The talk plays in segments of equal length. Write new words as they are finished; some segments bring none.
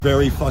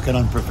Very fucking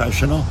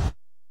unprofessional.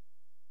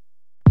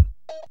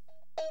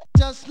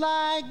 Just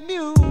like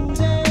music.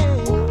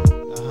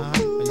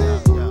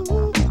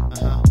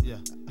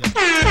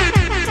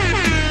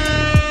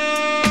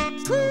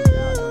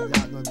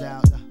 No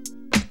doubt.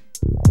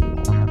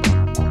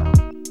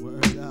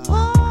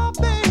 Oh,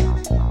 baby.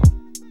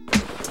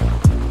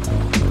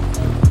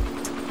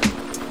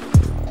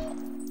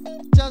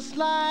 Just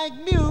like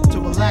music.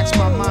 To relax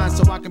my mind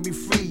so I can be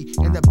free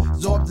and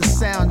absorb the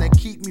sound that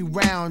keep me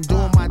round,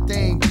 doing my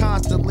thing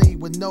constantly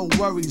with no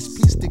worries.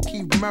 Peace to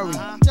Keith Murray.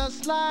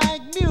 Just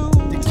like music.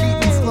 To keep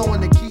me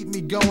flowing, to keep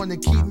me going, to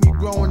keep me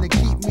growing, to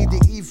keep me to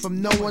eat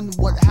from knowing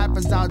what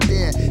happens out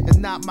there. It's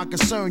not my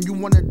concern. You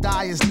wanna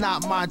die, it's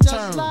not my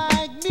turn.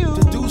 Like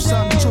to do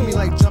something to me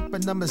like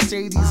jumping the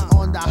Mercedes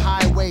on the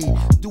highway,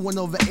 doing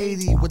over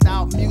 80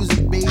 without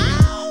music, baby.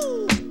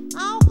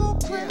 I'll go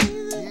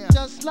crazy.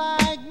 Just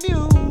like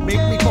music.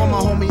 Make me call my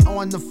homie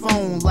on the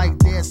phone like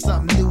there's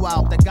something new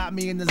out that got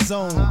me in the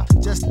zone.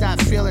 Just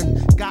that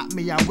feeling got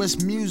me. I wish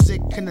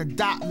music can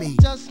adopt me.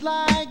 Just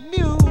like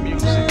music.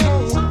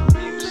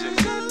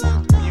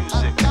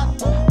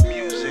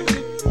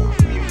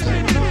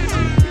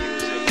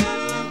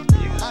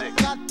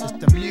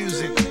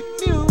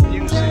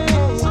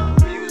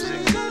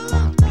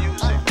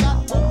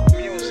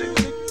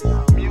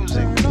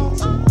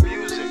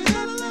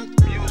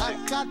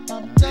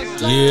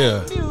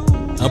 Yeah,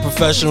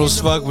 Unprofessional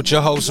as Fuck with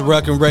your host,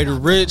 Ruckin' Raider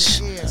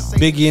Rich.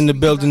 Biggie in the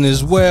building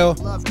as well.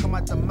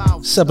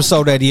 It's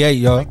episode 88,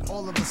 y'all.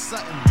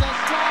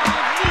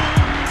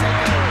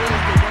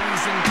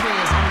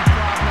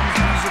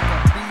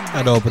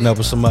 Had to open up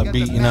with some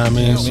upbeat, you know what I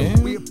mean?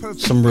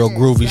 Some real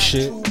groovy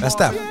shit. That's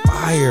that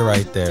fire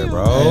right there,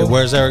 bro. Hey,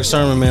 where's Eric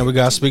Sermon, man? We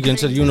gotta speak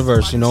into the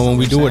universe. You know, when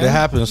we do it, it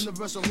happens. You know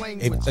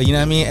what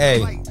I mean?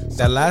 Hey,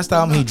 that last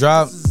album he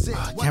dropped, I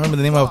can't remember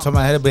the name off the top of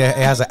my head, but it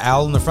has an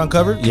owl in the front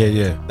cover.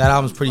 Yeah. That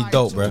album's pretty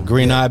dope, bro.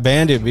 Green Eye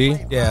Bandit, B.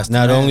 Yeah.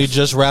 Not only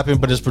just rapping,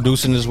 but it's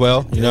producing as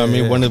well. You know what I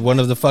mean? One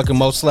of the fucking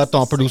most slept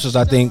on producers,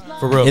 I think,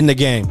 for real, in the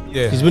game.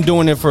 Yeah. He's been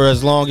doing it for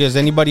as long as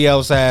anybody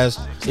else has,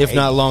 if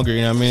not longer.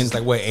 You know what I mean? It's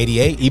like what,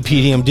 88?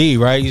 EPDMD,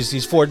 right?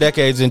 He's 4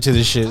 decades into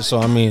this shit. So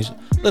I mean,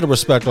 little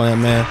respect on that,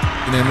 man.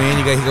 You know what I mean?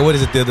 You got, what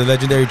is it? The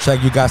legendary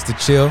track, You Got to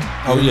Chill.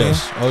 Oh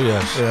yes.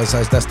 Yeah,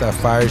 that's that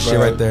fire shit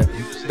right there.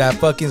 That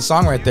fucking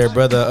song right there,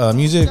 brother.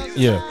 Music.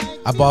 Yeah.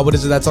 I bought, what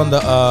is it? That's on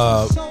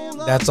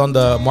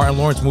the Martin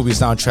Lawrence movie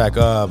soundtrack.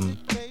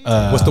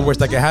 What's the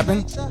Worst That Can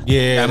Happen?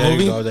 Yeah, that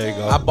movie. There you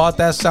go. I bought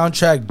that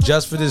soundtrack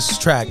just for this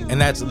track,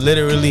 and that's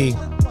literally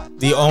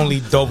the only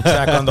dope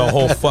track on the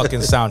whole fucking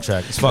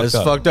soundtrack. It's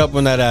fucked up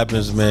when that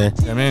happens, man.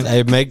 I mean,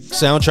 they make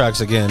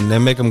soundtracks again. They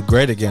make them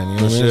great again. You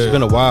know what I mean? It's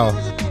been a while.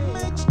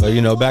 But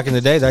you know, back in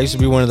the day, that used to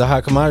be one of the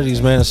hot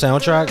commodities, man. A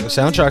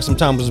soundtrack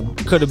sometimes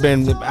could have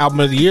been the album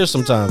of the year.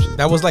 Sometimes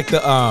that was like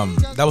the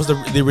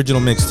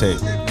original mixtape.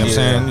 You know what I'm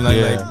saying?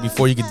 Like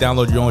before you could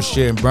download your own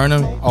shit and burn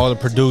them. All the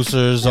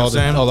producers, all the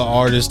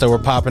artists that were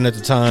popping at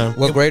the time.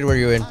 What grade were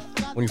you in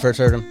when you first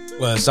heard them?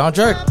 Well,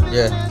 soundtrack?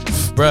 Yeah,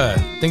 bruh.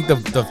 I think the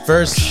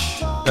first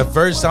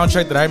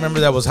soundtrack that I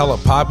remember that was hella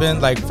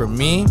popping, like for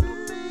me,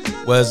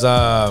 was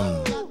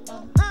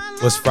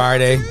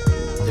Friday.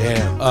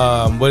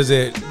 Damn. What is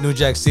it? New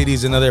Jack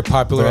City's another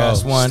popular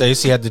ass one.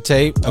 Stacey had the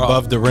tape,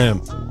 Above the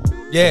Rim.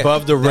 Yeah.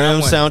 Above the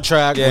Rim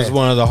soundtrack was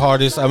one of the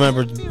hardest. I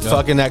remember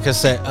fucking that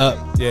cassette up.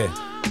 Yeah.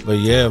 But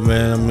yeah,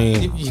 man, I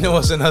mean. You know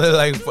what's another,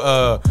 like,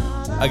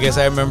 I guess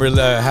I remember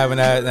having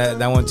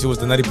that one too, was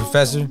The Nutty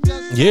Professor.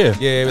 Yeah.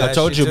 I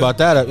told you about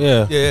that.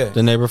 Yeah.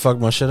 The neighbor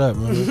fucked my shit up,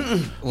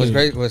 man. What's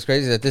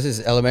crazy is that this is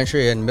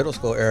elementary and middle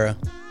school era.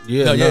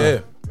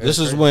 Yeah. This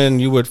is when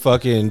you would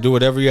fucking do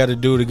whatever you had to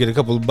do to get a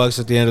couple of bucks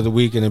at the end of the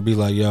week, and it'd be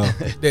like, yo.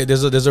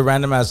 There's a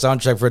random ass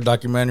soundtrack for a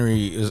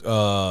documentary. It's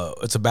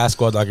a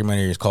basketball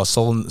documentary. It's called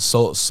Soul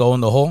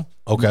in the Hole.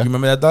 Okay. You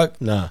remember that, doc?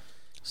 Nah.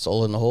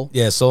 Soul in the Hole?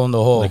 Yeah, Soul in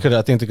the Hole. I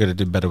think they could have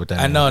did better with that.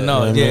 I know,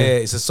 no. You know yeah.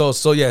 It's a soul.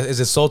 Is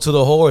it Soul to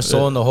the Hole or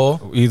Soul in the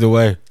Hole? Either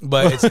way.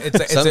 But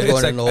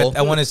it's like,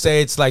 I want to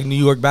say it's like New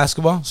York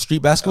basketball,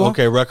 street basketball.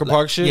 Okay, Rucker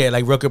Park shit? Yeah,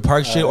 like Rucker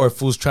Park shit, or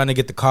fools trying to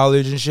get to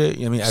college and shit.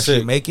 You know what I mean?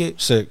 Actually make it.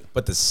 Sick.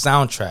 But the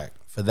soundtrack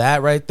for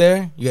that right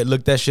there, you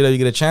look that shit up, you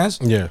get a chance.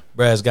 Yeah.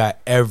 Bruh,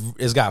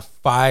 it's got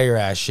fire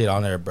ass shit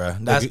on there, bruh.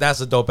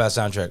 That's a dope ass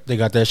soundtrack. They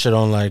got that shit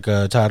on like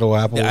Tidal,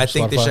 Apple, I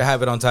think Spotify? they should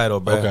have it on Tidal,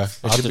 bruh. Okay.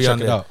 It should be on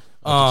there.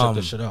 I'll check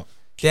this shit out.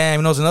 Damn,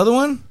 you know what's another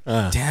one?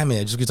 Damn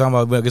it. Just keep talking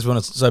about, I guess we're on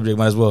the subject,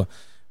 might as well.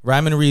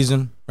 Rhyme and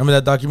Reason. Remember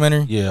that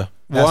documentary? Yeah.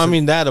 Well, I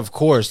mean, that, of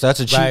course. That's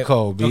a cheat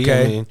code, B.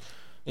 Okay. I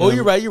mean,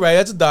 you're right.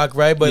 That's a doc,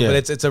 right? But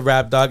it's a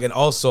rap doc. And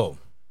also,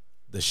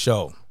 the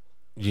show.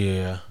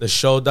 Yeah. The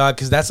show doc,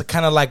 because that's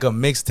kind of like a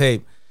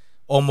mixtape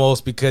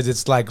almost, because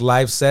it's like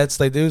live sets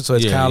they do. So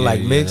it's kind of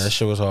like mixed. That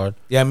shit was hard.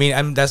 Yeah, I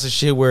mean, that's the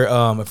shit where,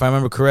 if I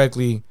remember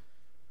correctly,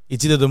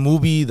 It's either the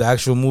movie, the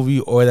actual movie,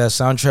 or that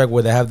soundtrack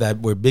where they have that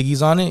where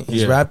Biggie's on it.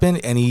 He's rapping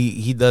and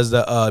he does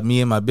the Me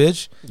and My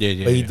Bitch.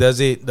 Yeah. But he does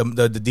it. The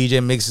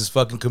DJ makes his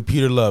fucking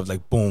Computer Love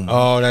like boom.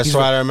 Oh, that's He's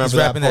right. I remember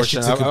that portion. That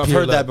shit to I've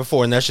Computer heard that Love.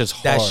 before, and that shit's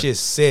hard. That shit's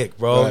sick,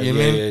 bro. You know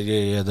what I mean?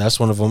 Yeah. That's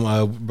one of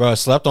them. Bro, I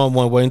slept on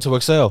one Waiting to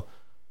Excel.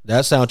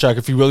 That soundtrack.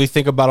 If you really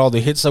think about all the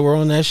hits that were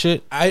on that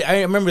shit.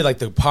 I remember like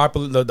the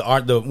popular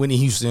the Whitney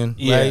Houston.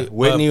 Yeah, right?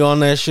 Whitney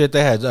on that shit.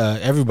 They had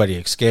everybody.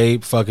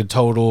 Escape, fucking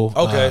Total.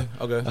 Okay.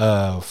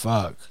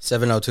 Fuck.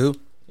 702.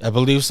 I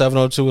believe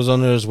 702 was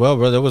on there as well,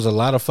 bro. There was a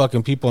lot of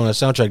fucking people on that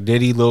soundtrack.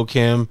 Diddy, Lil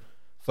Kim,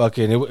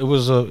 fucking. It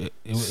was a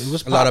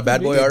lot of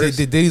bad boy artists.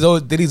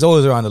 Diddy's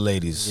always around the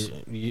ladies.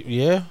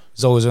 Yeah.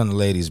 He's always around the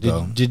ladies,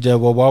 bro.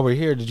 Well, while we're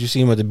here, did you see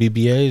him at the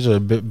BBAs or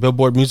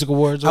Billboard Music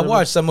Awards? I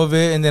watched some of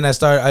it, and then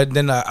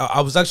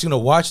I was actually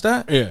gonna watch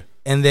that. Yeah.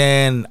 And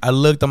then I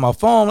looked on my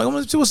phone, like, I'm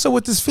gonna see what's up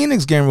with this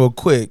Phoenix game real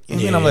quick. And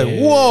then I'm like,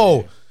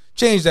 whoa,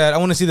 change that. I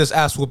want to see this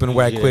ass whooping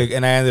right quick.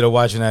 And I ended up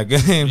watching that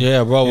game.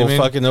 Yeah, bro. You know Well,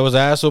 fucking, there was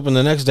ass whooping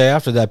the next day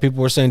after that.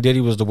 People were saying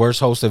Diddy was the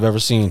worst host they've ever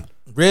seen.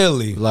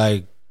 Really?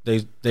 Like,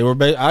 they were.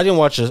 I didn't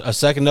watch a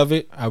second of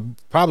it. I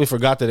probably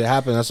forgot that it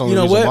happened. That's the only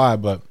reason why.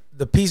 But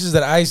the pieces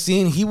that I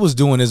seen, he was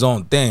doing his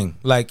own thing.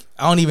 Like,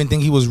 I don't even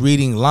think he was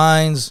reading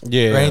lines or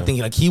anything.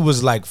 Like, he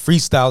was like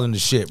freestyling the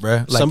shit,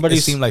 bro. Like,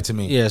 it seemed like to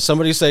me. Yeah,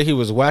 somebody said he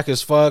was whack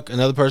as fuck.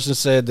 Another person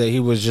said that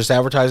he was just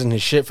advertising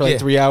his shit for like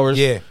 3 hours.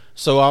 Yeah.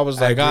 So I was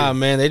like,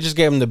 man, they just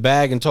gave him the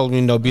bag and told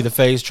him, be the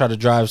face, try to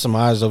drive some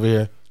eyes over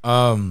here.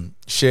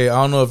 Shit, I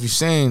don't know if you've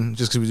seen,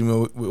 just because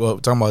we were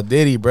talking about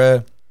Diddy,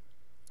 bruh.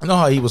 You know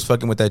how he was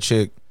fucking with that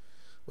chick?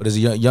 What is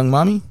it, Young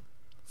Mommy?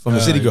 From the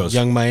City Girls.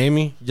 Young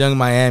Miami? Young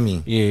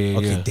Miami. Yeah.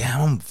 Okay,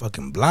 damn, I'm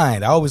fucking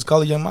blind. I always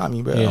call her Young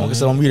Mommy, bro. I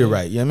guess I don't read it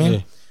right. You know what I mean?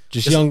 Yeah.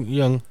 Just young. You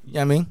know what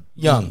I mean?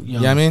 Young. You know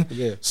what I mean?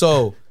 Yeah.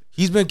 So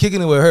he's been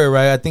kicking it with her,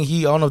 right? I think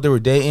I don't know if they were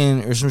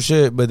dating or some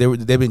shit, but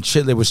they've been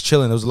chilling. They was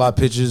chilling. There was a lot of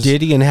pictures.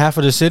 Diddy in half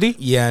of the city?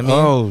 Yeah, I mean.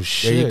 Oh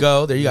shit. There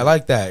you go. I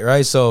like that,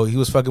 right? So he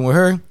was fucking with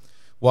her.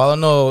 Well, I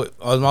don't know.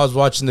 I was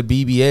watching the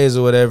BBAs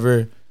or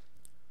whatever.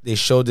 They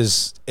showed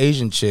this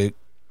Asian chick,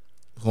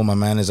 who my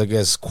man is, I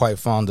guess, quite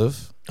fond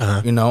of.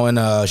 You know,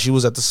 and she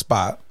was at the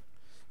spot.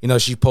 You know,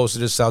 she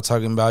posted this out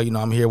talking about,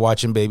 I'm here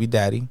watching Baby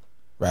Daddy,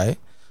 right?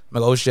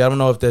 I'm like, oh shit, I don't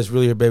know if that's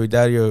really her baby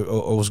daddy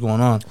or what's going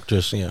on.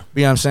 Just, You know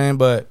what I'm saying?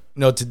 But,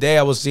 today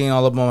I was seeing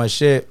all up on my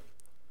shit.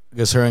 I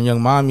guess her and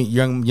Young Miami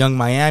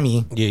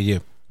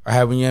are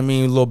having, a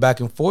little back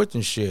and forth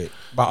and shit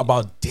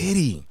about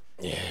Diddy.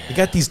 Yeah. You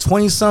got these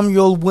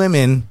 20-some-year-old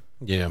women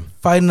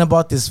fighting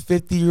about this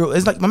 50-year-old.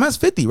 It's like, my man's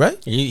 50, right?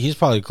 He's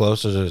probably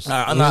closer to he's in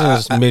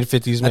his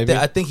mid-50s, maybe.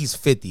 I think he's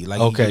 50. Like,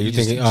 okay, you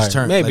think he just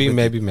turned? Maybe,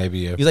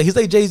 yeah. He's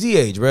like Jay-Z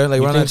age, bro.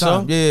 Like, around that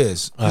time. So?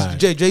 Yes. Right.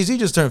 Jay-Z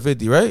just turned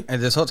 50, right?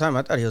 And this whole time,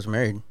 I thought he was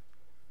married.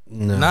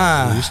 No,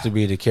 nah. He used to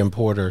be the Kim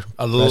Porter.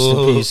 Rest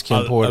in peace,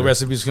 Kim Porter.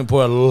 Rest in peace, Kim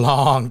Porter.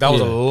 That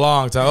was a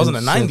long time. That was in the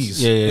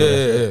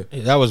 90s.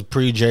 Yeah. That was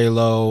pre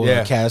J-Lo,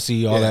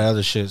 Cassie, all that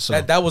other shit. So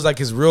that was like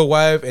his real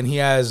wife, and he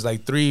has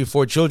like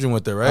 3-4 children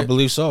with her, right? I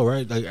believe so,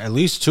 right? Like at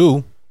least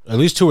two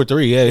or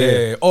three.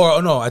 Yeah.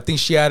 Or no, I think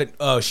she had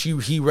I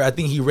think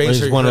he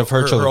raised her. One of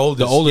her children, oldest,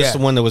 the oldest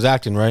one that was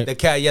acting, right? The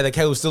cat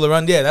was still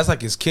around. Yeah, that's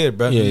like his kid,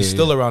 bro. He's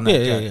still around that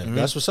cat. Yeah. Mm-hmm.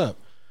 That's what's up.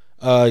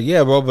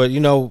 Yeah, bro, but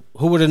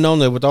who would have known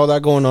that with all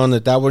that going on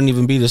that wouldn't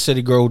even be the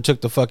city girl who took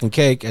the fucking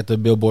cake at the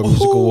Billboard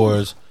Music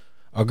Awards.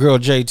 Our girl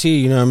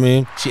JT, you know what I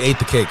mean? She ate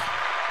the cake.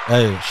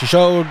 Hey, she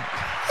showed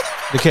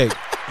the cake.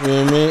 You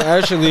know what I mean?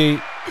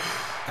 Actually,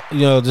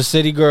 the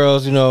city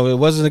girls, it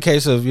wasn't a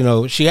case of,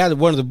 she had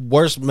one of the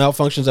worst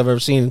malfunctions I've ever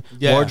seen.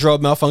 Yeah.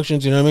 Wardrobe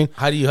malfunctions, you know what I mean?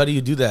 How do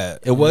you do that?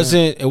 It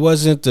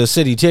wasn't the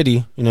city titty,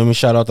 you know what I mean?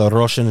 Shout out to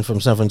Roshan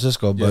from San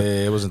Francisco, but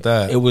it wasn't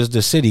that. It was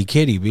the city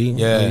kitty, B.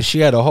 Yeah. I mean, she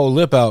had a whole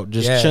lip out,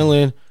 just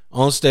chilling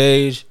on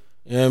stage.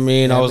 You know what I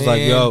mean? Yeah, I was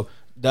like, yo,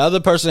 the other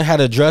person had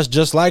a dress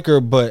just like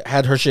her, but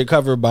had her shit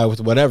covered with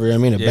whatever. I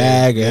mean, a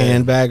bag, a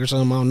handbag or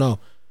something. I don't know.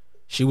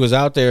 She was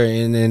out there,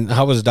 and then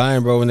I was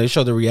dying, bro, when they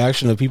showed the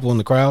reaction of people in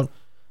the crowd.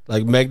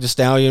 Like Meg Thee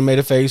Stallion made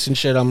a face and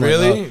shit. I'm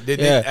really? like,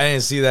 I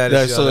didn't see that.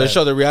 Yeah, so they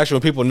showed the reaction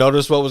when people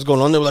noticed what was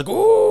going on. They were like,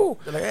 ooh.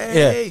 They're like,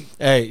 hey.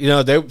 Hey,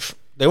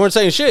 they weren't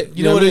saying shit.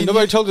 You know what I mean?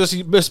 Nobody told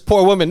this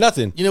poor woman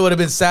nothing. You know what would have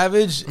been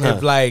savage?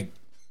 If like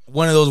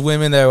one of those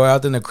women that were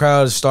out there in the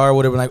crowd, star,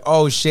 would have been like,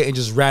 oh shit, and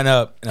just ran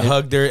up and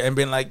hugged her and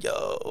been like,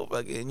 yo,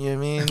 fucking, you know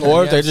what I mean?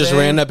 Or if they just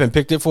ran up and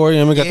picked it for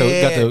you, got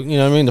the you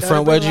know what I mean, the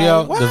front wedgie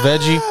out, the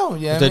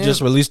veggie. Yeah, they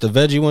just released the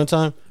veggie one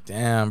time.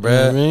 Damn, bro. You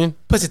know what I mean?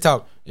 Pussy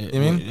talk. You know what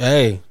I mean?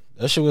 Hey,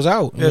 that shit was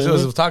out. Yeah, she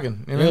was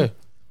talking. You know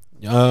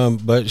what I mean?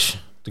 But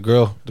the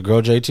girl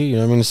JT, you know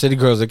what I mean? The city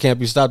girls, they can't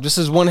be stopped. This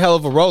is one hell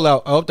of a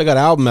rollout. I hope they got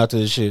an album after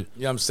this shit.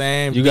 You know what I'm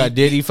saying? You got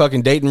Diddy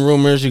fucking dating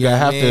rumors. You got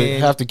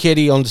half the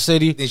kitty on the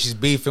city. Then she's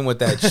beefing with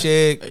that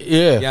chick. Yeah.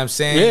 You know what I'm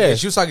saying? Yeah.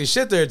 She was talking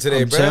shit to her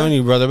today, bro. I'm telling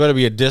you, bro, there better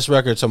be a diss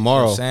record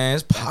tomorrow. You know what I'm saying?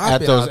 It's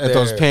popping at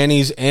those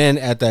panties and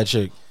at that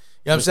chick.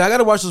 You know what I'm saying? I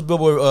gotta watch those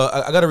Billboard.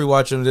 I gotta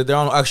rewatch them. They're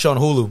actually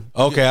on Hulu.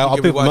 Okay, I'll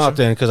pick them out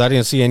then because I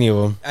didn't see any of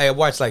them. I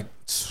watched like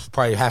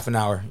probably half an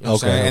hour. You know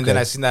what I'm Okay, saying? And then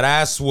okay. I seen that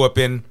ass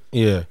whooping,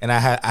 Yeah. and I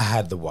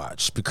had to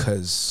watch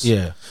because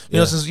Yeah. you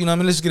know, since I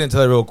mean, let's get into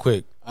that real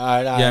quick. All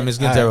right. Yeah, I mean, let's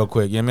get into that real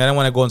quick. Yeah, I mean, I don't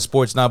want to go in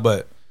sports now,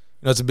 but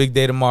you know, it's a big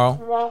day tomorrow.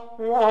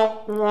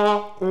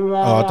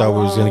 Oh, I thought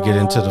we was gonna get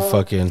into the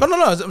fucking. No.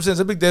 I'm saying it's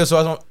a big day,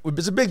 so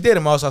it's a big day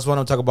tomorrow. So I just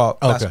want to talk about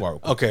basketball. Real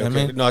quick. Okay. You know Okay.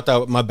 what I mean? No, I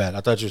thought my bad.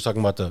 I thought you were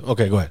talking about the.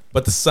 Okay, go ahead.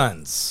 But the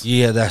Suns.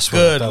 Yeah, that's what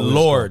I Good thought we was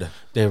Lord. going.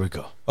 There we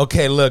go.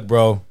 Okay, look,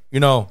 bro. You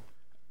know,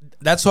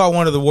 that's who I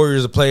wanted the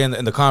Warriors to play in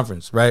the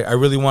conference, right? I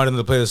really wanted them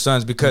to play the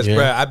Suns because, Yeah.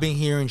 bro, I've been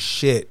hearing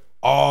shit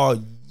all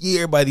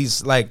year by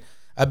these, like,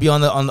 I'd be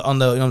on the you know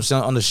what I'm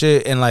saying, on the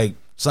shit, and like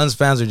Suns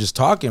fans are just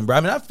talking, bro. I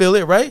mean, I feel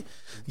it, right?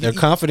 They're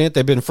confident.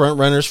 They've been front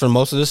runners for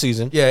most of the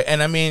season. Yeah,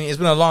 and I mean, it's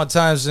been a long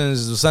time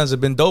since the Suns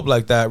have been dope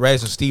like that, right?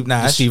 Since Steve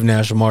Nash. Steve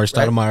Nash, Amari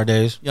Stoudemire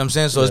days. You know what I'm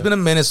saying? So it's been a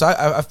minute, so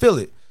I feel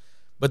it.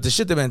 But the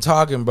shit they've been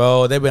talking,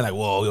 bro, they've been like,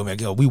 whoa, yo, man,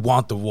 yo, we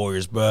want the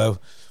Warriors, bro.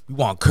 We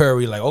want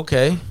Curry. Like,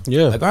 okay.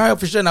 Yeah. Like, all right,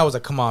 for sure. And I was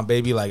like, come on,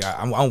 baby. Like,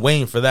 I'm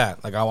waiting for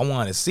that. Like, I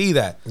want to see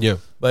that. Yeah.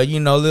 But, you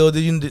know, little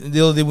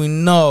did we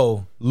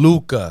know,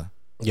 Luka.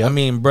 Yeah. I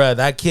mean, bro,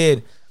 that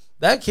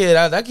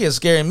kid's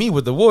scaring me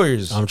with the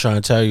Warriors. I'm trying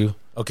to tell you.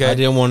 Okay. I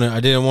didn't want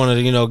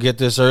to, you know, get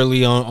this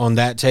early on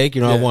that take.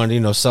 You know, I Yeah. wanted to, you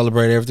know,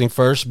 celebrate everything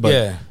first. But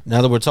Yeah.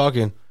 now that we're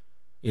talking,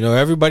 you know,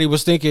 everybody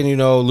was thinking, you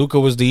know, Luka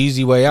was the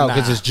easy way out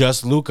because Nah. it's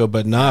just Luka.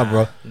 But nah,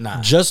 bro.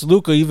 nah. Just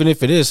Luka, even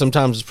if it is,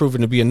 sometimes it's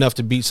proven to be enough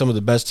to beat some of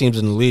the best teams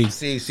in the league.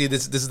 See,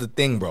 this is the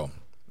thing, bro.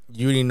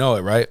 You already know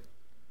it, right?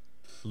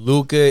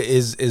 Luka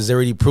is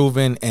already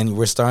proven, and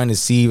we're starting to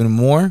see even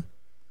more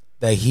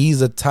that he's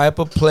the type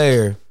of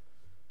player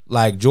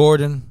like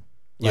Jordan,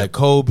 like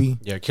Kobe,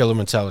 Yeah, killer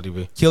mentality,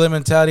 B. killer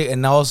mentality,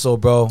 and also,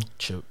 bro,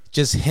 Shoot.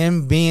 just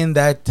him being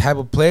that type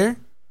of player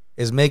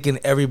is making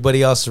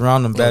everybody else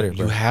around him better,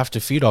 bro. You have to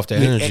feed off that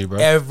energy, bro.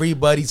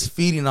 Everybody's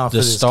feeding off The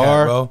of this star,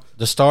 guy, bro.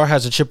 the star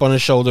has a chip on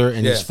his shoulder,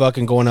 and Yeah. he's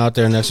fucking going out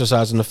there and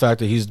exercising the fact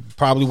that he's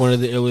probably one of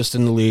the illest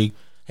in the league,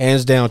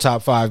 hands down,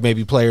 top 5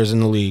 maybe players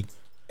in the league.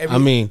 I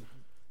mean,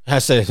 I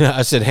said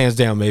hands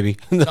down, maybe.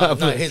 No,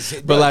 but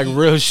bro, like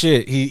real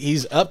shit,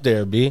 he's up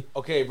there, B.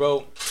 Okay,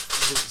 bro.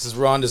 This is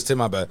on this tip,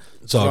 my bad.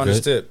 It's all on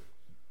this good.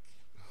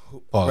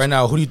 tip. Pause. Right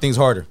now, who do you think's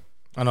harder?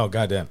 I know,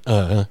 goddamn.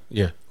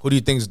 Yeah. Who do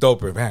you think's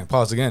doper? Man,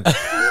 pause again.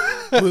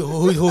 who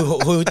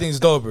do you think's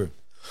doper?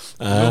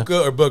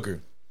 Luka or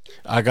Booker?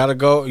 I gotta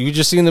go. You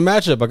just seen the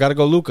matchup. I gotta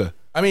go, Luka.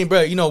 I mean,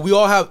 bro, you know,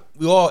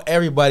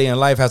 everybody in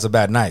life has a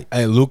bad night.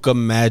 Hey, Luka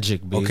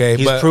Magic, B. Okay,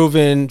 he's but-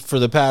 proven for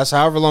the past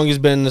however long he's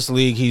been in this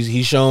league.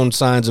 He's shown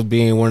signs of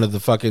being one of the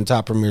fucking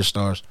top premier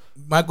stars.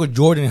 Michael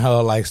Jordan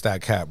hella likes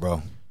that cat,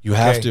 bro. You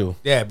have Okay? to.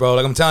 Yeah, bro.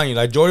 Like I'm telling you,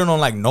 like Jordan don't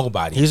like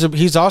nobody.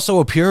 He's also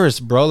a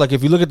purist, bro. Like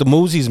if you look at the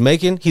moves he's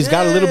making, he's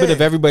got a little bit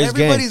of everybody's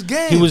game.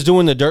 He was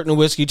doing the dirt and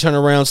whiskey, turn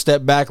around,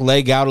 step back,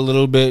 leg out a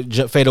little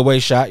bit, fade away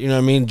shot. You know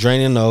what I mean?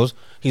 Draining those.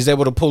 He's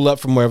able to pull up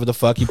from wherever the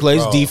fuck he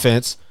plays Bro.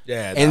 defense.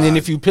 Yeah, and then dog.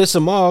 if you piss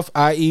him off,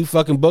 i.e.,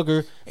 fucking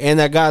Booker and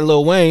that guy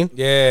Lil Wayne,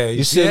 Yeah,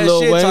 you see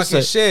Lil shit, Wayne talking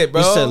said, shit,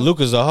 bro. He said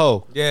Luka's a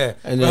hoe. Yeah,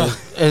 And bro.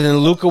 then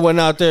Luka went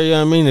out there, you know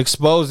what I mean,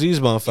 exposed these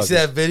You motherfuckers. see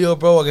that video,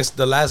 bro? I guess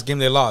the last game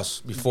they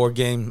lost before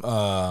game,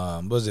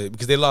 what was it?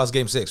 Because they lost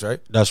game 6, right?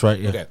 That's right,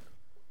 yeah. Okay.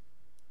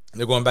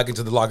 They're going back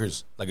into the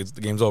lockers like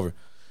the game's over.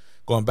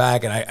 Going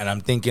back, and I'm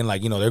thinking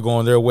like, you know, they're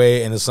going their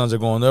way and the Suns are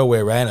going their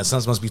way, right? And the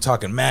Suns must be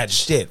talking mad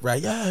shit,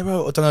 right? Yeah,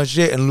 bro, talking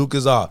shit. And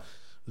Luka's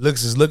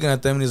is looking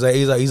at them and he's like,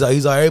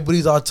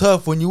 everybody's all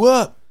tough when you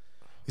up.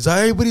 He's like,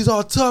 everybody's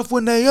all tough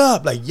when they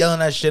up, like yelling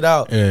that shit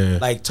out, Yeah.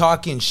 like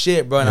talking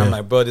shit, bro. And I'm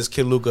like, bro, this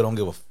kid Luka don't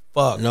give a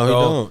fuck. No, he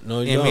bro. don't.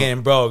 No, he and don't.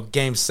 man, bro,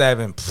 game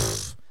 7,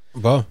 pfft,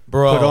 Bro,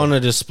 Bro. put on a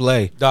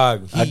display.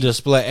 dog. I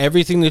display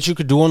everything that you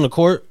could do on the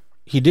court.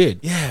 He did.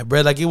 Yeah,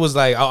 bro. Like it was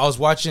like I was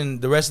watching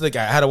the rest of the.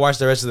 I had to watch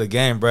the rest of the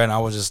game, bro, and I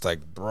was just like,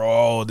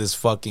 bro, this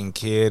fucking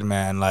kid,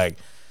 man. Like,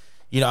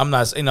 you know, I'm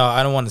not. You know,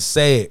 I don't want to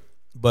say it,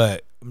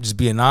 but I'm just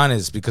being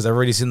honest because I've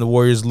already seen the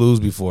Warriors lose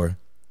before,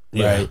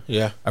 right?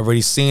 Yeah. I've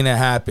already seen it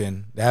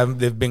happen.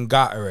 They've been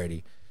got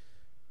already.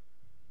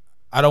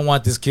 I don't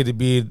want this kid to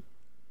be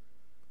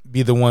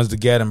the ones to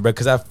get him, bro,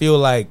 because I feel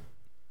like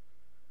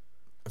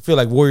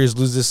Warriors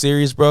lose this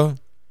series, bro.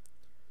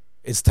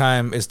 It's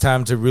time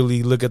to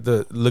really look at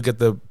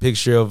the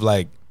picture of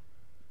like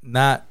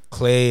not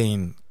Clay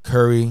and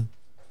Curry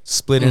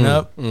splitting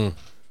up.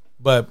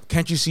 But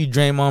can't you see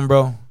Draymond,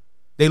 bro?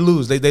 They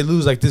lose. They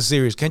lose like this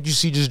series. Can't you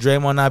see just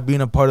Draymond not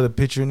being a part of the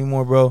picture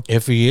anymore, bro?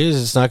 If he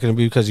is, it's not going to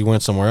be because he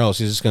went somewhere else.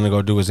 He's just going to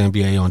go do his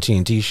NBA on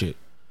TNT shit.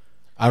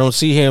 I don't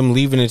see him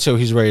leaving until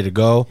he's ready to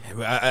go.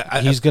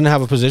 He's going to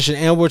have a position,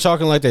 and we're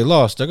talking like they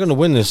lost. They're going to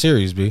win this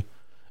series, B.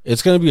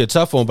 It's going to be a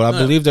tough one, but I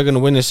believe they're going to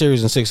win this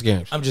series in 6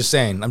 games. I'm just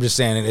saying. And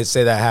let's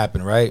say that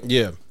happened, right?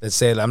 Yeah. Let's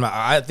say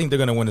I think they're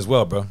gonna win as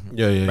well, bro.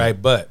 Yeah. Right,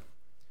 but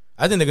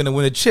I think they're gonna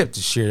win a chip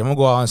this year. I'm gonna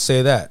go out and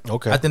say that.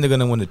 Okay. I think they're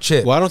gonna win the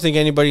chip. Well, I don't think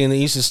anybody in the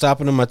East is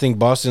stopping them. I think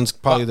Boston's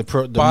probably the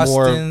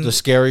Boston-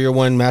 scarier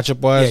one matchup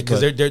wise. Yeah,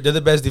 because they're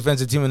the best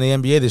defensive team in the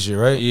NBA this year,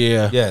 right?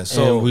 yeah.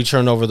 So And we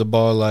turn over the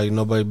ball like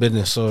nobody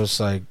business. So it's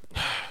like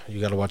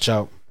you got to watch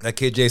out. that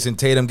kid Jason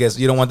Tatum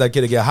you don't want that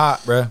kid to get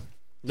hot, bro.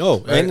 No,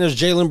 Right? and there's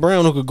Jaylen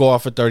Brown who could go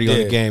off for 30 on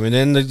Yeah. the game. And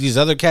then these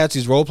other cats,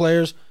 these role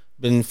players,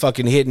 been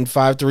fucking hitting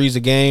 5 threes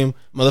a game.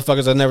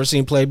 Motherfuckers I've never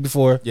seen play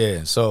before. Yeah,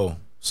 so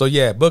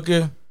yeah,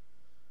 Booker,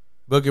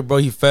 bro,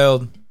 he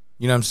failed.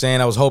 You know what I'm saying?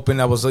 I was hoping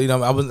I was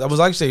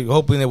actually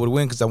hoping they would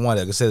win because I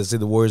wanted, like I said, to see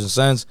the Warriors and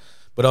Suns.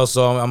 But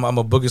also, I'm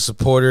a Booker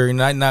supporter,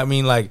 and I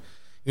mean like,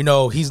 you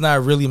know, he's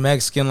not really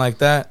Mexican like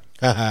that,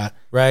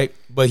 right?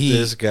 But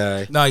This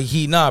guy.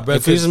 bro.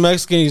 If he's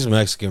Mexican, he's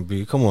Mexican,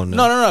 B. Come on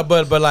now. No,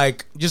 but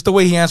like just the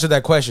way he answered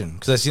that question,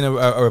 because I seen a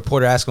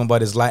reporter ask him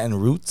about his Latin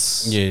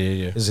roots,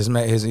 Yeah. his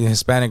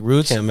Hispanic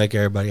roots. Can't make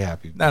everybody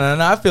happy. No,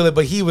 I feel it,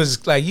 but he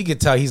was like, you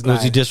could tell he's not.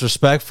 Was he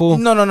disrespectful?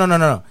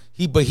 No.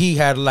 He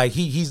had like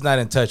he's not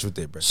in touch with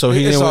it, bro. So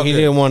he It's all didn't. He good.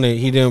 didn't want to.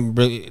 He didn't.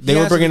 They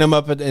were has bringing to- him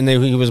up, and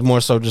he was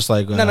more so just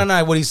like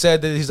No. What he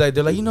said, that he's like,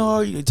 they're like, you know,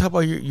 you talk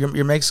about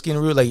your Mexican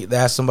root. Like they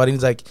asked somebody,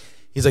 he's like,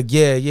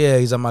 yeah.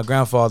 He's like, my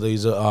grandfather.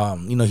 He's you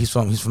know, he's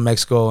from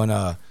Mexico,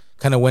 and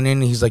kind of went in.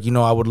 And he's like, you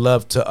know, I would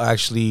love to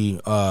actually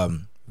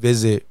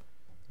visit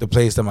the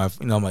place that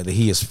that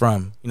he is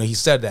from. You know, he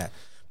said that,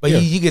 but Yeah.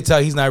 he could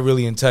tell he's not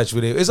really in touch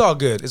with it. It's all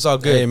good. It's all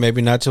good. Yeah,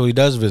 maybe not till he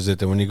does visit.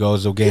 Then when he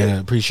goes, he'll gain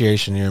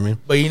appreciation. You know what I mean?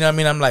 But you know what I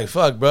mean? I'm like,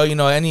 fuck, bro. You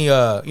know,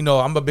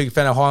 I'm a big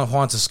fan of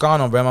Juan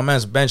Toscano, bro. My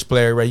man's a bench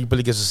player, right? He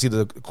really gets to see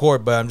the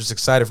court, but I'm just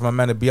excited for my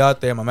man to be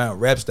out there. My man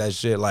reps that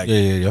shit like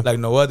Yeah. like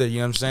no other. You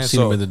know what I'm saying?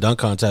 Seen him in the dunk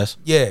contest.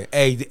 Yeah,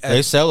 hey,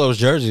 They sell those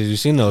jerseys. You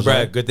seen those, bruh,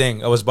 right? good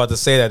thing. I was about to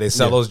say that they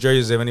sell Yeah. those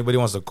jerseys. If anybody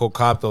wants to go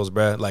cop those,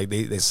 bruh, like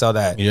they sell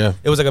that. Yeah.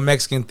 It was like a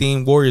Mexican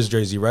themed Warriors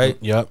jersey, right?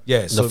 Yep.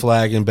 Yeah, so- the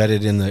flag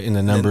embedded in the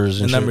numbers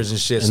the and numbers shit. and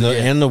shit. and, So, the,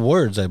 yeah. and the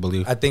words, I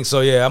believe. I think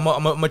so. Yeah, I'm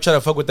gonna try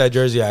to fuck with that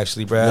jersey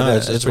actually, bro. No,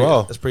 it's pretty,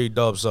 raw. That's pretty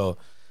dope. So,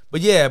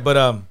 but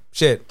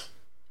shit,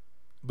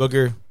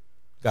 Booker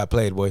got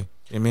played, boy. You know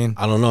what I mean?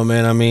 I don't know,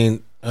 man. I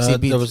mean,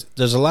 CP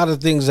there's a lot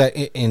of things that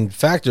in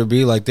factor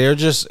B, like they're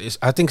just.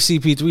 I think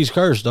CP3's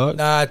cursed, dog.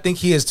 Nah, I think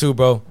he is too,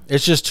 bro.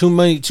 It's just too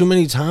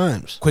many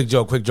times. Quick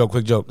joke.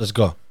 Let's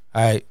go. All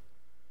right.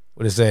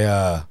 What did it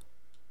say?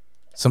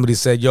 Somebody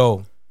said,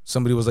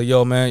 somebody was like,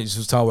 yo, man, she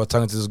was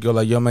talking to this girl,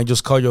 like, yo, man,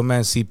 just call your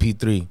man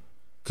CP3,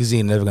 because he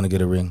ain't never going to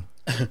get a ring.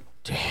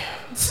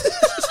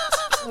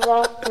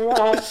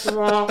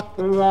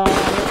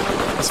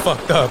 It's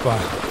fucked up,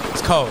 huh?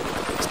 It's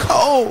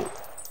cold.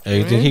 Hey,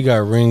 you think he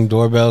got Ring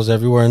doorbells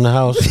everywhere in the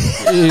house?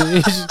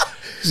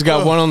 He's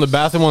got one on the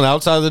bathroom on the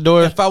outside of the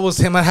door. If I was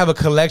him, I'd have a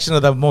collection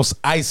of the most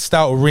iced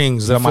out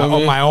rings that feel on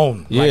me? my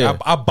own. Yeah.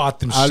 Like, I bought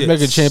them I'd shits. make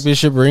a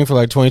championship ring for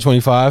like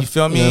 2025. You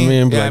feel me? You know what I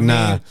mean? Be Yeah, like,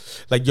 nah,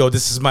 Like, yo,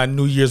 this is my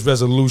New Year's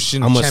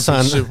resolution I'm a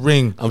son. championship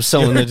ring. I'm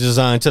selling the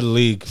design to the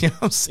league. You know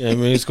what I'm You saying? know what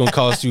I mean? It's gonna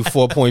cost you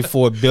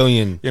 4.4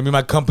 billion. Yeah, I mean,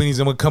 my company's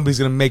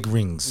gonna make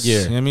rings. Yeah,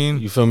 You know what I mean?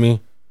 you feel me?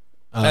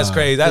 That's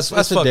crazy. That's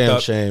it's a fucked damn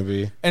up. shame,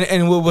 B.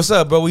 And what's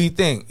up, bro? What do you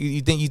think?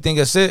 You think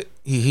that's it?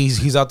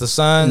 He's out the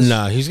Suns?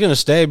 Nah, he's gonna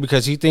stay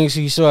because he thinks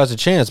he still has a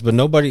chance. But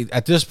nobody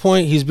at this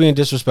point, he's being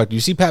disrespected. You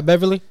see Pat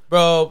Beverly?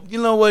 Bro,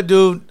 you know what,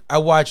 dude? I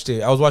watched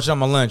it. I was watching on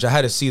my lunch. I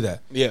had to see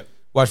that. Yeah.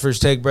 Watch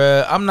First Take,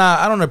 bro.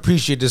 I don't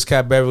appreciate this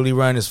cat Beverly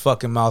running his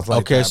fucking mouth like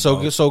Okay, that, so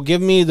bro. so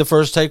give me the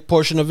first take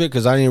portion of it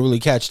because I didn't really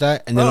catch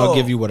that, and then I'll Bro.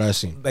 give you what I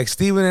seen. Like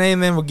Stephen and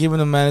A-Man were giving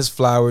the man his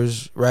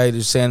flowers, right?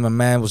 They're saying my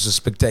man was a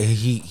spectacular.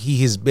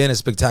 He has been a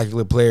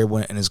spectacular player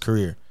in his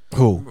career.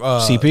 Who?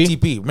 CP?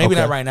 TP. Maybe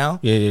Okay. not right now.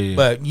 Yeah.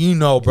 But you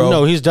know, bro.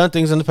 No, he's done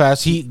things in the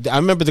past. I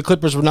remember the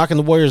Clippers were knocking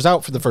the Warriors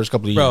out for the first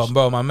couple of years.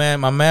 Bro, my man,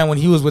 when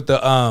he was with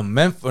the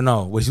Memphis,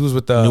 when he was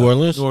with the New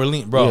Orleans,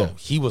 bro, Yeah.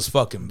 he was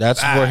fucking.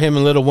 That's bad. where him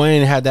and Lil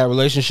Wayne had that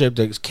relationship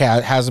that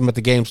has him at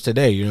the games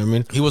today. You know what I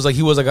mean? He was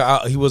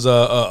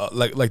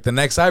like the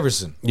next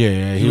Iverson.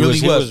 Yeah. He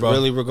really was, bro.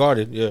 really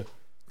regarded. Yeah.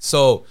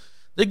 So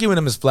they're giving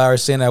him his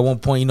flowers, saying at one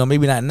point,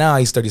 maybe not now.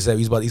 He's 37.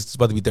 He's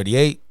about to be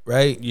 38,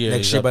 right? Yeah,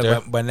 Next he's year, up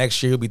there. by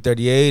next year he'll be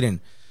 38, and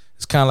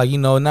it's kind of like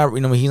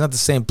he's not the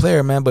same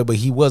player, man. But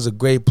he was a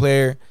great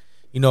player.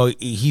 He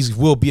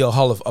will be a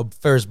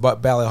first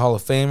ballot Hall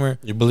of Famer.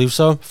 You believe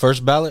so?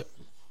 First ballot?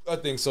 I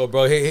think so,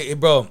 bro. Hey,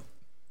 bro.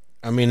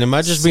 I mean, am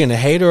I just being a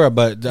hater?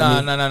 But I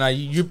mean, No.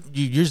 You're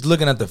just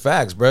looking at the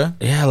facts, bro.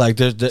 yeah, like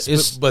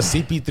it's But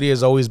CP3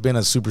 has always been a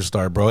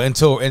superstar, bro.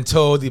 Until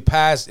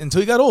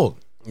he got old.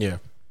 yeah.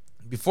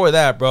 Before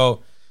that,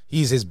 bro,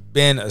 he's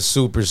been a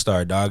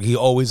superstar, dog. He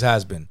always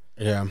has been.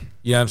 Yeah.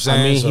 You know what I'm saying?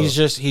 I mean, So, he's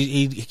just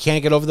he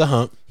can't get over the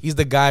hump. he's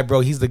the guy,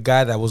 bro. He's the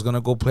guy that was gonna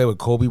go play with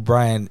Kobe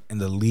Bryant,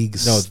 and the league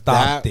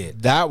stopped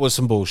it. That was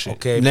some bullshit.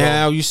 Okay, bro.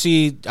 now you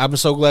see, I'm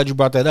so glad you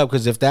brought that up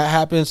because if that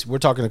happens, we're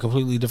talking a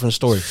completely different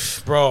story,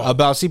 Bro.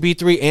 About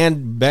CP3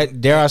 and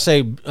dare I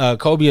say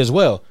Kobe as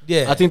well.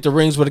 Yeah. I think the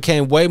rings would have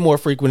came way more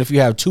frequent if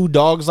you have two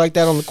dogs like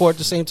that on the court at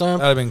the same time.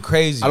 That'd have been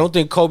crazy. I don't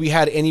think Kobe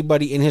had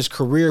anybody in his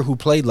career who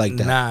played like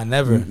that. Nah,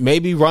 never.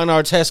 Maybe Ron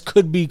Artest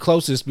could be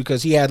closest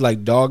because he had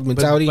like dog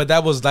mentality. But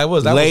that was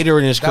later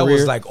in his career. That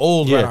was like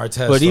old Ron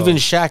Artest. But so. even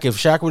Shaq, if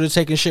Shaq would have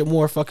taken shit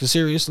more fucking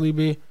seriously,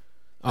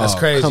 That's oh,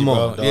 crazy, come bro.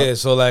 on, dog. Yeah,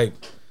 so like,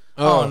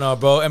 I don't know,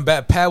 bro. And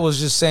Pat was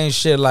just saying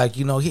shit like,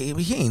 he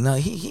ain't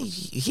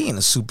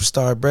a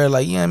superstar, bro.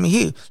 Like, you know what I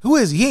mean? Who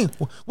is he?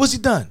 What's he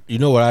done? You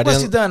know what I What's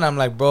didn't? he done? I'm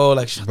like, bro,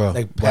 like, Bro,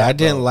 like what I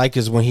didn't bro. like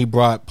is when he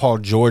brought Paul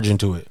George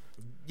into it,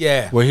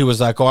 Yeah. where he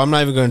was like, "Oh, I'm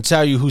not even going to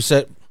tell you who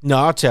said." No,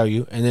 I'll tell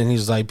you. And then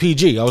he's like,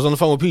 "PG." I was on the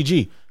phone with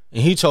PG,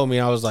 and he told me,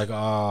 I was like,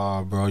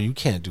 "Oh, bro, you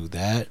can't do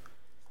that."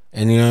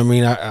 And you know what I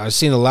mean? I've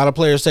seen a lot of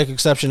players take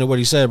exception to what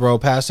he said, bro,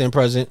 past and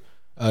present.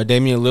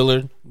 Damian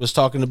Lillard was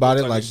talking about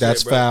it, like,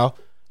 that's foul.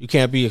 You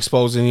can't be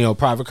exposing,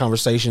 private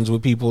conversations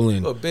with people.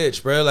 And a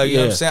bitch, bro. Like, you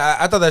know what I'm saying?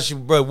 I thought that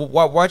shit, bro.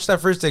 Watch that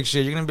first take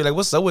shit. You're going to be like,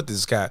 what's up with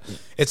this guy?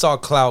 It's all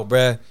clout,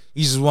 bro.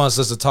 He just wants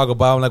us to talk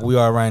about him like we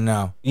are right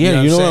now.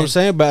 Yeah, you know what I'm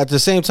saying? But at the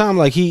same time,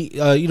 like, he,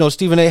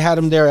 Stephen A. had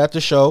him there at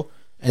the show.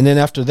 And then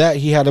after that,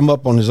 he had him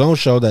up on his own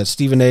show, that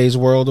Stephen A.'s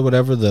World or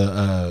whatever,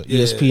 the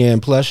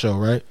ESPN Plus show,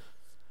 right?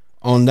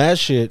 On that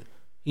shit,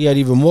 he had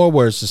even more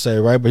words to say,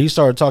 right? But he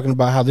started talking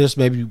about how this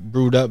maybe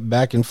brewed up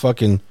back in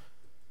fucking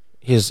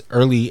his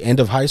early end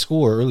of high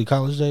school or early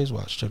college days.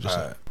 Watch, check this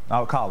out.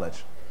 Out of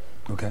college.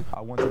 Okay.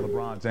 I went to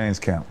LeBron James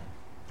camp.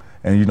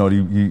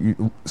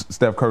 And,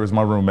 Steph Curry's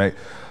my roommate.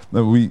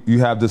 You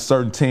have this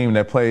certain team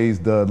that plays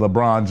the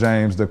LeBron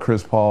James, the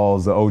Chris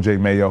Pauls, the O.J.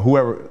 Mayo,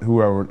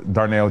 whoever,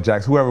 Darnell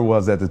Jackson, whoever it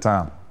was at the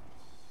time,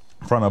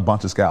 in front of a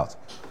bunch of scouts.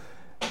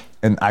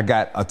 And I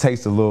got a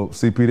taste of little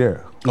CP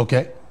there.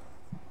 Okay.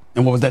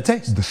 And what was that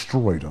taste?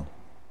 Destroyed him.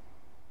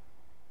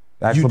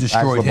 You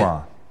destroyed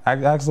him?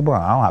 Ask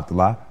LeBron. I don't have to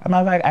lie. I'm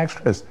not like ask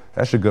Chris.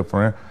 That shit good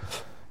for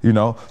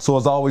him. So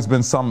it's always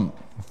been something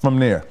from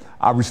there.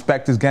 I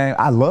respect his game.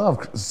 I love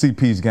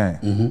CP's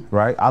game,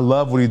 right? I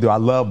love what he do. I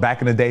love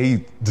back in the day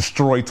he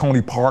destroyed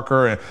Tony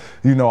Parker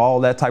and all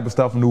that type of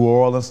stuff in New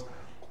Orleans.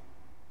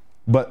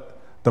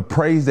 But the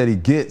praise that he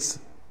gets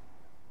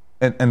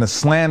and the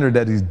slander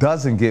that he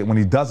doesn't get when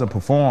he doesn't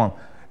perform,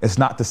 it's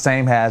not the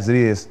same as it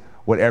is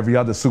with every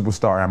other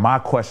superstar. And my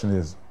question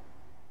is,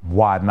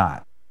 why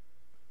not?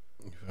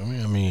 I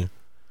mean,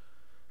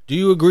 do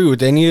you agree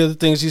with any of the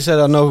things he said?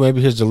 I know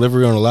maybe his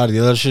delivery on a lot of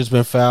the other shit's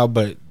been foul,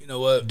 but you know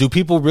what? Do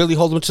people really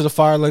hold him to the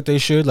fire like they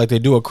should? Like they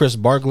do a Chris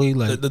Barkley?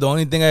 Like the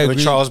only thing I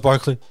agree, Charles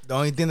Barkley? The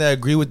only thing that I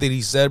agree with that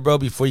he said, bro,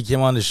 before he came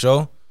on the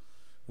show,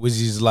 was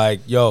he's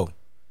like, be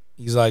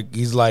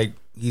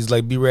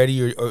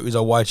ready or he's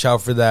like, watch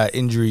out for that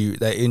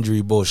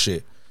injury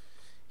bullshit.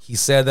 He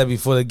said that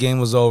before the game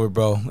was over,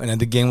 bro. And then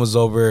the game was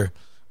over.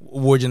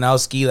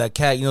 Wojnarowski, that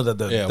cat,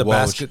 the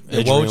basket,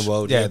 the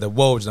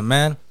Woj, the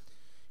man.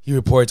 He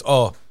reports,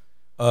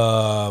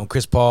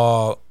 Chris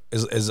Paul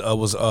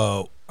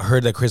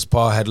heard that Chris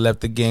Paul had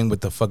left the game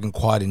with the fucking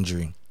quad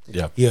injury.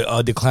 Yeah, he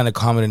declined to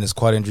comment on his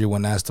quad injury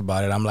when asked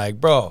about it. I'm like,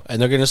 bro, and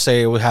they're gonna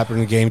say it would happen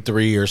in Game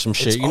 3 or some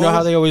shit. You know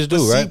how they always do,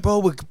 right? See, bro,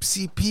 with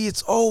CP,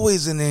 it's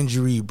always an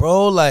injury,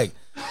 bro. Like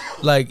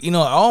I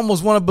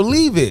almost want to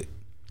believe it.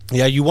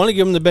 Yeah, you want to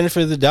give him the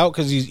benefit of the doubt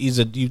because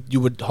you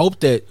would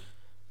hope that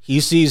he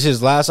sees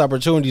his last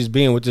opportunities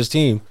being with this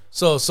team.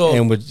 So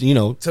and with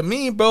to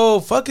me,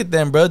 bro, fuck it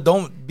then, bro.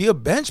 Don't be a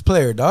bench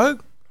player,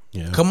 dog.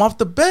 Yeah, come off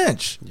the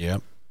bench. Yeah,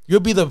 you'll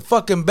be the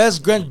fucking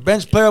best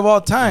bench player of all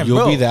time. You'll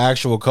bro. be the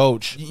actual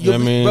coach. You know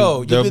what I mean,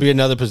 bro, there'll be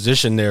another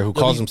position there who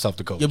calls himself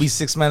the coach. You'll be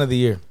 6th man of the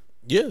year.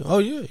 Yeah. Oh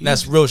yeah.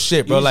 That's real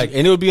shit, bro. Easy. Like,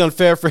 and it would be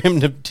unfair for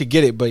him to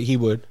get it, but he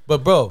would.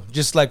 But bro,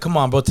 just like, come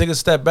on, bro, take a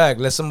step back.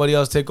 Let somebody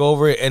else take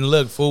over it. And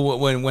look, fool,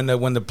 when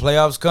the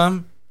playoffs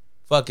come,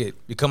 fuck it,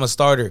 become a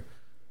starter.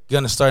 You're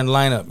gonna start in the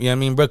lineup. You know what I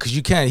mean, bro? Because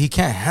he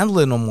can't handle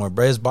it no more,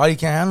 bro. His body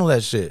can't handle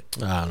that shit.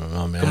 I don't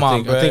know, man. Come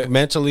on, bro. I think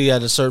mentally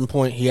at a certain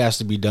point he has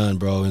to be done,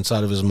 bro.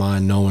 Inside of his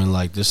mind, knowing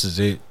like this is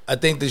it. I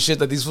think the shit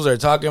that these fools are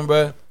talking,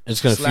 bro,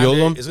 it's gonna fuel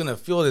him. It's gonna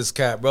fuel this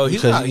cat, bro. He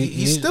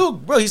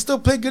still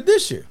played good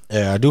this year.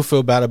 Yeah, I do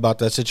feel bad about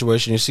that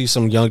situation. You see,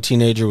 some young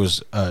teenager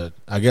was,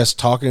 I guess,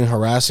 talking,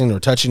 harassing, or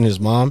touching his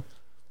mom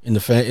in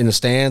the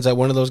stands at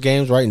one of those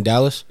games, right in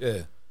Dallas.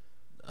 Yeah.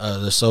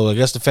 So I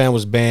guess the fan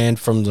was banned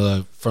from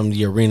the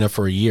arena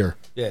for a year.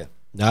 Yeah.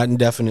 Not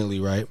indefinitely,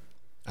 right?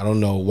 I don't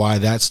know why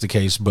that's the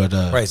case, but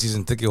right,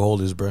 season ticket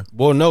holders, bro.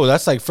 Well, no,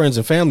 that's like friends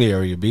and family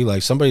area. Be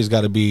like somebody's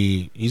got to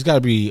be. He's got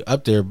to be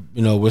up there,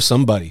 with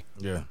somebody.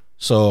 Yeah.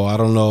 So I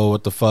don't know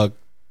what the fuck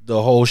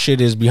the whole shit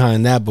is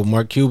behind that, but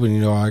Mark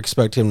Cuban, I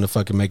expect him to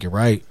fucking make it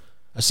right.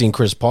 I seen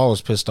Chris Paul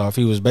was pissed off.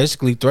 He was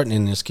basically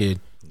threatening this kid.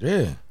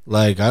 Yeah.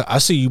 Like I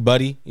see you,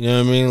 buddy. You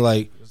know what I mean?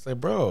 Like it's like,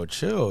 bro,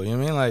 chill. You know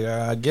what I mean? Like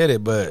I get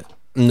it, but.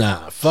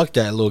 Nah, fuck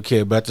that little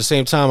kid. But at the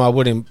same time, I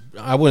wouldn't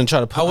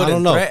try to. I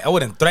don't know. I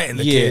wouldn't threaten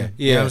the kid.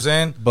 Yeah, you know what I'm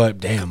saying? But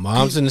damn,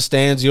 mom's in the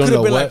stands. You don't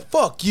know been what. Like,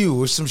 fuck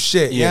you or some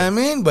shit. Yeah, you know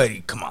what I mean?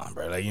 But come on,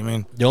 bro. Like, you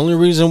mean? The only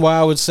reason why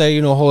I would say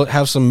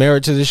have some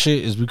merit to this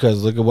shit is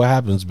because look at what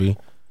happens, B.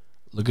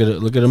 Look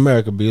at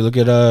America, B. Look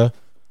at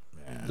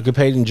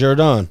Peyton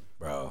Jordan,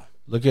 bro.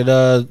 Look at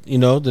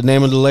the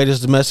name of the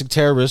latest domestic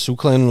terrorist who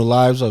claimed the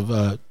lives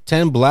of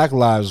 10 black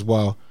lives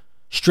while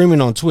streaming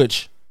on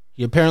Twitch.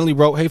 He apparently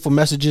wrote hateful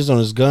messages on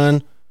his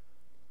gun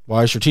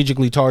while he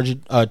strategically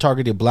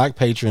targeted black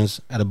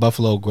patrons at a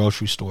Buffalo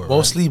grocery store.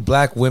 Mostly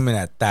black women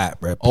at that,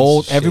 bro.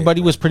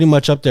 Everybody was pretty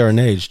much up there in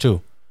age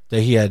too.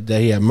 that he had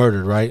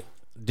murdered, right?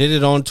 Did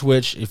it on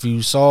Twitch. If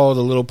you saw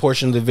the little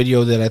portion of the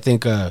video that I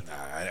think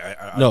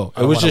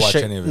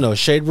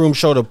Shade Room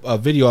showed a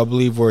video, I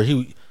believe, where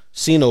he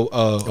seen a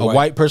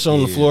white person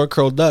on the floor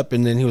curled up,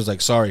 and then he was like,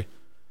 sorry,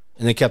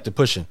 and they kept it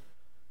pushing.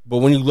 But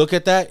when you look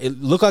at that,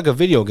 it looked like a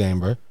video game,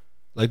 bro.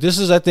 Like, this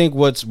is, I think,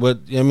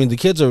 the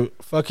kids are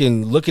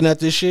fucking looking at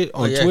this shit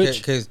on Twitch.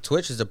 Because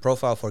Twitch is a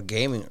profile for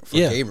gaming,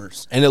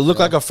 gamers. And it looked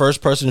like a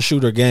first-person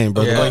shooter game,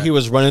 bro. Like, he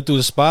was running through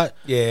the spot.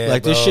 Yeah,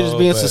 like, this shit is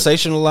being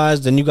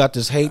sensationalized, and you got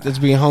this hate that's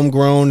being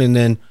homegrown, and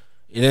then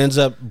it ends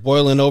up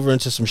boiling over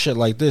into some shit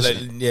like this.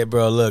 Yeah,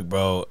 bro, look,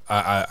 bro.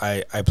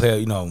 I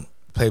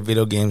play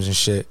video games and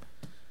shit.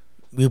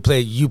 You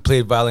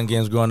played violent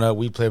games growing up.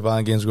 We played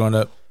violent games growing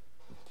up.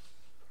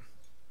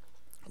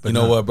 But you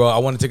know what, bro? I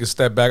want to take a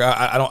step back.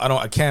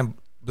 I can't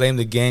blame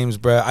the games,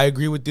 bro. I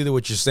agree with you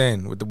what you're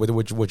saying. With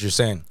what you're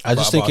saying. I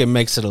just think it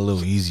makes it a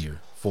little easier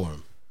for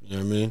them. You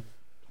know what I mean?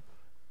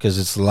 Because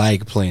it's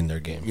like playing their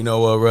game. You know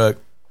what, Ruck?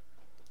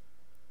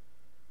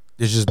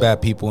 There's just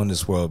bad people in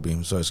this world,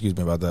 Beam. So excuse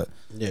me about that.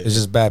 Yeah, there's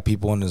just bad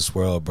people in this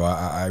world, bro.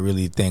 I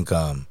really think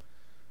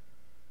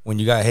when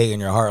you got hate in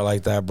your heart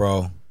like that,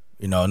 bro,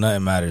 you know,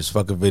 nothing matters.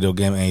 Fuck a video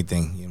game,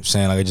 anything. You know what I'm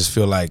saying? Like, I just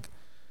feel like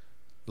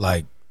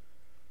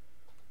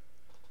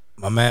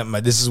my man,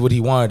 this is what he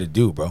wanted to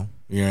do, bro.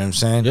 You know what I'm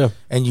saying? Yeah.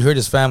 And you heard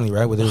his family,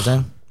 right? What they were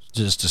saying?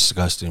 Just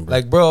disgusting, bro.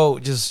 Like, bro,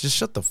 just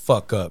shut the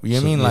fuck up. You know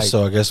what I mean? Like,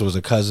 so I guess it was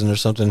a cousin or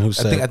something who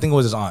said. I think it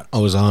was his aunt.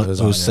 Oh, his aunt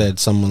who said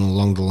someone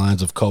along the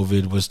lines of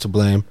COVID was to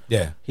blame.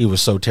 Yeah. He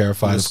was so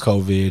terrified of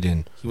COVID,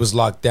 and he was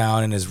locked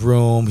down in his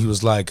room. He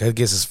was like, I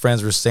guess his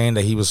friends were saying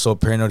that he was so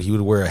paranoid he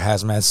would wear a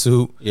hazmat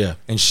suit. Yeah.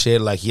 And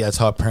shit, like that's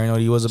how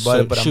paranoid he was about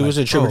it. But she was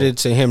attributed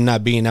to him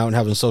not being out and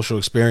having social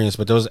experience,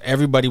 but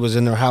everybody was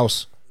in their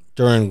house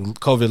during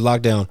COVID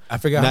lockdown. I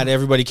forgot. Not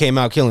everybody came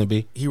out killing,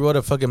 B. He wrote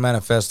a fucking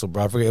manifesto,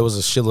 bro. I forget. It was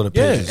a shitload of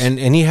pages. Yeah,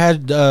 and he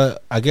had,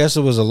 I guess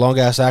it was a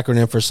long-ass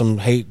acronym for some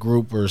hate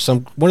group or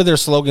one of their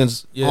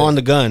slogans on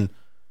the gun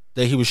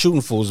that he was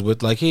shooting fools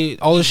with. Like,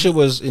 all this shit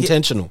was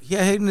intentional. He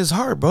had hate in his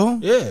heart, bro.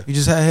 Yeah. He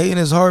just had hate in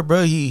his heart,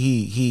 bro.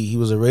 He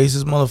was a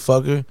racist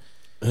motherfucker.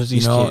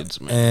 These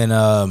kids, man.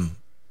 And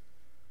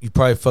he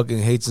probably fucking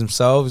hates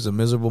himself. He's a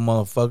miserable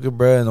motherfucker,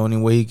 bro. And the only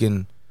way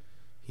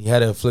he had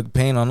to inflict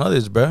pain on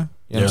others, bro.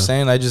 You know what I'm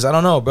saying? I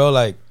don't know, bro.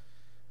 Like,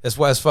 that's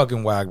why it's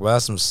fucking whack, bro.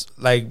 That's some,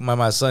 like,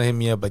 my son hit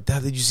me up, like,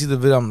 Dad, did you see the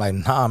video? I'm like,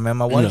 nah, man.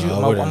 Why did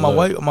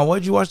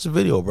you watch the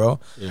video, bro?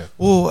 Yeah.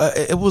 Well,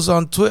 it was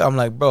on Twitter. I'm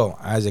like, bro,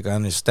 Isaac, I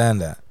understand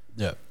that.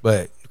 Yeah.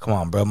 But come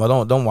on, bro.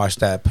 Don't watch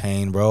that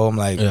pain, bro. I'm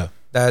like,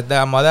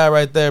 that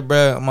right there,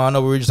 bro. I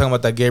know we were just talking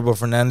about that Gabriel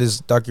Fernandez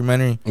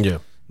documentary. Yeah.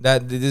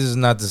 This is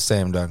not the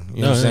same, dog.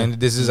 You know what I'm saying?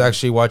 This is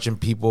actually watching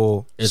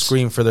people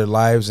scream for their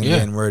lives and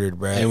getting murdered,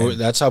 bro. And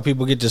that's how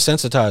people get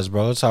desensitized,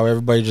 bro. That's how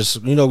everybody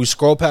just, we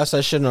scroll past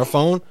that shit on our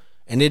phone,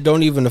 and it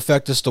don't even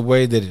affect us the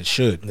way that it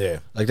should. Yeah.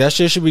 Like, that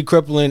shit should be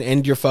crippling,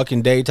 end your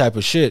fucking day type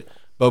of shit.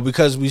 But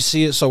because we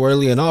see it so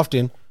early and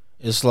often,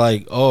 it's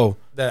like,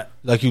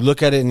 like, you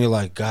look at it and you're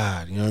like,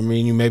 God, you know what I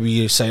mean?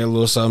 You say a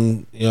little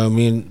something, you know what I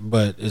mean?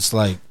 But it's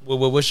like,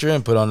 well, what's your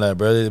input on that,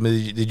 brother?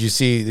 Did you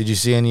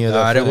see any of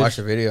that? I didn't watch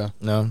the video.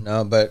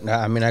 No, but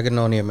I mean, I can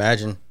only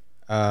imagine.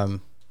 I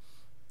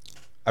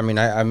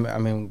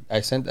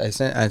sent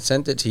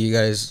it to you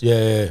guys.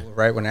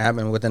 Right when it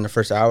happened, within the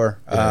first hour.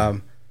 Yeah.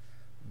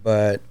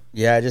 But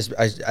yeah,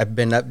 I've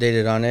been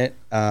updated on it,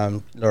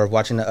 or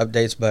watching the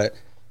updates. But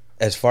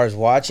as far as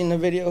watching the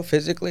video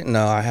physically,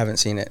 no, I haven't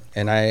seen it.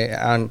 And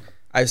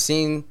I've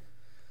seen.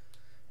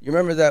 You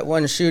remember that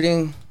one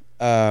shooting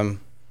out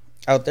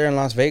there in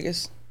Las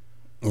Vegas?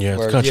 Yeah,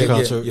 the country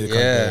concert.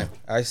 Yeah,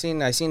 I seen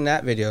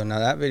that video. Now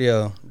that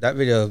video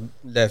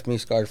left me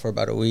scarred for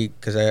about a week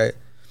because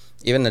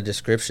even the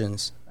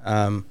descriptions.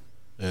 But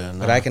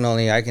I can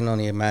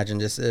only imagine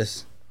just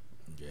this.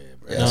 Yeah,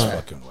 bro, it's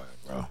fucking whack,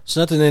 bro. It's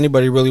nothing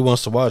anybody really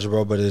wants to watch,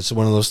 bro. But it's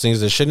one of those things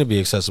that shouldn't be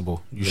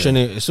accessible. You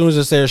shouldn't. As soon as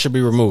it's there, it should be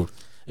removed.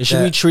 It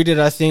should be treated,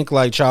 I think,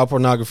 like child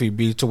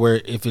pornography. To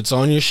where if it's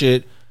on your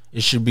shit,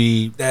 it should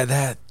be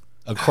that.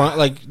 A crime.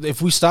 Like, if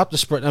we stop the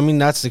spread, I mean,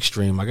 that's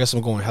extreme. I guess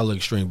I'm going hella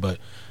extreme, but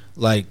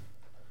like,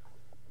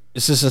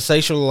 it's the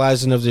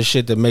sensationalizing of this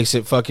shit that makes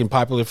it fucking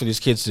popular for these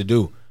kids to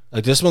do.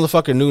 Like, this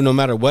motherfucker knew no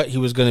matter what, he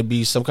was going to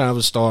be some kind of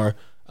a star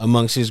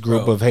amongst his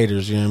group of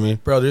haters. You know what I mean?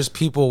 Bro, there's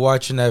people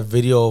watching that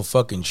video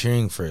fucking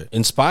cheering for it.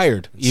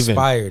 Inspired,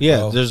 yeah,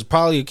 bro. There's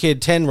probably a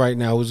kid 10 right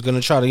now who's going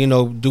to try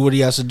to, do what he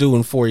has to do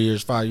in 4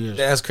 years, 5 years.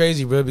 That's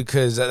crazy, bro,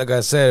 because like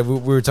I said, we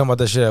were talking about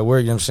that shit at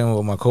work, you know what I'm saying,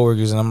 with my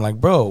coworkers, and I'm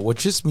like, bro, what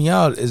trips me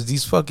out is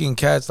these fucking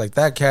cats, like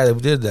that cat that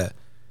did that,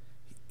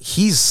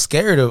 he's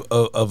scared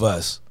of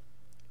us.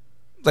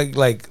 Like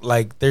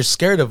they're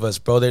scared of us,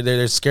 bro.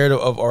 They're scared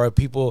of our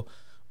people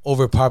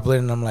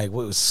overpopulated, and I'm like,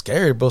 what,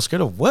 scared, bro?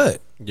 Scared of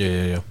what?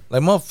 Yeah.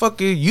 Like,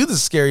 motherfucker, you the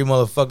scary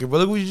motherfucker, bro.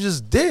 Look what you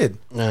just did.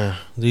 Nah,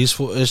 it's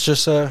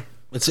just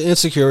it's an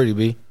insecurity,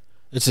 B.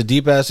 It's a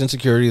deep ass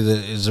insecurity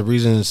that is the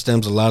reason it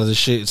stems a lot of this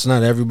shit. It's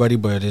not everybody,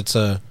 but it's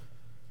way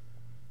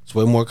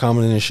more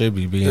common than it should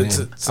be. I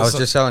was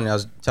just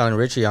telling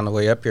Richie on the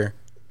way up here.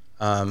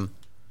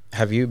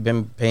 have you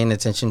been paying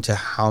attention to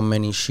how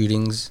many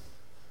shootings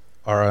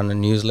are on the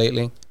news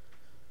lately?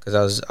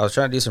 Because I was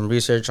trying to do some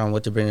research on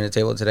what to bring to the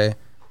table today,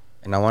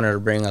 and I wanted to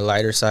bring a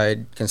lighter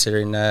side,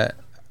 considering that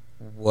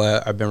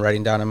what I've been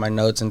writing down in my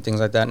notes and things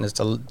like that, and it's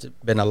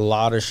been a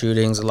lot of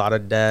shootings, a lot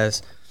of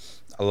deaths,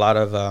 a lot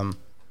of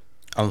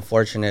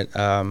unfortunate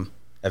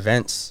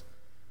events.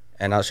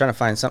 And I was trying to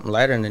find something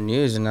lighter in the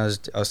news, and I was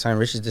telling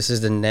Richard, this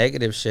is the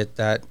negative shit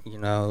that, you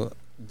know,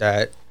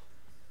 that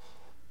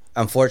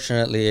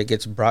unfortunately it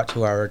gets brought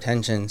to our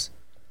attentions.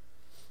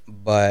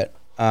 But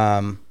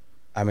I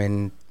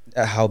mean,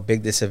 how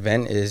big this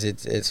event is,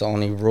 it's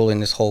only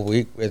ruling this whole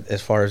week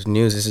as far as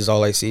news. This is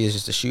all I see is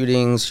just the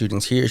shootings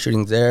here,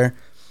 shootings there.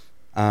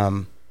 I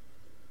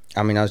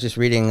mean, I was just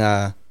reading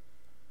a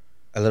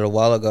little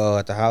while ago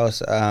at the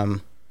house,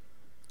 a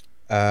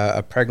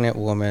pregnant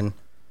woman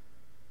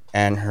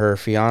and her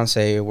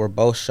fiance were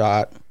both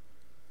shot,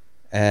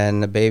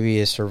 and the baby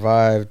has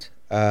survived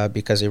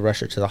because they rushed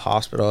her to the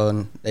hospital,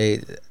 and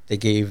they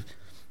did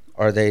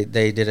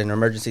an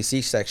emergency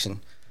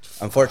C-section.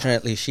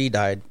 Unfortunately, she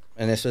died,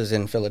 and this was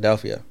in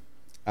Philadelphia.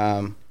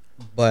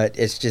 But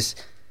it's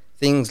just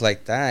things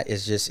like that.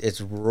 It's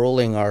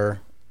ruling our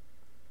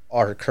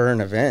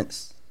current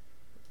events,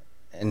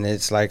 and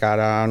it's like I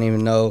don't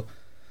even know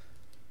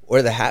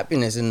where the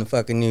happiness in the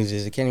fucking news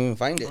is. I can't even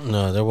find it.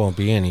 No, there won't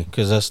be any,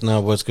 because that's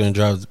not what's going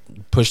to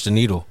push the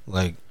needle.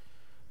 Like,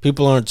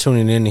 people aren't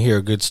tuning in to hear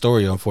a good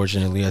story,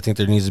 unfortunately. I think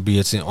there needs to be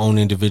its own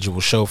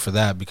individual show for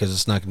that, because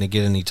it's not going to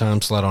get any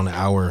time slot on an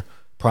hour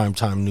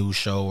primetime news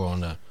show or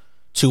on a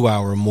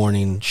 2-hour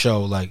morning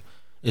show. Like,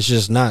 it's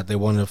just not. They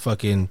want to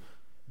fucking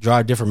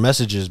drive different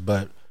messages,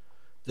 but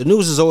the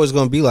news is always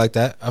going to be like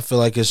that. I feel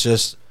like it's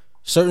just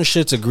certain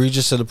shit's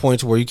egregious to the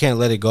point to where you can't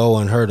let it go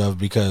unheard of,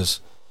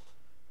 because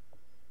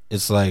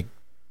it's like,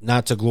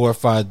 not to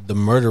glorify the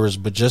murderers,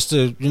 but just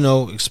to, you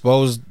know,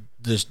 expose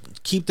this,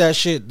 keep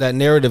that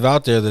narrative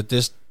out there that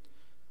this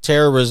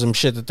terrorism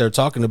shit that they're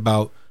talking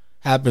about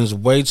happens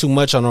way too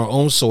much on our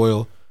own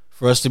soil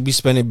for us to be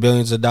spending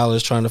billions of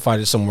dollars trying to fight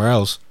it somewhere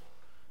else.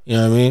 You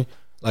know what I mean?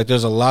 Like,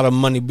 there's a lot of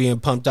money being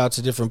pumped out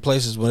to different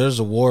places when there's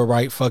a war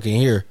right fucking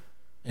here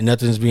and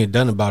nothing's being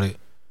done about it.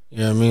 You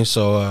know what I mean?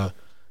 So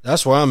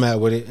that's where I'm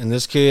at with it. And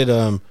this kid,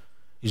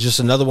 he's just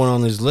another one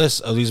on this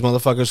list of these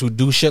motherfuckers who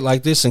do shit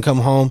like this and come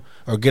home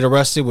or get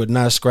arrested with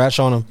not a scratch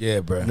on them.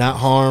 Yeah, bro. Not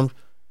harmed,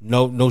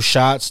 no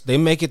shots. They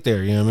make it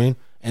there, you know what I mean?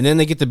 And then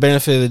they get the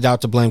benefit of the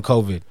doubt to blame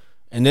COVID.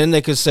 And then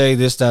they could say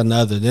this, that, and the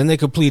other. Then they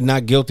could plead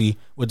not guilty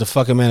with the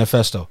fucking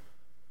manifesto.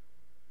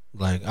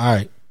 Like, all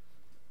right,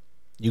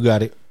 you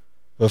got it.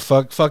 But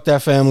fuck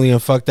that family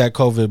and fuck that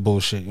COVID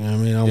bullshit. You know what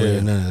I mean? I don't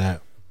want none of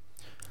that.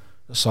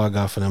 That's all I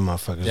got for them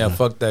motherfuckers. Yeah, man.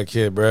 Fuck that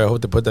kid, bro. I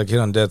hope they put that kid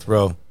on death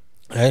row.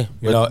 Hey,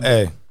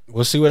 hey.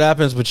 We'll see what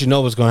happens, but you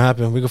know what's going to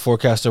happen. We can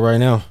forecast it right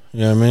now.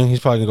 You know what I mean? He's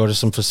probably going to go to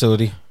some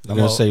facility. They're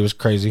going to say he was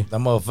crazy. That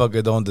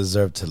motherfucker don't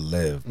deserve to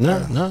live.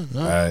 No. All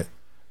right.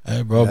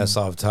 Hey, bro. That's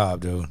off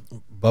top, dude.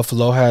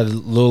 Buffalo had a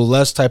little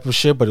less type of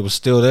shit, but it was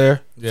still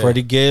there. Yeah.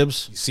 Freddie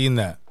Gibbs. You seen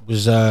that?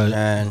 Was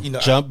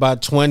jumped by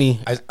 20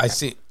 I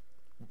see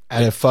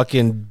at a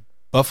fucking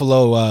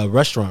Buffalo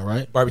restaurant,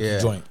 right? Barbecue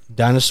joint.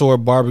 Dinosaur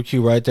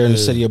Barbecue right there in the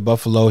city of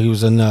Buffalo. He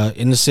was in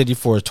the city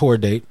for a tour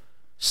date.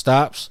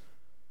 Stops,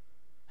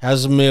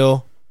 has a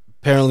meal.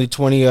 Apparently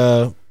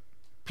 20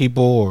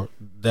 people, or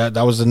that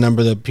was the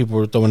number that people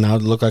were throwing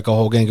out. It looked like a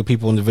whole gang of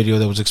people in the video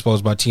that was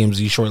exposed by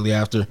TMZ shortly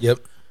after. Yep.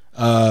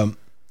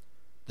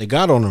 They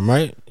got on him,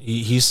 right?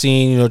 He's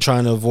seen, you know,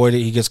 trying to avoid it.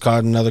 He gets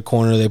caught in another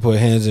corner. They put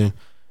hands in,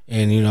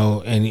 and you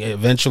know, and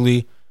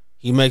eventually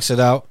he makes it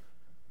out.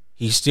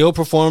 He still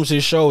performs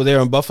his show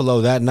there in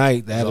Buffalo that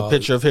night. They had a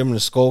picture of him in a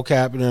skull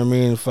cap, you know what I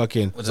mean?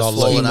 Fucking with his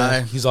swollen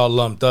eye. He's all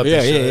lumped up.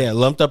 Yeah.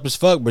 Lumped up as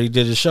fuck, but he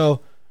did his show.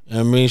 You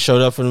know what I mean?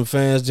 Showed up for them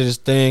fans, did his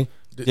thing,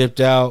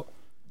 dipped out.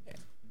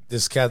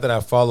 This cat that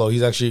I follow,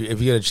 he's actually, if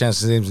you get a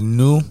chance, his name's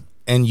New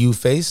NU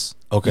Face.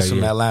 Okay, he's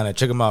from Atlanta.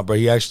 Check him out, bro.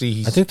 I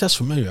think that's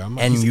familiar.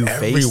 NU Face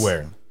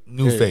everywhere.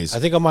 New Face. I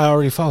think I might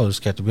already follow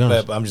this cat, to be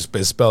honest. But I'm just,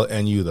 it's spelled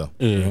NU though.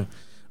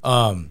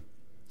 Yeah.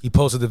 He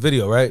posted the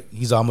video, right?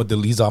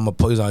 I'm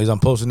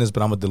posting this,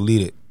 but I'm gonna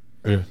delete it.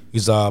 Yeah.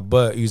 He's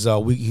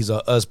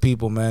us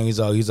people, man.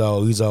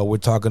 We're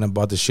talking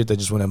about the shit that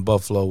just went in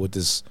Buffalo with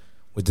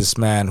this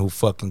man who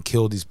fucking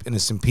killed these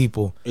innocent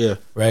people. Yeah.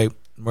 Right?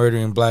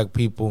 Murdering black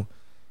people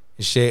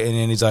and shit. And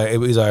then he's like,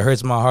 it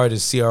hurts my heart to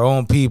see our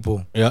own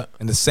people. Yeah.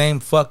 In the same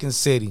fucking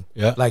city.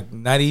 Yeah. Like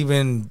not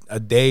even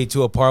a day,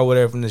 two apart,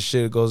 whatever, from this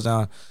shit goes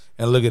down.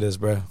 And look at us,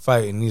 bro,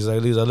 fighting. He's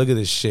like, look at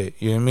this shit.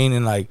 You know what I mean?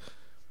 And like,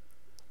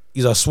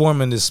 he's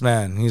swarming this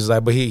man. He's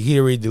like, but he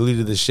already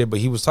deleted this shit. But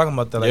he was talking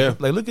about that.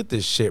 Like, look at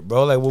this shit,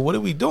 bro. Like, well, what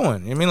are we doing? You know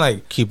what I mean?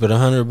 Like, keep it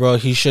 100, bro.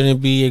 He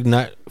shouldn't be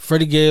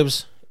Freddie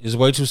Gibbs is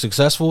way too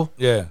successful.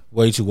 Yeah.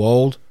 Way too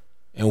old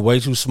and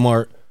way too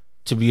smart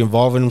to be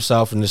involving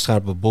himself in this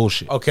type of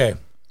bullshit. Okay.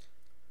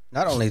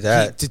 Not only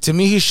that. To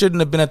me, he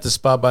shouldn't have been at the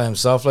spot by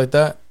himself like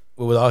that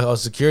with all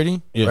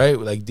security, right?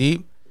 Like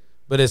deep.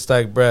 But it's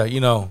like, bruh,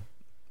 you know,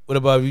 what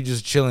about you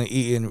just chilling,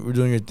 eating, we're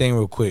doing your thing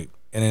real quick?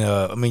 And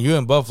I mean, you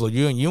in Buffalo,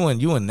 you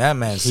in that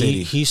man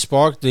city. He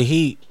sparked the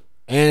heat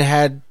and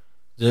had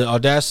the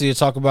audacity to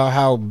talk about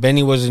how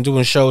Benny wasn't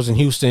doing shows in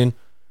Houston.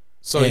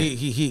 So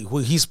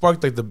he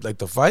sparked like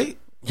the fight.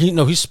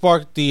 He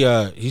sparked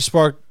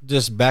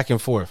this back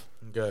and forth.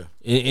 Okay.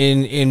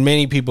 In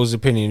many people's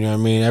opinion, you know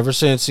what I mean? Ever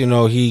since,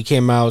 he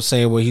came out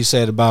saying what he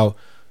said about,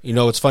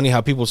 it's funny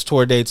how people's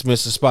tour dates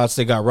miss the spots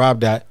they got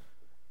robbed at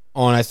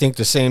on, I think,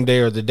 the same day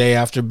or the day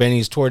after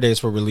Benny's tour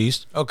dates were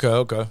released.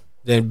 Okay.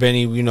 Then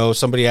Benny,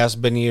 somebody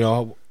asked Benny,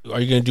 are you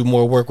going to do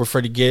more work with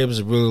Freddie Gibbs?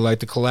 I really like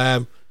the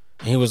collab.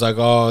 And he was like,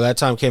 oh, that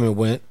time came and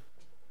went.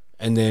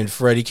 And then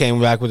Freddie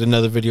came back with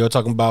another video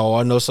talking about, oh,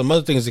 I know some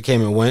other things that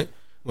came and went,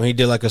 when he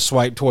did like a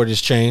swipe toward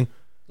his chain,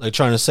 like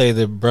trying to say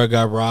that bruh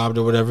got robbed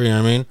or whatever, you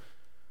know what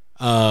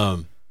I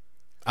mean?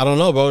 I don't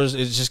know, bro. It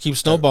just keeps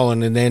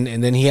snowballing. And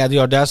then he had the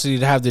audacity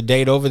to have the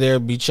date over there,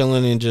 be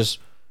chilling and just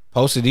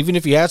post it. Even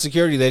if he had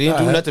security, they didn't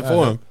do nothing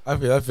for him. I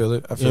feel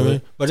it.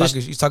 But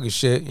he's talking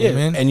shit. You know what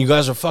I mean? And you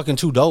guys are fucking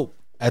too dope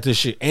at this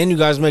shit. And you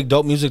guys make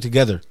dope music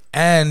together.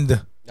 And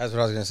that's what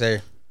I was gonna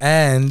say.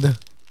 And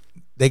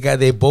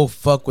they both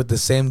fuck with the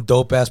same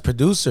dope ass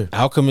producer.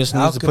 Alchemist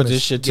needs to put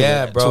this shit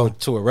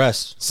to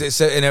arrest.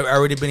 So, and I've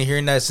already been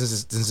hearing that since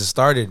it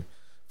started.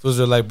 Fools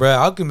are like, bro,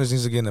 Alchemist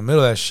needs to get in the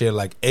middle of that shit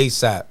like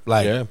ASAP.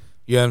 Like, you know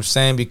what I'm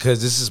saying?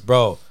 Because this is,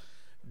 bro,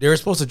 they were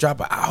supposed to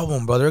drop an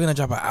album, bro. They were gonna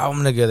drop an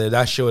album together.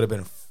 That shit would have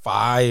been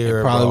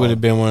fire. It probably would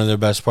have been one of their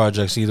best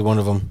projects, either one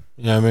of them.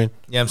 You know what I mean?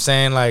 Yeah, I'm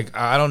saying, like,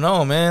 I don't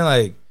know, man.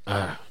 Like,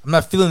 I'm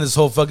not feeling this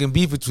whole fucking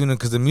beef between them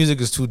because the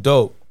music is too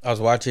dope. I was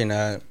watching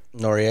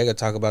Noriega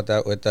talk about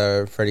that with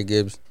Freddie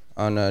Gibbs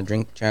on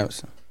Drink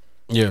Champs.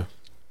 Yeah.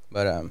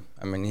 But,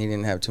 I mean, he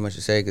didn't have too much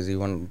to say because he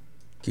wanted to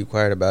keep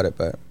quiet about it.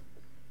 But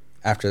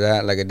after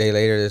that, like a day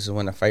later, this is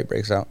when the fight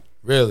breaks out.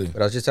 Really?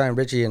 But I was just telling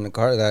Richie in the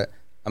car that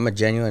I'm a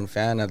genuine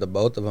fan of the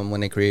both of them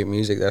when they create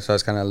music. That's why I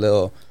was kind of a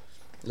little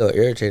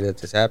irritated that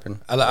this happened.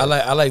 I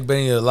like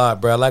Benny a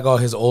lot, bro. I like all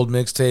his old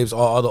mixtapes,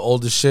 all the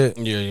oldest shit.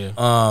 Yeah.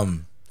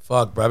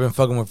 Fuck, bro. I've been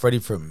fucking with Freddie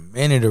for a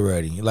minute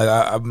already. Like,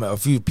 a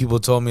few people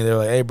told me, they were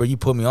like, "Hey, bro, you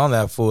put me on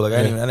that fool." Like,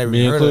 I never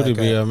even heard of that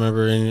guy. I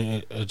remember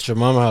at your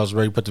mama's house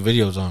where you put the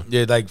videos on.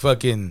 Yeah, like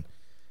fucking.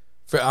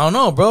 I don't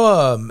know,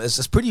 bro.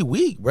 It's pretty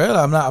weak, bro.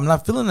 I'm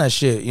not feeling that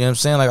shit. You know what I'm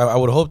saying? Like, I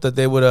would hope that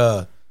they would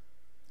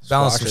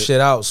balance some shit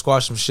out,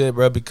 squash some shit,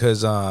 bro.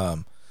 Because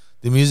the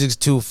music's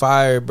too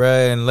fire, bro.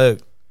 And look,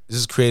 this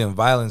is creating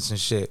violence and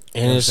shit.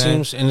 And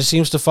it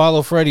seems to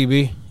follow Freddie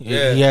B.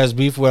 Yeah. He has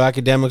beef with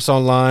academics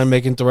online,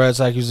 making threats,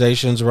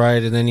 accusations,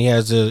 right? And then he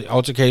has the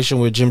altercation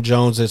with Jim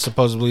Jones that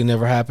supposedly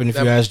never happened. If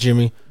you ask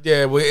Jimmy,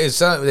 yeah, well,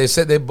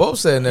 they both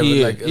said it never.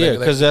 Yeah,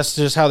 because that's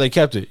just how they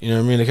kept it. You know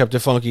what I mean? They kept it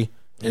funky,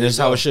 and that's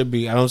how it should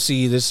be. I don't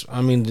see this.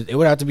 I mean, it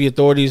would have to be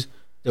authorities.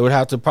 They would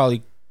have to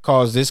probably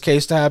cause this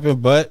case to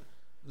happen, but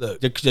look,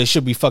 they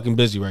should be fucking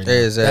busy right now.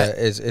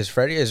 Is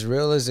Freddie as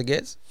real as it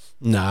gets?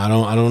 Nah,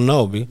 I don't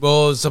know, B.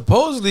 Well,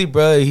 supposedly,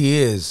 bro, he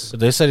is.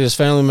 But they said his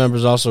family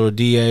members also are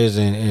DAs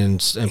and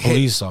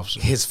police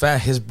officers.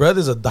 His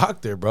brother's a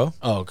doctor, bro.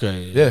 Oh,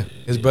 okay. Yeah,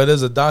 his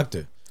brother's a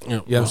doctor. Yeah, you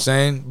know what I'm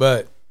saying?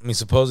 But I mean,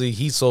 supposedly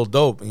he sold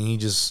dope and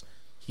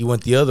he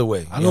went the other way.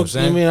 You know what I'm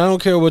saying? I mean, I don't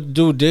care what the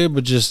dude did,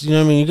 but just, you know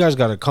what I mean, you guys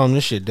got to calm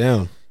this shit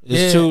down.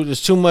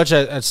 There's too much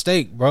at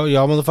stake, bro.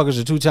 Y'all motherfuckers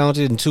are too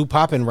talented and too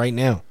popping right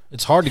now.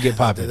 It's hard to get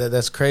popping.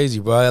 That's crazy,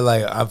 bro.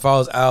 Like, if I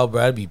was out,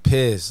 bro, I'd be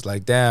pissed.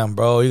 Like, damn,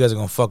 bro, you guys are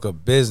gonna fuck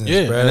up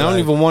business, bro. And I don't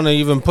even want to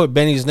even put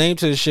Benny's name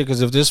to this shit,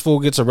 because if this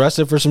fool gets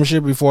arrested for some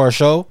shit before our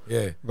show,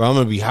 bro, I'm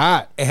gonna be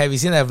hot. Hey, have you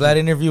seen that Vlad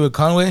interview with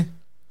Conway?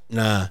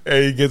 Nah.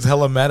 Hey, he gets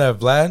hella mad at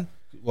Vlad.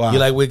 Wow. He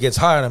like when it gets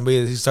hard on him,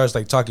 he starts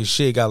like talking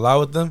shit. He got loud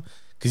with them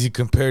because he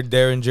compared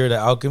Derringer to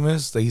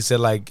Alchemist. Like, he said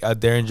like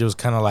Derringer was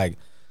kind of like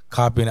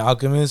copying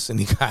Alchemist, and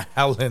he got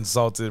hella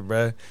insulted,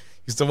 bro.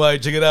 He's still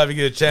like, check it out if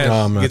you get a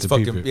chance.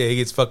 He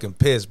gets fucking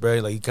pissed, bro.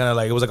 Like, he kind of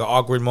like, it was like an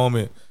awkward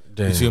moment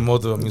between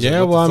both of them. He's like,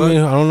 I mean,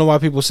 I don't know why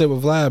people sit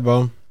with Vlad,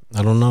 bro.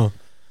 I don't know.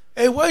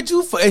 Hey, why'd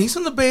you? He's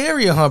from the Bay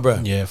Area, huh, bro?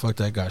 Yeah, fuck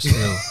that guy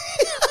still.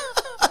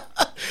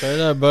 Straight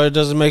up, bro. It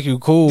doesn't make you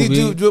cool.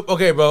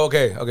 Okay, bro.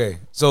 Okay.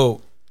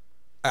 So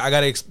I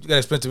gotta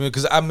explain to me,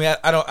 because I mean,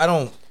 I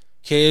don't.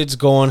 Kids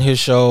go on his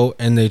show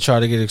and they try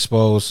to get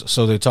exposed,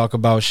 so they talk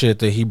about shit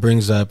that he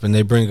brings up, and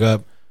they bring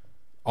up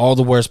all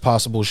the worst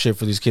possible shit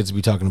for these kids to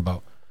be talking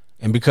about.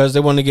 And because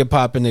they want to get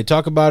popping, they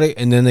talk about it,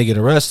 and then they get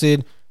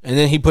arrested, and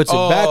then he puts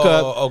it back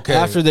up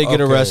after they get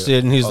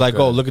arrested, and he's like,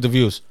 "Oh, look at the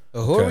views."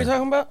 Who are we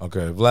talking about?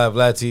 Okay, Vlad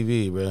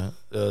TV, bro.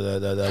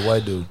 That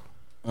white dude.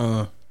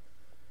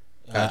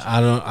 I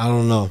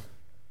don't know.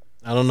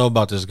 I don't know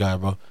about this guy,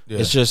 bro. Yeah.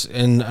 It's just,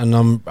 and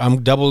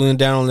I'm doubling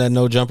down on that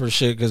no jumper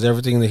shit, because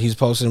everything that he's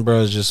posting,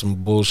 bro, is just some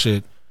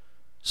bullshit.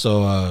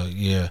 So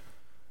yeah,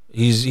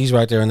 he's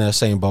right there in that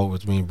same boat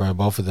with me, bro.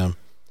 Both of them.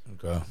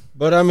 Okay.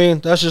 But I mean,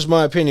 that's just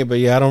my opinion. But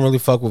yeah, I don't really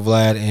fuck with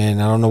Vlad,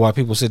 and I don't know why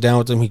people sit down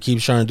with him. He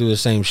keeps trying to do the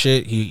same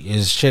shit.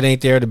 His shit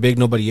ain't there to big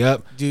nobody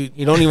up. Dude,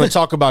 he don't even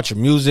talk about your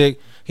music.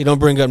 He don't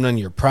bring up none of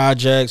your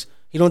projects.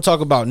 He don't talk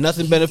about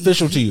nothing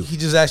beneficial to you. He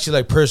just asks you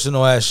like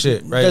personal ass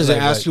shit, right? He doesn't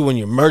Like- ask like- you when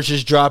your merch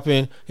is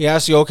dropping. He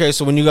asks you, okay,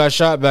 so when you got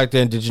shot back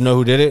then, did you know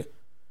who did it?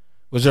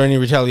 Was there any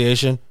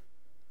retaliation?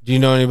 Do you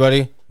know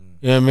anybody?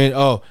 You know what I mean?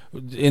 Oh,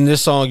 in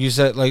this song you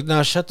said like,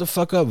 nah, shut the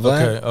fuck up,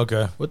 Vlad.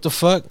 Okay. What the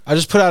fuck? I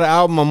just put out an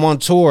album. I'm on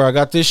tour. I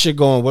got this shit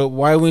going.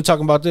 Why are we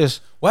talking about this?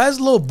 Why is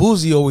Lil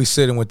Boozy always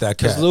sitting with that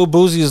Because cat? Lil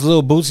Boozy is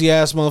Lil Bootsy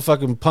ass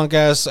motherfucking punk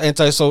ass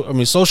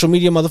social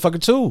media motherfucker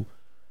too.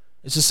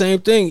 It's the same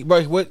thing,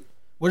 bro. What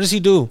does he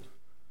do?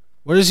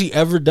 What has he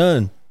ever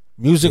done,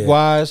 music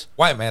wise?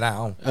 White man, I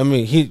don't. I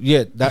mean,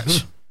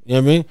 that's you know what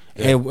I mean.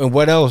 And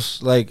what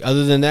else? Like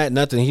other than that,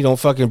 nothing. He don't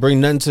fucking bring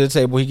nothing to the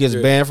table. He gets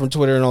banned from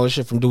Twitter and all this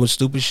shit from doing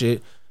stupid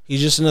shit.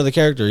 He's just another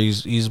character.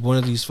 He's one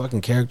of these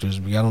fucking characters.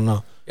 I don't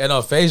know. Yeah,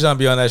 no, Fajon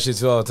be on that shit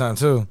too all the time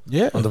too.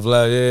 Yeah. On the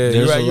Vlad. Yeah, There's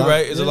you're a right. You're lot,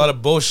 right. It's a yeah. lot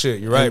of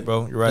bullshit. You're right, And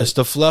bro. You're right. It's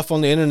the fluff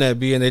on the internet,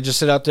 B, and they just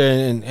sit out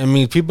there and I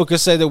mean, people could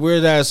say that we're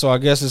that, so I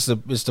guess it's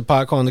the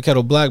pot calling the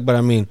kettle black. But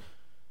I mean,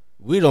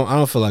 I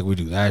don't feel like we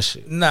do that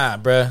shit. Nah,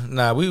 bruh.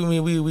 Nah,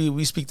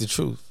 we speak the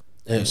truth.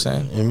 You know what I'm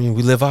saying? I mean,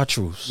 we live our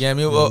truths. Yeah, I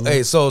mean, well,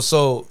 hey,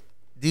 so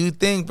do you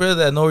think, bro,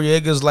 that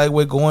Noriega's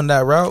lightweight going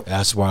that route?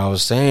 That's why I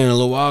was saying a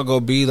little while ago,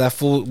 B, that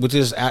fool with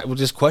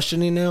this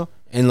questioning now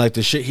and like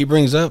the shit he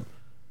brings up,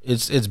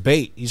 it's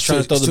bait. He's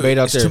trying to throw the bait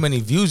out there. Too many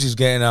views he's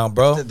getting out,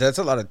 bro. That's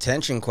a lot of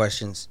tension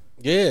questions.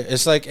 Yeah,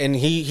 it's like, and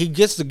he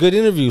gets the good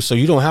interview, so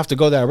you don't have to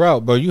go that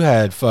route, bro. You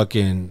had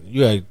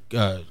Kanye,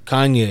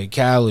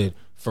 Khaled,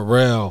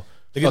 Pharrell,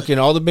 fucking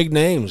all the big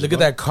names. Look at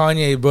that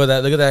Kanye, bro.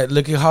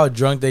 Look at how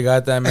drunk they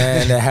got that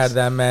man. They had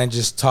that man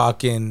just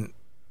talking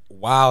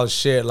wild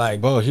shit.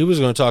 Like, Bro, he was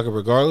going to talk it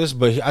regardless,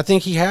 but I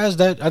think he has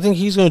that. I think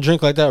he's going to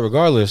drink like that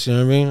regardless. You know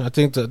what I mean? I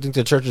think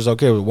the church is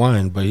okay with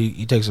wine, but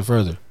he takes it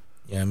further.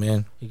 yeah,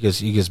 man. He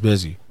gets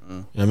busy. You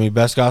know what I mean?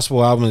 Best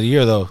gospel album of the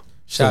year though.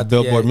 Shout out to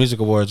Billboard Ye. Music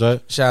Awards,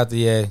 right? Shout out to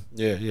Ye.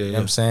 Yeah, You know what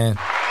I'm saying?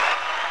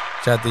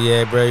 Shout out to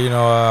Ye, bro. You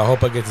know, I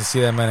hope I get to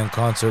see that man in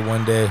concert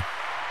one day.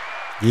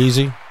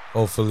 Easy.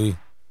 Hopefully.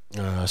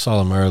 I saw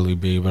him early,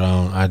 B, but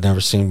I'd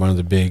never seen one of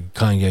the big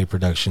Kanye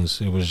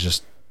productions. It was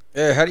just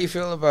Yeah, how do you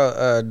feel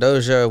about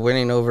Doja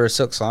winning over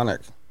Silk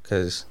Sonic?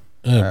 Because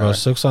bro.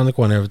 Silk Sonic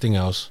won everything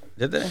else.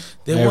 did they?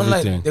 They won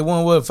Everything.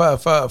 what,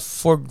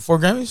 four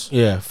Grammys?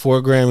 Yeah,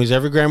 4 Grammys.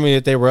 Every Grammy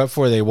that they were up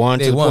for, they won.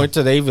 They To the won. point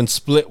to they even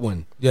split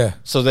one. Yeah.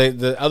 So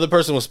the other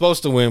person was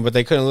supposed to win, but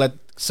they couldn't let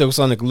Silk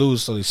Sonic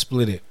lose, so they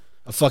split it.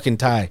 A fucking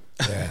tie.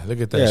 Yeah,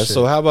 look at that Yeah. shit.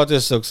 So how about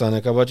this, Silk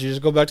Sonic? How about you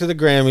just go back to the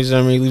Grammys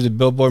and leave the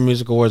Billboard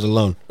Music Awards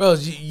alone? Bro,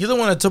 you're the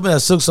one that told me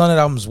that Silk Sonic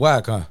album's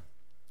whack, huh?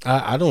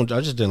 I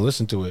just didn't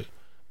listen to it.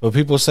 But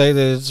people say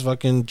that it's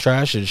fucking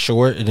trash. It's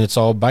short and it's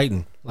all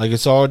biting. Like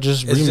it's all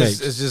just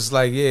remakes. It's just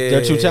like, yeah.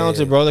 They're too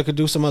talented, bro. They could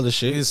do some other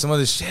shit. There's some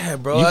other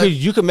shit, bro.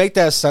 You could make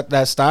that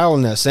style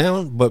and that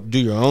sound, but do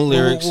your own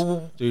lyrics,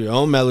 do your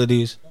own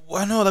melodies.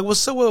 I know, like,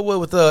 what's up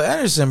with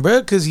Anderson, bro?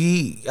 Because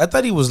I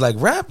thought he was like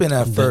rapping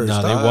at first.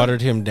 No, they dog.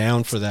 watered him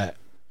down for that,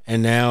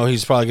 and now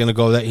he's probably gonna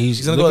go that.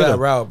 He's gonna look go at that him.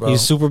 route, bro.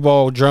 He's Super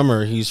Bowl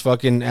drummer. He's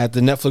fucking at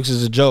the Netflix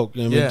is a joke.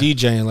 You know what I mean?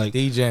 DJing like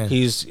DJing.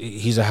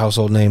 He's a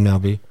household name now.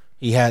 B.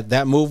 He had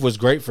that move was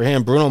great for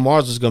him. Bruno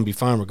Mars was gonna be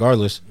fine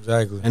regardless.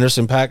 Exactly.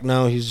 Anderson .Paak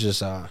now he's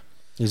just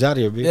he's out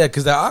here. B. Yeah,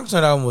 because that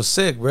Oxnard album was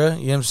sick, bro. You know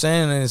what I'm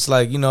saying? And it's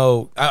like, you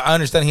know, I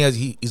understand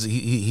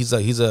he's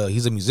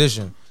a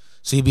musician,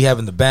 so he be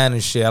having the band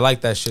and shit. I like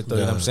that shit though.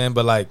 You know what I'm saying?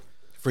 But like,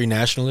 Free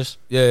nationalist.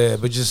 yeah,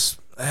 but just,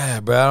 bro,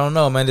 I don't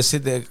know, man. To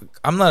sit there,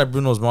 I'm not a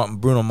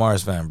Bruno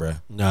Mars fan, bro.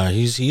 Nah,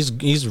 he's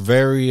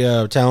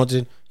very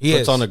talented. He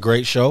puts is. on a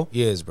great show.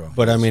 He is, bro.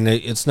 But I mean,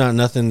 it's not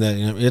nothing that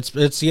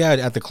it's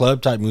at the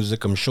club type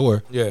music. I'm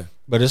sure. Yeah.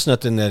 But it's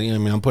nothing that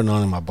I'm putting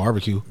on in my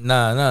barbecue.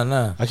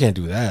 Nah. I can't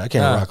do that. I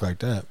can't Nah. rock like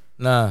that.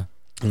 Nah.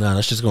 Nah,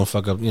 that's just gonna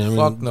fuck up. You know,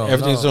 Fuck no,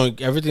 everything's no.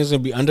 gonna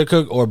be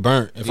undercooked or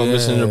burnt if I'm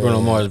listening to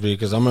Bruno Mars,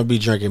 because I'm gonna be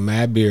drinking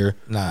mad beer.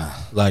 Nah.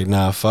 Like,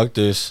 nah, fuck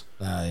this.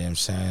 You know what I'm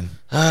saying?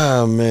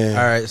 Oh man.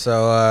 All right,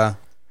 so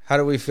how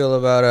do we feel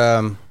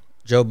about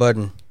Joe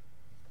Budden?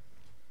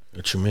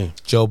 What you mean?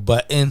 Joe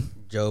Button.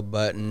 Joe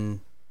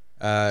Budden.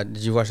 Did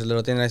you watch the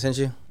little thing that I sent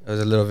you? It was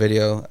a little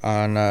video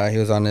on. He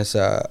was on this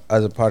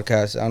other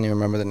podcast. I don't even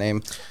remember the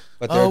name,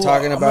 but they were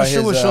talking about I'm not sure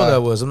his. what show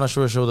that was. I'm not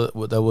sure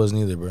what that was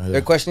neither, bro. Yeah.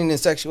 They're questioning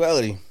his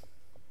sexuality,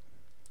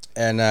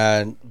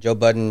 and Joe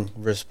Budden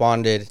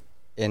responded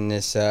in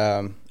this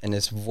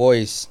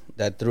voice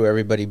that threw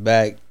everybody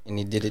back, and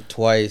he did it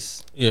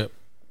twice. Yeah.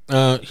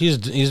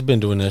 He's been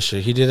doing that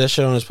shit. He did that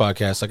shit on his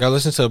podcast. Like, I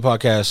listen to the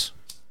podcast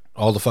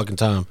all the fucking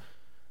time.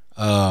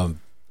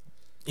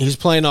 He's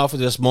playing off of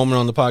this moment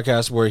on the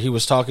podcast where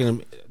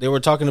they were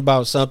talking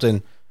about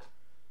something,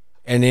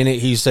 and in it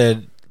he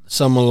said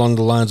something along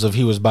the lines of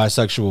he was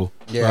bisexual,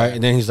 right?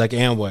 And then he's like,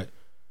 and what?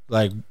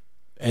 Like,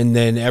 and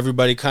then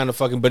everybody kind of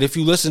fucking, but if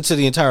you listen to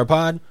the entire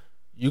pod,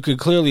 you could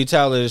clearly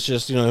tell that it's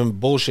just, him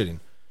bullshitting.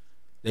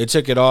 They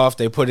took it off,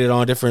 they put it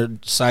on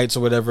different sites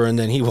or whatever, and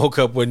then he woke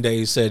up one day,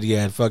 he said he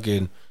had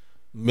fucking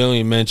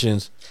million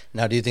mentions.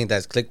 Now, do you think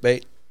that's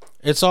clickbait?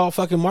 It's all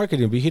fucking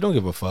marketing, but he don't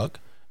give a fuck.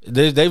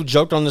 They've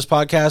joked on this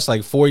podcast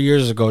like 4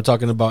 years ago,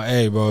 talking about,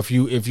 hey, bro, if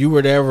you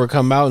were to ever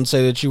come out and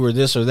say that you were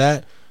this or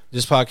that,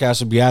 this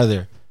podcast would be out of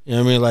there. You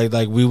know what I mean?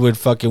 Like we would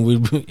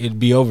it'd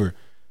be over.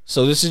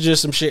 So this is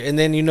just some shit. And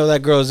then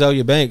that girl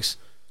Zelia Banks,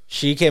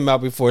 she came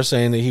out before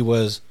saying that he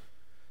was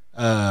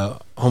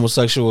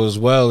homosexual as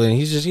well, and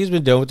he's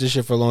been dealing with this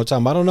shit for a long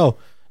time. I don't know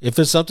if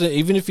it's something.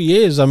 Even if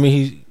he is, I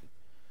mean,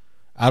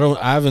 I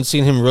haven't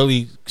seen him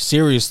really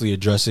seriously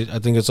address it. I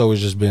think it's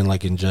always just been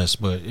like in jest,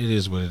 but it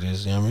is what it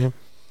is. You know what I mean?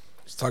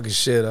 He's talking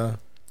shit, huh?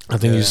 I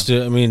think he's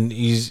still. I mean,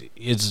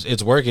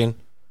 it's working.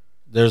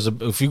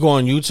 If you go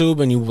on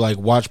YouTube and you like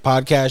watch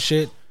podcast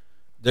shit,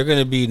 they're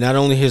gonna be not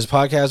only his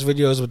podcast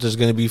videos, but there's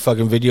gonna be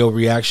fucking video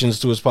reactions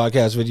to his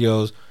podcast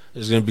videos.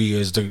 There's gonna be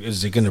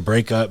is it gonna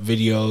break up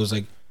videos?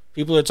 Like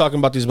people are talking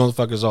about these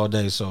motherfuckers all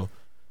day. So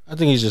I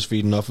think he's just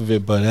feeding off of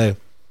it. But hey,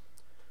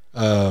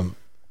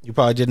 you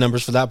probably did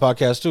numbers for that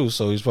podcast too.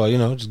 So he's probably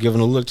just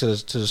giving a look to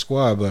the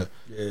squad. But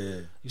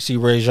you see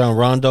Rajon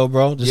Rondo,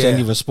 bro. This ain't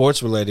even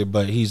sports related,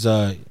 but he's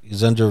under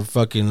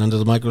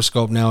the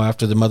microscope now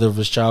after the mother of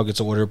his child gets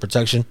an order of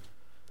protection.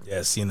 Yeah,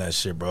 I seen that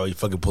shit, bro. You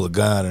fucking pull a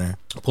gun on her.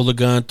 Pulled a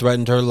gun,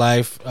 threatened her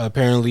life.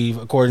 Apparently,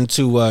 according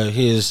to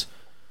his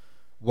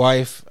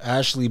wife,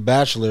 Ashley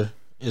Batchelor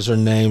is her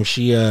name.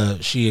 She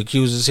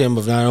accuses him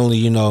of not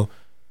only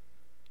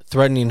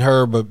threatening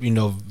her, but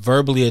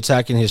verbally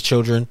attacking his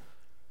children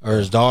or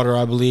his daughter,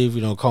 I believe.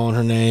 Calling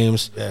her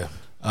names. Yeah.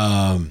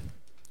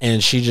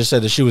 And she just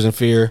said that she was in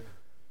fear,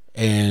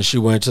 and she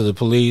went to the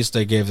police.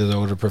 They gave her the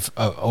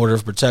order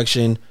of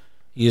protection.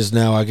 He is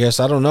now, I guess,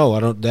 I don't know. I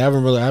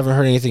haven't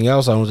heard anything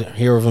else. I don't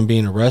hear of him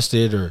being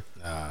arrested or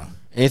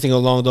anything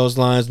along those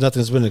lines.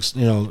 Nothing's been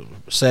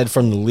said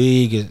from the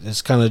league.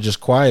 It's kind of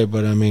just quiet.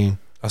 But I mean,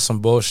 that's some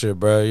bullshit,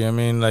 bro. You know what I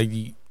mean? Like,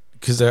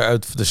 because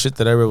the shit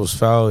that I read was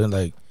foul, and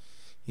like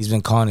he's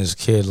been calling his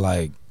kid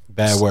like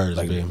bad words,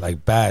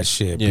 like bad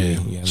shit. Yeah,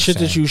 you know shit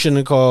that you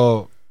shouldn't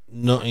call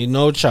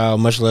no child,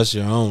 much less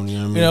your own. You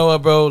know what I mean? You know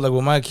what, bro? Like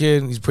with my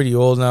kid, he's pretty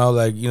old now.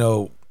 Like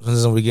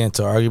sometimes we get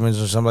into arguments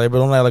or something, but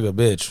don't act like a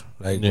bitch.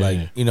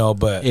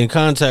 But in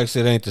context,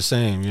 it ain't the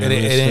same. It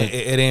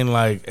ain't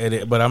like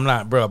it. But I'm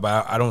not, bro.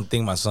 But I don't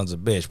think my son's a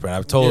bitch, bro.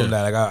 I've told him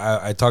that. Like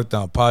I talked to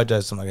him,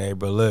 apologized. I'm like, hey,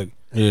 bro, look.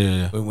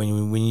 Yeah.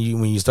 When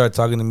you start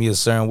talking to me a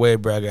certain way,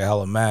 bro, I get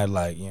hella mad.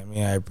 Like, you know what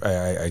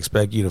I mean? I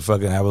expect you to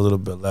fucking have a little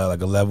bit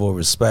like a level of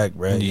respect,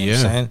 bro. You know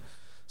what I'm saying?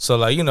 So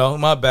like,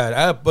 my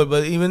bad.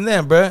 But even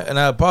then, bro, and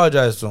I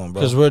apologize to him,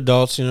 bro. Because we're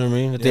adults, you know what I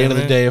mean? At the end of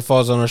the day, it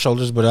falls on our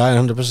shoulders. But I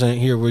 100%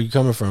 hear where you're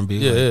coming from, B.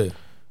 Yeah.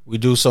 We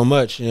do so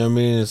much, you know what I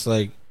mean? It's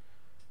like,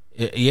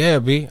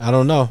 B. I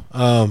don't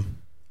know.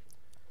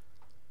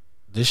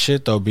 This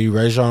shit though, B.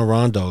 Rajon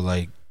Rondo,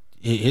 like.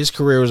 His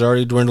career was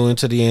already dwindling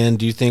to the end.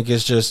 Do you think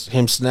it's just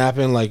him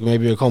snapping, like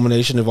maybe a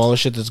culmination of all the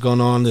shit that's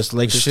going on this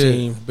Lakers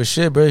team? But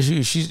shit, bro,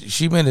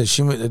 she made it.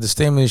 She made the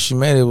statement she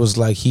made. It was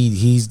like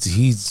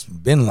he's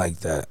been like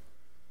that.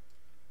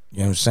 You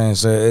know what I'm saying?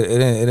 So it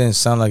didn't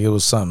sound like it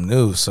was something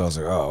new. So I was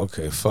like, oh,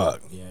 okay,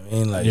 fuck. You know what I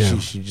mean? Like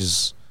she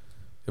just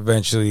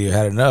eventually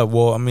had enough.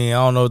 Well, I mean,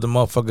 I don't know if the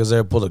motherfuckers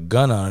ever pulled a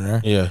gun on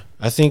her. Yeah,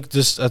 I think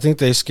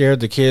they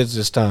scared the kids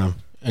this time,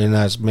 and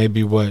that's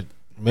maybe what.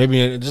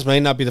 Maybe this may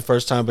not be the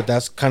first time, but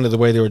that's kind of the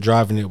way they were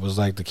driving it. Was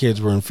like the kids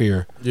were in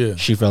fear. Yeah,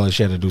 she felt like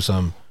she had to do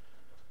something.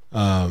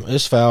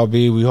 It's foul,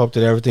 B. We hope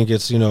that everything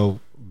gets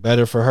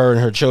better for her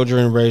and her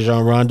children.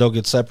 Rajon Rondo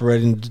gets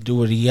separated and do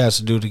what he has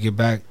to do to get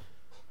back,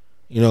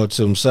 to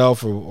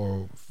himself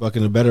or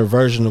fucking a better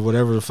version of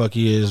whatever the fuck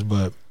he is.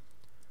 But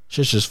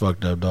shit's just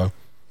fucked up, dog.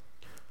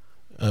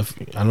 I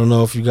don't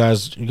know if you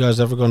guys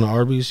ever gone to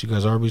Arby's? You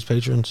guys Arby's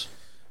patrons?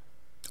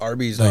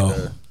 Arby's like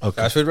the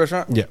fast food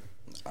restaurant? Yeah.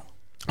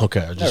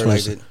 Okay, I just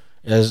liked it.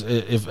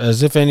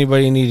 As if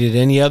anybody needed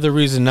any other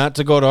reason not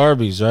to go to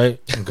Arby's, right?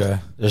 Okay.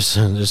 There's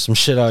some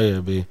shit out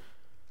here, B.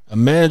 A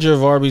manager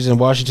of Arby's in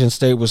Washington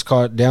State was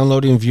caught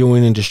downloading,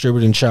 viewing, and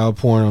distributing child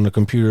porn on a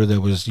computer that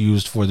was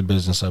used for the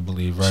business, I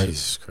believe, right?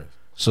 Jesus Christ.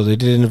 So they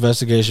did an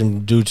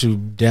investigation due to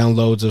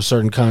downloads of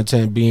certain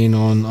content being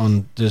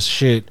on this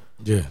shit.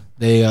 Yeah.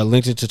 They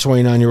linked it to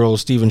 29-year-old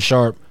Stephen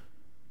Sharp.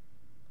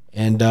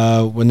 And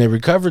when they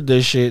recovered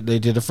this shit, they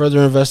did a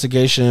further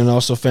investigation and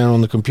also found on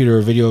the computer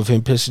a video of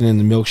him pissing in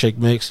the milkshake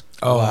mix.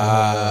 Oh,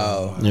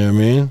 wow. You know what I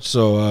mean?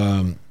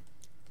 So,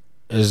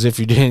 as if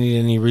you didn't need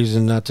any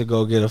reason not to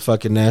go get a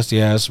fucking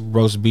nasty-ass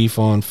roast beef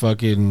on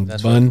fucking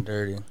That's bun.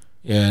 Dirty.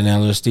 Yeah,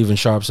 now there's Stephen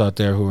Sharps out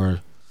there who are,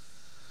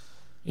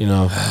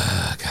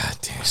 God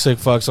damn. sick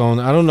fucks on.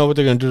 I don't know what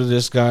they're going to do to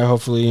this guy.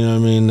 Hopefully, you know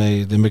what I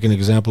mean, they make an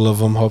example of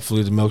him.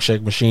 Hopefully the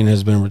milkshake machine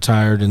has been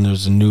retired and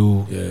there's a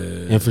new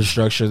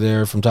infrastructure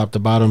there from top to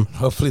bottom.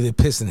 Hopefully they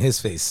piss in his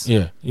face.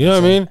 Yeah. You know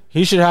what I mean?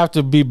 He should have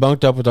to be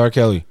bunked up with R.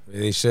 Kelly.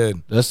 They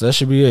should. That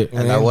should be it.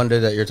 And I wonder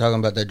that you're talking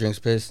about that drinks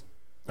piss.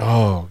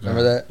 Oh, God.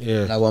 Remember that?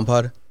 Yeah. That one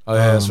pod? Oh,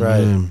 yeah, that's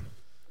right. Man.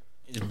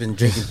 He's been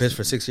drinking piss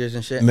for 6 years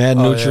and shit. Mad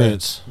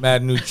nutrients. Yeah.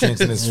 Mad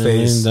nutrients in his You know what I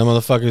mean? face. That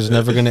motherfucker's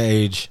never going to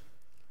age.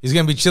 He's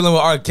going to be chilling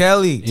with R.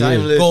 Kelly.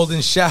 Timeless.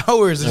 Golden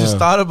showers. I just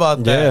thought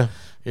about that.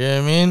 Yeah. You know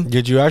what I mean?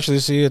 Did you actually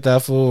see it?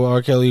 That fool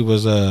R. Kelly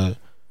was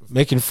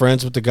making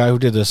friends with the guy who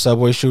did the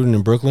subway shooting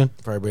in Brooklyn.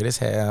 Probably braid his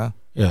hair.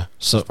 Yeah,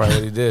 so That's probably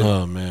what he did.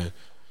 Oh man,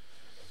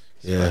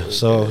 yeah.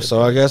 So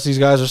I guess these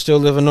guys are still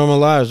living normal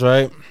lives,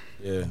 right?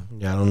 Yeah.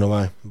 Yeah, I don't know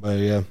why, but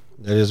yeah,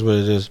 that is what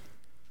it is.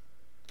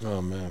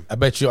 Oh man, I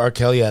bet you R.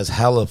 Kelly has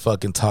hella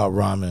fucking top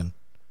ramen.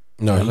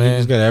 no, Yeah,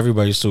 he's got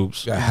everybody's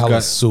soups. Got He's hella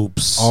got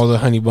soups. all the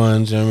honey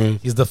buns. You know what I mean,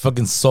 He's the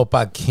fucking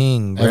sopa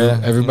king, bro.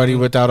 everybody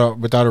without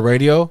a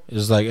radio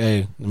is like,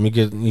 hey, let me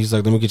get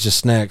your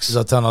snacks. He's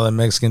all telling all the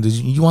Mexican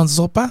dudes, you want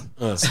sopa?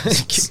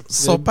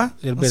 Sopa?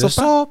 Little bit of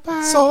Sopa?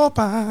 Sopa.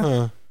 Uh, You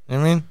know what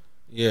I mean?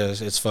 yeah,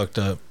 it's fucked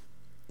up.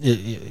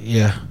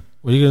 Yeah,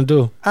 what are you gonna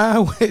do? I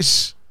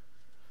wish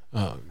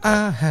Oh,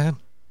 I had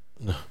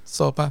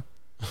sopa.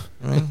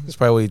 I mean, that's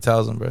probably what he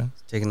tells them, bro.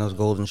 Taking those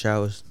golden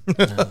showers.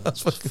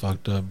 that's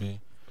fucked up, B.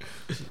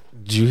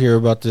 Did you hear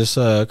about this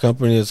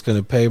company that's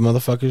gonna pay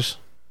motherfuckers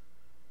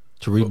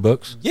to read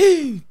books? Yeah.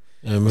 You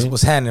know what I mean?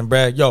 What's happening,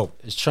 bro? Yo.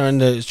 It's trying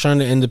to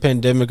end the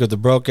pandemic of the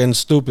broke and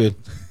stupid.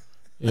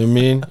 You know what I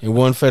mean? In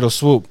one fatal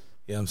swoop.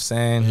 You know what I'm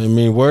saying? You know what I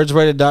mean?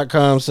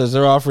 WordsRated.com says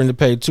they're offering to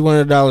pay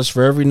 $200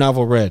 for every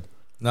novel read.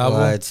 Novel?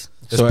 What?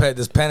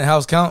 Does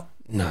Penthouse count?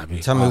 Nah, B.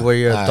 Tell me where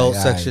your adult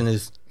section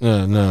is.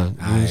 No.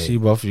 Let me see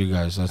both of you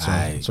guys. That's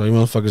all. So you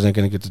motherfuckers ain't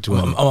gonna get the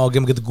 $200. I'm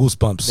gonna get the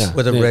goosebumps. Yeah.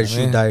 With the Yeah, Red Shoe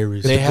man.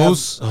 Diaries. They the have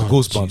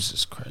goosebumps.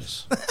 Jesus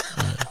Christ.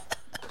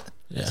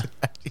 Yeah.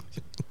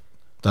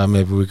 Thought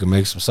maybe we could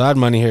make some side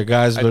money here,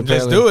 guys. But Let's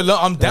apparently- do it. Look,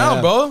 I'm down,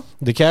 Yeah. bro.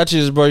 The catch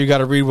is, bro, you got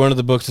to read one of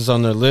the books that's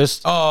on their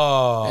list,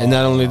 Oh. and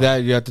not only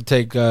that, you have to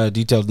take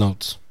detailed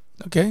notes.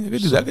 Okay, I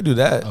could do that. I could do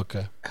that.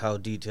 Okay. How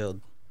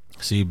detailed?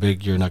 See,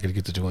 big, you're not gonna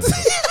get to do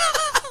anything.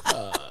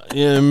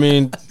 Yeah, I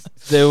mean,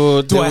 they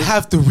will. Do I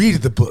have to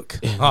read the book?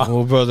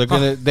 Well, bro,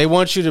 they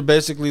want you to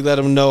basically let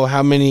them know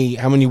how many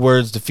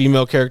words the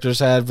female characters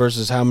had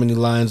versus how many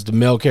lines the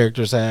male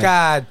characters had.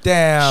 God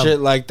damn. Shit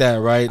like that,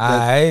 right?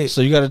 Aight.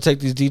 So you got to take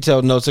these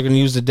detailed notes. They're going to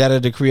use the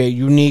data to create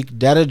unique,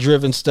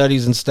 data-driven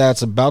studies and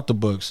stats about the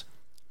books.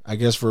 I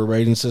guess for a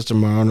rating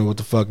system, I don't know what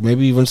the fuck.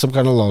 Maybe even some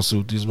kind of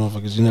lawsuit. These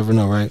motherfuckers, you never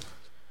know, right?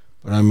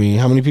 But I mean,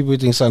 how many people do you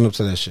think signed up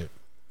to that shit?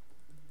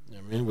 You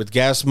know what I mean, with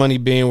gas money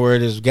being where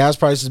it is, gas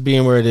prices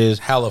being where it is,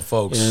 Hella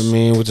folks. you know what I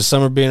mean? With the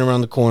summer being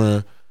around the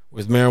corner,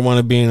 with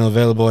marijuana being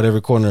available at every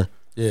corner.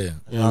 Yeah.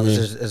 You know what I mean?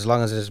 As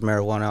long as there's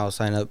marijuana, I'll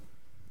sign up.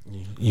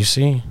 You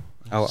see?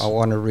 I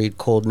want to read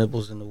Cold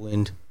Nipples in the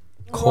Wind.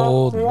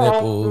 Cold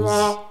nipples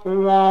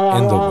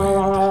in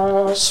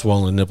the wind.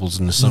 Swollen nipples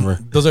in the summer.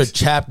 Those are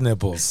chapped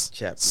nipples,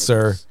 Chapped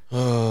sir.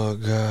 Oh,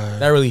 God.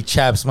 That really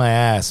chaps my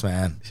ass,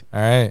 man.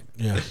 All right.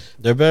 Yeah.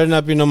 There better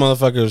not be no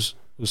motherfuckers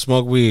who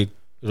smoke weed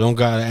who don't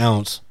got an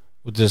ounce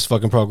with this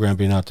fucking program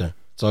being out there.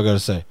 That's all I got to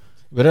say.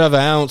 You better have an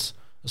ounce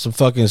of some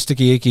fucking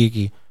sticky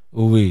icky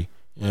ooh-wee.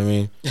 You know what I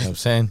mean? You know what I'm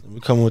saying? We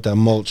coming with that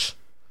mulch.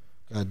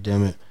 God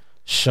damn it.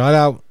 Shout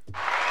out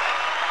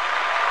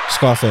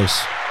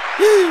Scarface.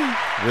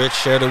 Rich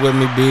shared it with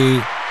me,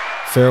 B.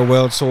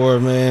 Farewell tour,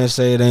 man.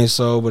 Say it ain't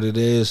so, but it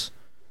is.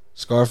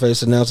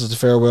 Scarface announces the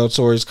farewell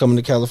tour. He's coming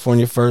to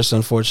California first,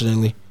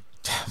 unfortunately.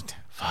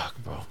 Fuck,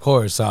 bro. Of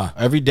course,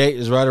 Every date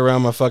is right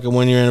around my fucking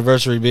 1 year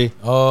anniversary, B.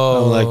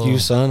 Oh. I'm like, you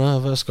son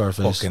of a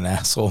Scarface. Fucking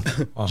asshole.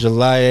 Oh.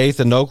 July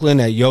 8th in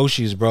Oakland at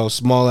Yoshi's, bro.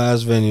 Small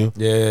ass venue.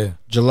 Yeah.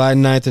 July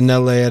 9th in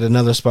LA at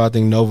another spot, I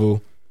think Novu.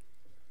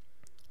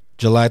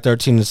 July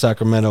 13th in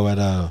Sacramento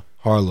at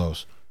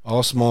Harlow's.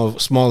 All smaller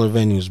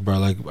venues, bro.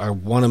 Like, I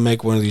want to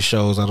make one of these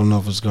shows. I don't know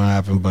if it's going to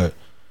happen, but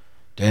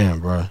damn,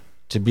 bro.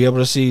 To be able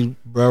to see,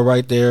 bro,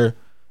 right there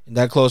in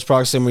that close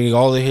proximity,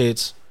 all the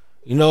hits.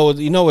 You know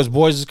his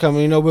boys is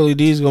coming. You know Willie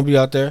D's going to be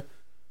out there.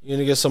 You're going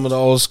to get some of the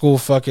old school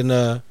fucking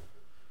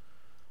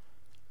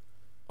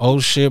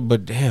old shit,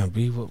 but damn,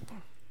 B,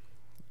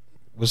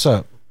 what's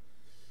up?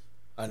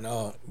 I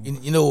know.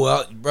 You know who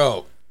else,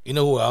 bro? You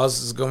know who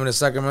else is coming to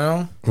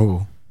Sacramento?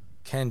 Ooh.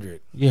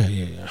 Kendrick.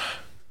 Yeah.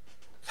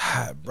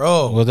 God,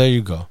 bro. Well, there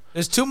you go.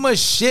 There's too much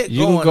shit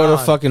You going can go on.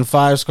 to fucking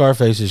 5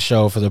 Scarface's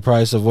show for the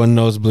price of one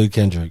nosebleed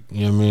Kendrick.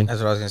 You know what I mean? That's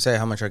what I was gonna say.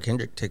 How much are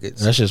Kendrick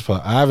tickets? That's just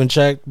fun. I haven't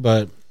checked,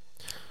 but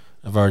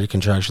I've already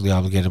contractually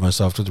obligated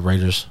myself to the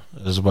Raiders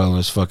as well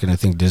as fucking, I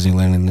think,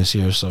 Disneyland in this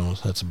year, so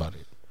that's about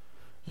it.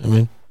 You know what I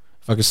mean?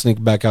 If I can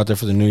sneak back out there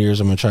for the New Year's,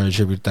 I'm going to try to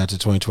attribute that to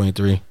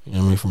 2023, you know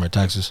what I mean, for my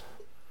taxes.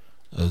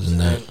 Other than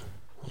that,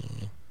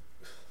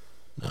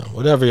 no,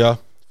 whatever, y'all.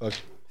 Fuck.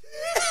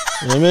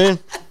 You know what I mean?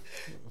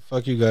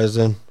 Fuck you guys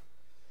then.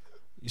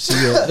 You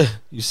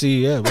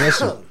see, yeah, bless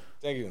you.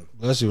 Thank you.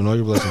 Bless you and all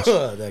your blessings.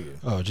 Thank you.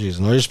 Oh, jeez,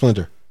 and all your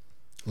splinter.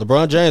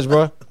 LeBron James,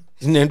 bro.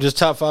 He named his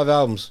top 5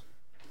 albums.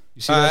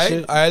 You see that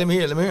shit? All right, let me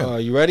hear.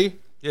 You ready?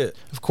 Yeah.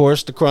 Of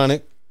course, The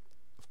Chronic.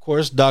 Of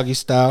course, Doggy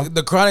Style.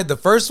 The Chronic, the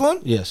first one?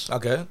 Yes.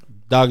 Okay.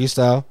 Doggy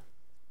Style.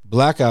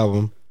 Black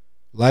Album.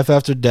 Life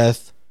After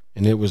Death.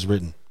 And It Was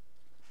Written.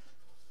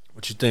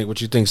 What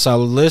you think?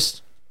 Solid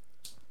list?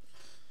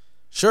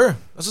 Sure.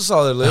 That's a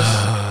solid list.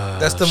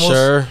 That's the most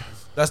Sure.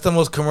 That's the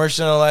most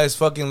commercialized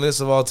fucking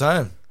list of all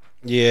time.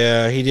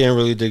 Yeah, he didn't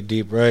really dig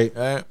deep, right?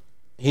 Right?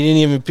 He didn't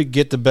even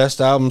get the best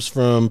albums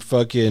from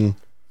fucking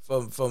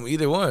From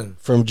either one.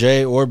 From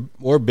Jay or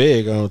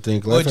Big, I don't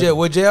think. What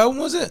Jay album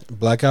was it?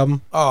 Black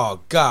Album. Oh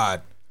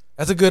God,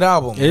 that's a good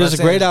album. It is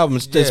a great album.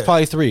 It's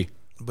probably 3.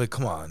 But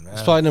come on, man.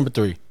 It's probably number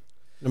 3.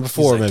 Number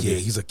 4 like, maybe. Yeah,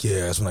 he's like,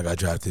 yeah, that's when I got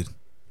drafted.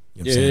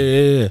 You know what I'm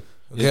Yeah, saying?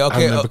 yeah.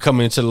 I remember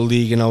coming into the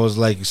league and I was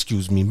like,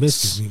 excuse me,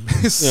 miss. You know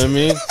what I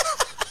mean?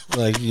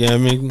 Like, you know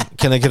what I mean?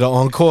 Can I get an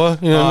encore?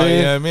 You know what I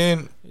mean? Yeah, I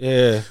mean.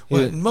 Yeah.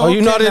 What more Are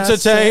you not can I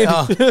say?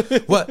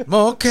 entertained? What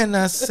more can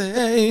I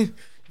say?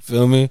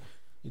 Feel me?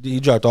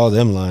 You dropped all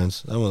them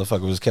lines. That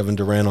motherfucker was Kevin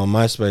Durant on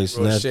MySpace.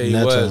 Bro, in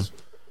that time.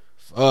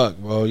 Fuck,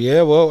 bro.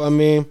 Yeah, well, I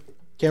mean,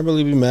 can't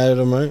really be mad at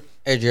him, right?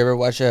 Hey, did you ever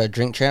watch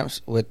Drink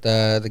Champs with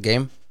the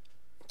game?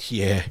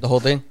 Yeah. The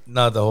whole thing?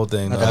 Not the whole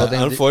thing. Not the whole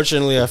thing?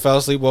 Unfortunately, I fell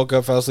asleep, woke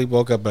up,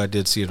 but I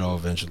did see it all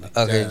eventually.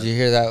 Okay, Yeah. did you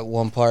hear that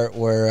one part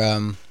where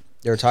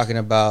they were talking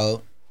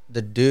about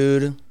the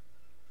dude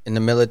in the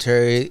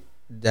military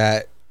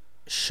that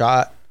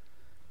shot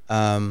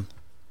what's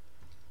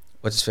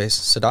his face?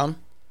 Saddam?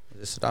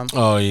 Is it Saddam?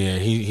 Oh yeah,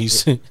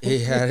 he's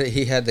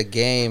he had the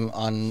game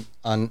on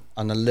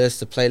the list,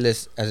 the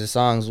playlist as his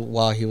songs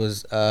while he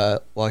was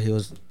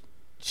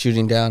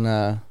shooting down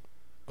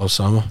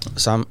Osama.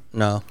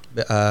 Osama.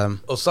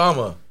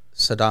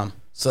 Saddam.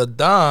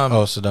 Saddam.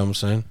 Oh, Saddam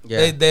Hussein.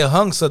 Yeah. They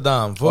hung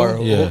Saddam. Or-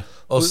 Yeah.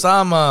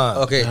 Osama.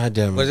 Okay. God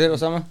damn it. Was it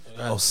Osama?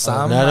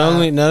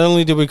 Osama. Not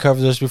only did we cover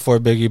this before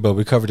Biggie, but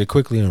we covered it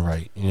quickly and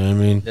right. You know what I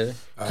mean? Did it?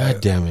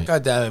 God damn it.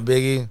 God damn it,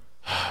 Biggie.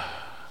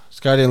 This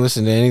guy didn't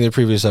listen to any of the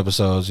previous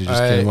episodes. He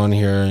just All right. came on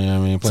here. You know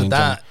what I mean? Playing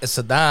Saddam. It's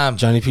Saddam.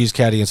 Johnny P's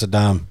caddy and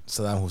Saddam.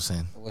 Saddam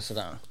Hussein. What's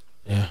Saddam?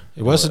 Yeah,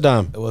 it was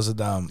Saddam. It was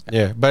Saddam.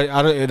 Yeah, but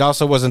it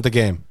also wasn't the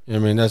game. You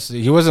know what I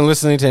mean? He wasn't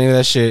listening to any of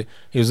that shit.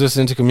 He was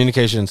listening to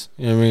communications.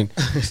 You know what I mean?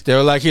 They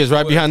were like, he was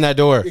right behind that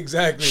door.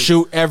 Exactly.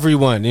 Shoot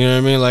everyone. You know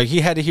what I mean? Like,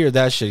 he had to hear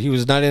that shit. He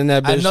was not in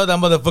that bitch. I know that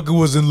motherfucker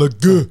wasn't look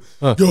good.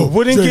 Yo,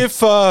 wouldn't Jay, get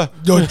far.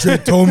 Yo, Jay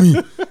told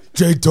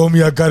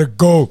me I gotta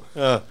go.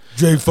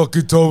 Jay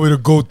fucking told me to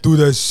go through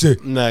that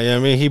shit. Nah, you know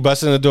what I mean? He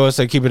busted in the door and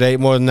said, keep it 8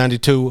 more than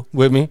 92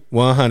 with me.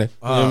 100. You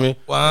know what I mean?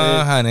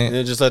 100. And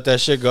then just let that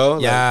shit go.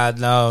 Yeah,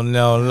 no,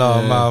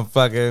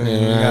 motherfucking,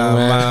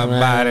 my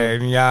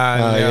body.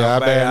 I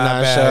better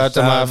not show up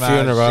to my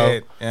funeral.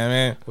 Shit. You know what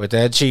I mean? With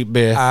that cheap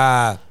beer.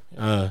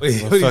 What did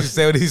he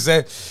say? What did he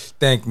say?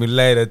 Thank me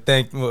later.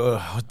 Thank me.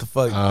 What the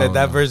fuck?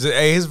 That verse.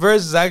 Hey, his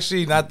verse is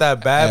actually not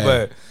that bad,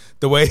 but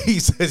the way he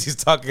says he's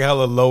talking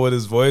hella low with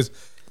his voice.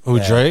 Who,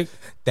 Drake?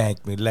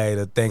 Thank me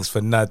later. Thanks for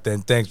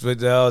nothing. Thanks for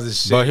all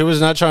this shit. But he was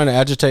not trying to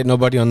agitate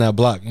nobody on that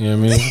block. You know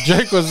what I mean?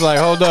 Drake was like,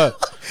 hold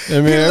up. I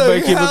mean,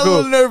 everybody keep it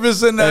cool.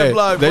 Nervous in that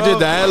block, They bro. did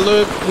the ad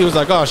lib. He was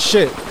like, oh,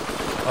 shit.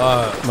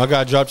 My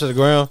guy dropped to the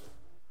ground.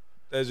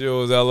 That shit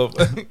was hella.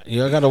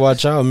 You gotta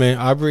watch out, man.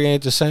 Aubrey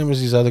ain't the same as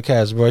these other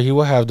cats, bro. He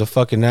will have the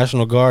fucking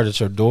National Guard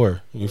at your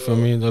door. You feel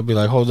me? They'll be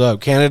like, hold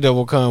up. Canada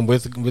will come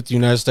with the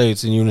United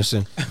States in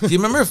unison. Do you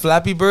remember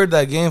Flappy Bird?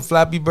 That game,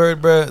 Flappy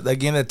Bird, bro. That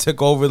game that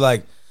took over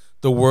like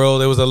the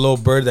world. It was a little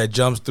bird that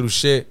jumps through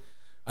shit.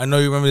 I know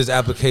you remember this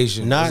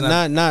application. Not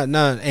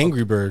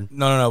Angry Bird.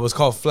 No. It was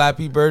called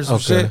Flappy Bird, some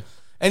Okay. shit.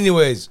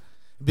 Anyways,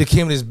 it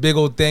became this big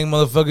old thing,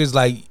 motherfuckers.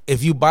 Like,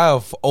 if you buy a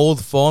old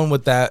phone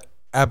with that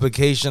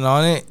application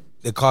on it,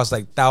 it costs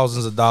like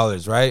thousands of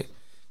dollars, right?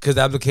 Because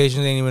the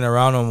application ain't even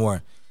around no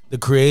more. The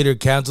creator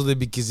canceled it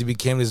because it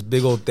became this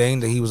big old thing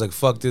that he was like,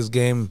 fuck this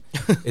game.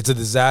 It's a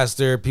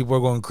disaster. People are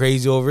going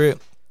crazy over it.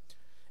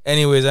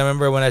 Anyways, I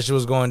remember when that shit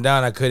was going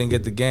down, I couldn't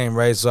get the game,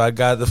 right? So I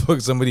got the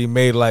book somebody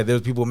made, like, there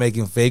was people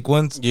making fake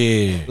ones.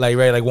 Yeah. Like,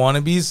 right, like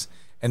wannabes.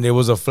 And there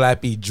was a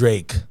Flappy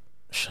Drake.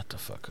 Shut the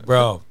fuck up.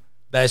 Bro,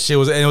 that shit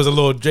was, and it was a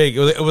little Drake. It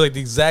was like the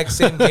exact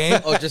same game.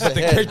 Oh, just but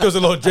the a head. character was a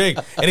little Drake.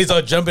 And he's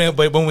all jumping,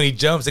 but when he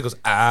jumps, it goes,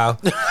 ow,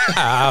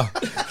 ow,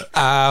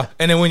 ow.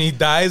 And then when he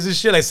dies and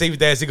shit, like Save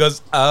Dance, he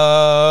goes,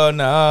 oh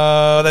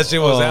no. That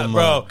shit was, Oh, my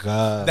bro.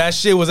 God. That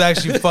shit was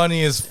actually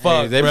funny as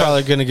fuck. Hey, they bro.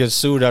 probably gonna get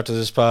sued after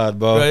this pod,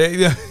 bro.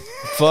 Right?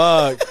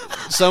 Fuck.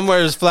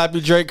 Somewhere's Flappy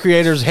Drake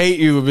creators hate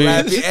you, bitch.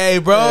 Flappy, hey,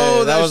 bro.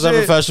 Hey, that was shit.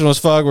 unprofessional as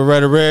fuck with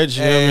Red Ridge.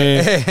 You know what I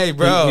mean? Hey,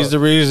 bro. He's the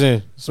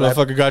reason. This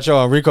motherfucker got y'all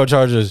on RICO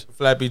charges.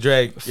 Flappy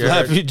Drake. You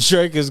heard? Flappy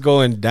Drake is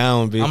going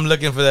down, bitch. I'm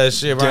looking for that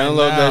shit right now.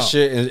 Download that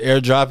shit and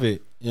airdrop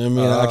it. You know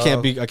what I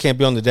mean? I can't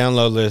be on the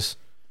download list.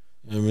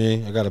 You know what I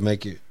mean? I gotta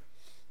make it.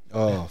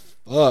 Oh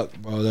fuck,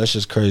 bro, that's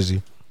just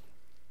crazy.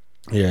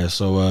 Yeah,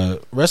 so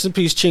rest in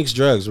peace, Chinks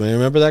Drugs, man.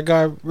 Remember that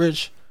guy,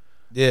 Rich?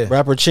 Yeah.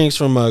 Rapper Chinks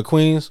from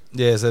Queens.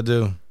 Yes, I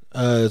do.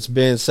 It's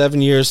been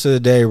 7 years to the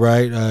day,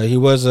 right? He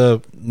was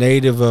a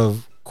native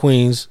of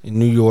Queens in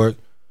New York,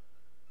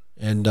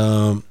 and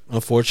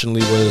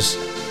unfortunately was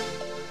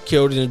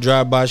killed in a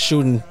drive-by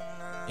shooting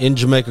in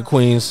Jamaica,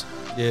 Queens.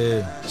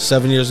 Yeah.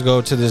 7 years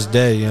ago to this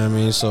day, you know what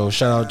I mean? So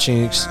shout out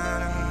Chinks.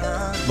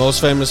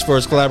 Most famous for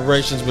his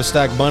collaborations with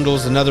Stack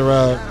Bundles, another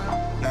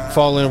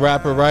fallen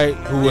rapper, right?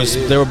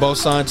 They were both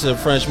signed to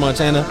French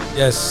Montana.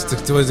 Yes,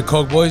 was the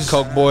Coke Boys?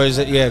 Coke Boys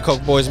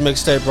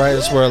mixtape, right?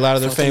 That's where a lot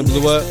of their fame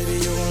blew up.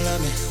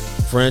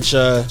 French,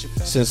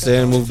 since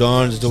then moved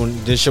on, is doing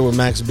this shit with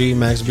Max B.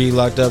 Max B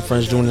locked up.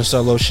 French doing the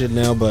solo shit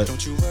now, but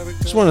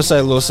Just want to say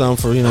a little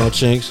something for,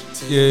 Chinks.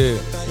 Yeah. You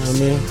know what I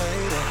mean?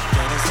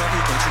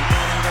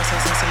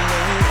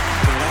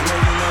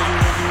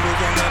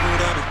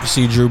 You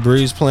see Drew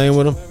Brees playing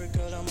with him?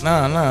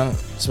 Nah.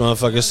 This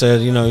motherfucker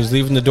said, he's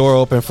leaving the door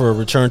open for a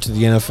return to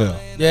the NFL.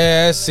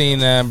 Yeah, I seen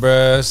that,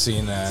 bro.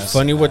 Seen that.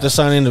 Funny what the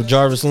signing of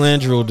Jarvis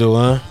Landry will do,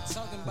 huh?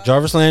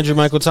 Jarvis Landry,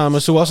 Michael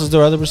Thomas. Who else is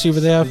their other receiver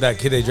they have? That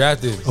kid they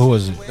drafted. Who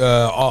was it?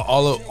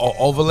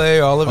 Overlay,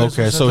 all of it.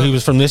 Okay, so he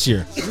was from this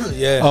year.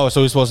 Yeah. Oh,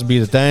 so he's supposed to be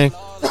the thing?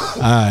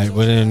 All right,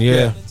 well then,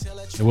 yeah.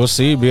 We'll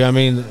see. I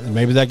mean,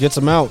 maybe that gets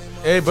him out.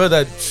 Hey, bro,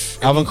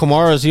 Alvin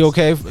Kamara, is he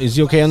okay? Is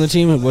he okay on the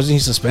team? Wasn't he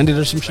suspended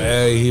or some shit?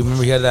 Hey,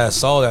 he had that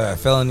assault, that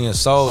felony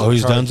assault. Oh,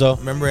 he's done so?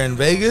 Remember in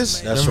Vegas?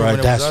 That's Remember right. when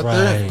it That's was out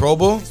right. there? Pro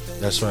Bowl?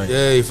 That's right.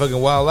 Yeah, he fucking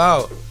wild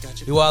out.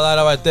 He wild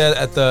out right there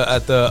at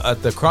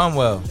the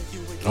Cromwell.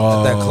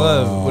 At that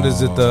club. What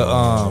is it?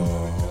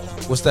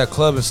 What's that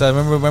club inside?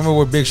 Remember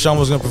where Big Sean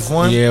was gonna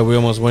perform? Yeah, we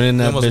almost went in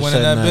that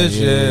bitch.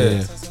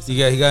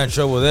 Yeah. He got in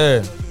trouble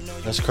there.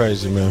 That's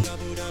crazy, man.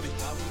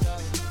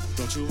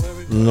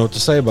 I don't know what to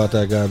say about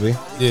that guy, B.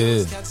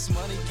 Yeah.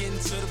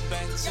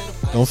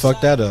 Don't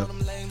fuck that up.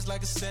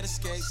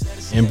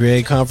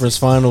 NBA Conference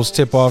Finals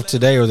tip off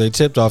today, or they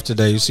tipped off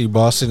today. You see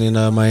Boston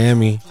and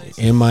Miami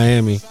in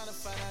Miami.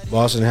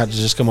 Boston had to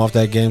just come off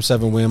that Game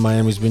 7 win.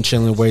 Miami's been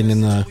chilling, waiting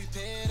in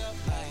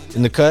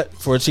the cut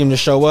for a team to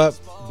show up.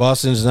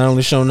 Boston's not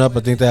only showing up, I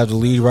think they have the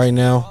lead right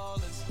now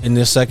in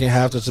this second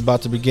half that's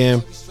about to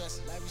begin.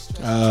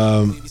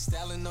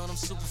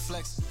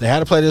 They had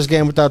to play this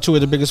game without two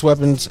of the biggest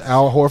weapons.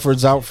 Al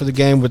Horford's out for the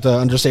game with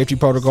under safety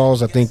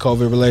protocols. I think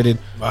COVID related.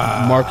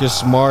 Marcus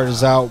Smart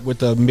is out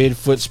with a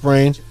mid-foot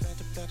sprain,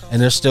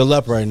 and they're still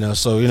up right now.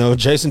 So,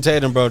 Jason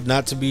Tatum, bro,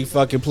 not to be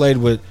fucking played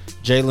with.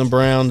 Jaylen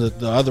Brown,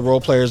 the other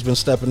role players been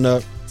stepping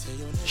up.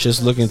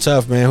 Shit's looking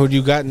tough, man. Who do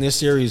you got in this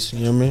series?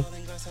 You know what I mean?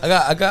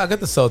 I got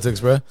the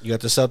Celtics, bro. You got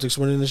the Celtics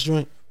winning this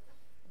joint?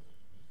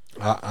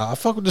 I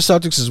fuck with the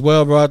Celtics as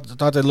well, bro. I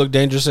thought they looked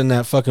dangerous in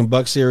that fucking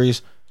Bucks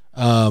series.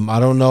 I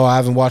don't know. I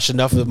haven't watched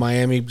enough of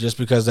Miami just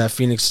because that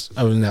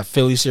that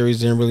Philly series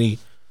didn't really,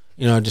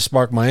 just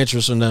spark my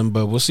interest in them.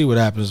 But we'll see what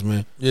happens,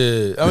 man.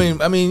 Yeah, I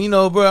mean,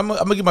 bro, I'm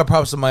gonna give my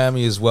props to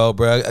Miami as well,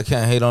 bro. I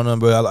can't hate on them,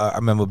 bro.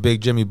 I'm a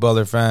big Jimmy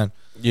Butler fan.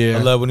 Yeah,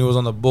 I love when he was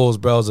on the Bulls,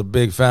 bro. I was a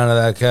big fan of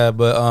that cat,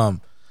 but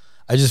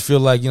I just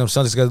feel like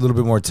Celtics got a little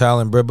bit more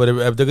talent, bro. But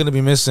if they're gonna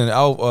be missing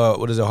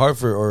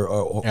Hartford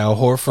or Al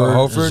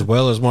Horford, as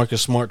well as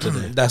Marcus Smart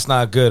today. That's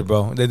not good,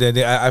 bro.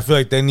 I feel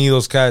like they need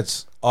those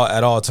cats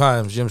at all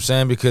times. You know what I'm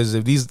saying? Because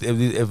if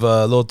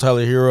little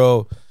Tyler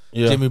Hero,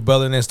 Jimmy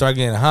Butler, and then start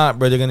getting hot,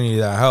 bro, they're gonna need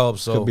that help.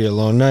 So could be a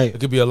long night.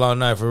 It could be a long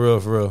night for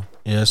real.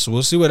 Yeah, so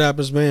we'll see what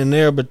happens, man.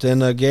 There, but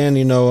then again,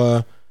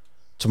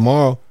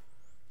 tomorrow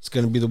it's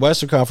gonna be the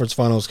Western Conference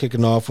Finals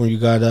kicking off when you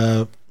got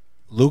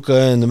Luka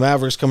and the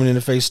Mavericks coming in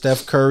to face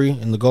Steph Curry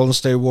and the Golden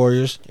State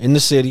Warriors in the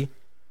city.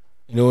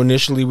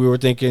 Initially we were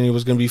thinking it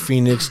was going to be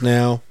Phoenix.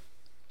 Now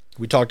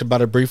we talked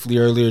about it briefly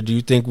earlier. Do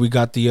you think we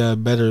got the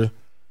better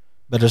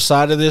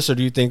side of this, or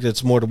do you think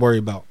that's more to worry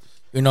about?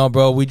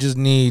 Bro, we just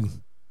need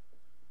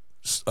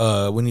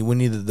we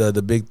need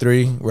the big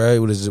three, right?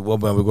 What is it? Well,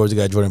 of course, we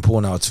got Jordan Poole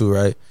now too,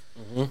 right?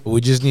 Mm-hmm. But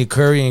we just need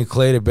Curry and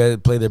Clay to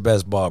play their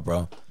best ball,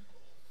 bro.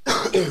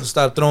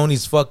 Stop throwing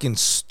these fucking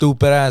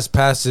stupid ass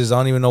passes. I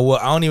don't even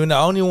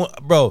know,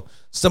 bro.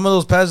 Some of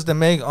those passes they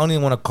make, I don't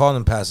even want to call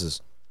them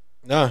passes.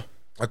 Nah,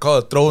 I call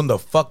it throwing the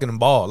fucking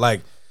ball.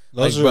 Like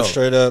those are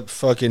straight up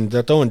fucking.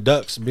 They're throwing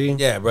ducks, B.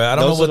 Yeah, bro. I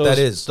don't know what that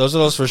is. Those are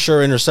those for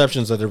sure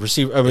interceptions that the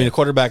receiver. I mean, the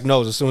quarterback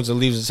knows as soon as it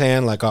leaves his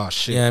hand. Like, oh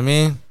shit. Yeah, I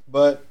mean,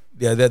 but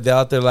yeah, they're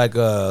out there like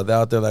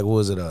what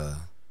was it?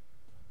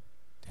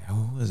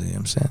 Who was it? You know what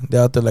I'm saying?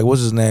 They're out there like,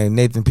 what's his name?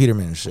 Nathan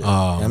Peterman and shit.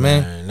 Oh, you know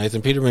man.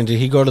 Nathan Peterman, did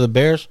he go to the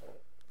Bears?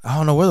 I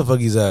don't know where the fuck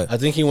he's at. I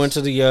think he went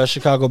to the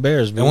Chicago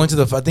Bears. I think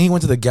he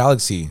went to the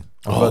Galaxy.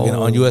 Fucking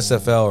on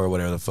USFL or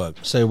whatever the fuck.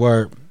 Say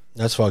word.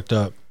 That's fucked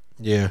up.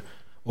 Yeah.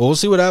 Well, we'll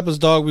see what happens,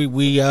 dog.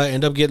 We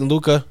end up getting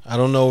Luka. I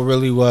don't know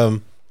really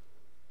what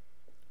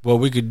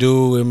we could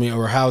do. I mean,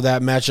 or how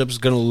that matchup is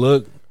gonna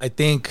look. I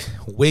think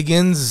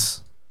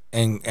Wiggins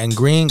and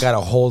Green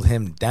gotta hold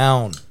him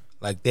down.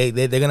 Like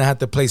they're gonna have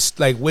to play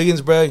like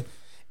Wiggins, bro.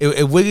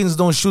 If Wiggins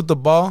don't shoot the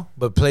ball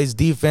but plays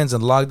defense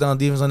and lockdown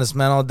defense on this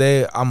man all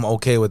day, I'm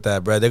okay with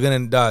that, bro. They're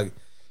gonna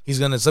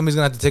somebody's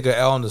gonna have to take an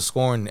L on the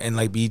scoring and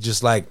like be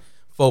just like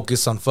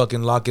focused on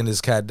fucking locking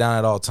this cat down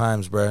at all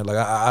times, bro. Like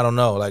I don't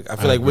know. Like I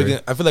feel like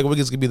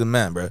Wiggins could be the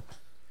man, bro.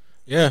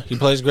 Yeah, he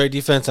plays great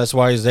defense. That's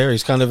why he's there.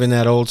 He's kind of in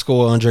that old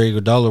school Andre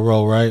Iguodala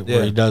role, right? Yeah.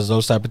 Where he does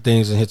those type of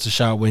things and hits a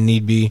shot when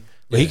need be.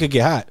 But he could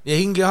get hot. Yeah,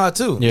 he can get hot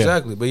too. Yeah.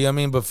 Exactly.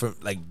 But but for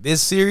like this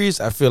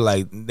series, I feel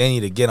like they need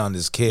to get on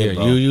this kid. Yeah,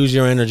 bro. you use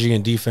your energy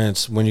in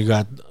defense when you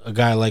got a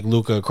guy like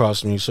Luka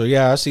across from you. So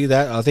yeah, I see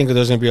that. I think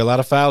there's gonna be a lot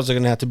of fouls that are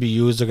gonna have to be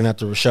used. They're gonna have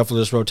to shuffle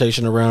this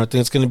rotation around. I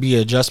think it's gonna be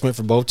an adjustment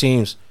for both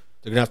teams.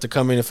 They're gonna have to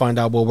come in and find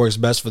out what works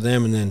best for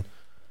them, and then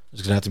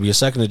there's gonna have to be a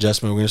second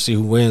adjustment. We're gonna see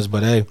who wins.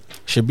 But hey,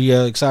 should be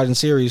an exciting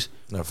series.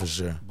 No, for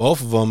sure.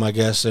 Both of them, I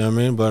guess. You know what I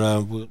mean,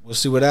 but we'll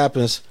see what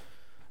happens.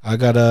 I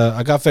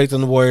got faith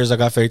in the Warriors. I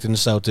got faith in the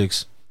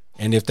Celtics.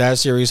 And if that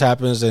series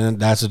happens, then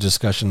that's a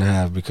discussion to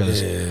have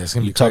because it's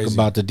gonna be you talk crazy.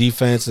 about the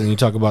defense and you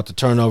talk about the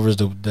turnovers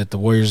that the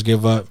Warriors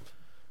give up.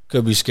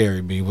 Could be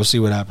scary, B. We'll see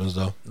what happens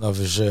though. No,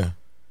 for sure.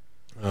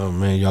 Oh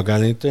man, y'all got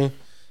anything?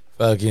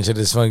 Check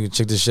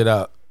this shit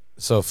out.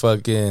 So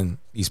fucking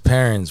these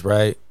parents,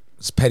 right?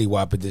 It's Petty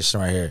Wap edition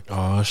right here.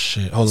 Oh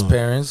shit. Hold These on.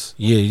 parents,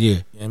 Yeah. you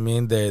know what I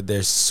mean,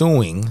 they're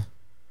suing,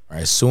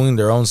 right? Suing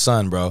their own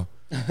son, bro.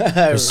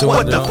 They're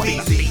suing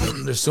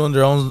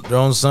their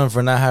own son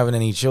for not having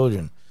any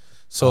children.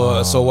 So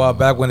a while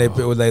back when they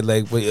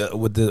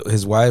with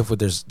his wife,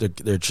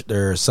 with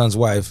their son's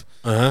wife,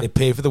 they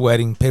paid for the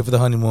wedding, paid for the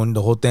honeymoon,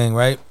 the whole thing,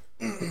 right?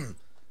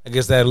 I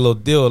guess they had a little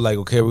deal like,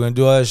 okay, we're gonna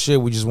do all that shit.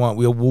 We just want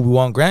we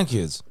want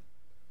grandkids.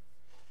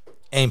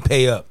 Ain't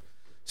pay up.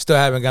 Still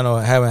haven't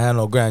had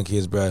no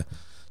grandkids, bro.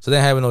 So they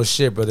ain't having no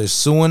shit, bro. They're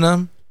suing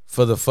them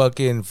for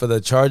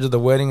the charge of the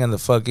wedding and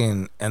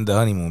the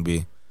honeymoon,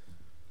 B.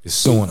 They're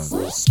suing them.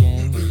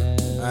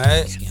 All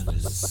right.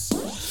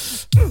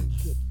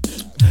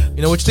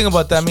 You know what you think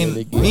about that? I mean,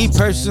 me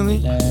personally,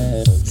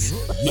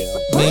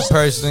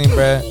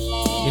 bruh,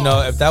 you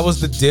know, if that was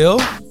the deal,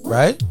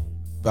 right?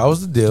 If that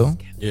was the deal,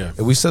 Yeah.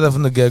 if we said that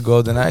from the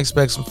get-go, then I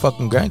expect some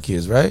fucking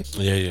grandkids, right?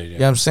 Yeah. You know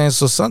what I'm saying?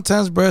 So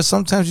sometimes, bruh,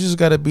 sometimes you just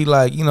gotta be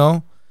like, you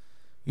know,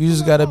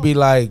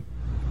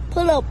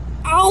 Pull up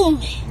on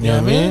me. you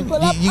know what I mean?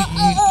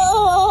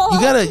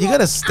 You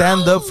gotta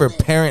stand up for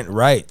parent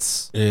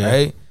rights, Yeah.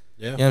 right?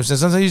 Yeah. You know what I'm saying?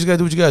 Sometimes you just gotta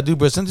do what you gotta do,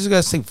 bro. Sometimes you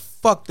gotta say,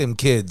 fuck them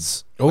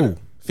kids. Oh.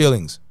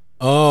 Feelings,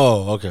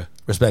 Oh. Okay.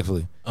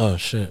 respectfully. Oh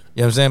shit. You know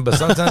what I'm saying? But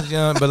sometimes,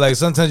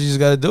 sometimes you just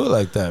gotta do it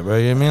like that, bro.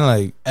 You know what I mean?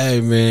 Like,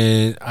 Hey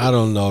man, I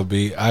don't know,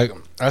 B. I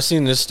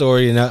seen this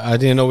story and I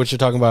didn't know what you're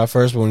talking about at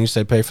first, but when you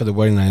said pay for the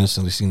wedding, I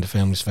instantly seen the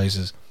family's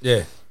faces.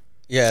 yeah.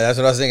 Yeah, that's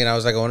what I was thinking. I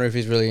was like, I wonder if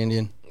he's really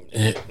Indian.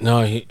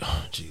 No, he.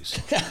 Oh jeez.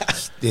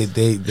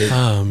 They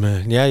Oh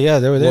man. Yeah,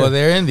 they were there. well,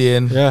 they're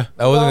Indian. Yeah.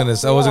 I wasn't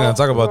gonna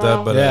talk about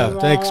that, but Yeah.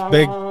 Thanks,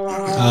 big.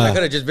 That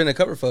could have just been a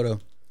cover photo.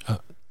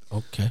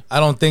 Okay. I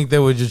don't think they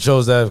would just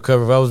chose that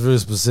cover. If I was really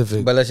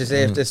specific. But let's just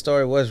say if this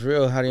story was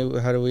real, how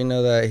do we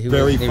know that he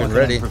Very wasn't even fucking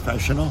ready?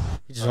 unprofessional.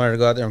 He just wanted to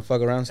go out there and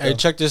fuck around. Hey, Still.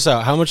 check this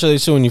out. How much are they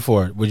suing you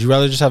for? Would you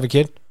rather just have a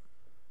kid?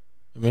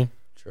 I mean,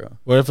 True.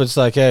 what if it's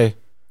like, hey,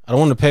 I don't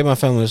want to pay my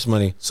family this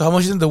money. So how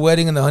much do you think the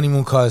wedding and the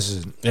honeymoon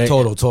costs? Hey,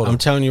 Total. I'm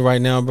telling you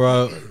right now,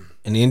 bro.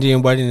 An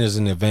Indian wedding is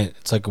an event.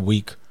 It's like a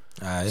week.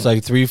 Aight. It's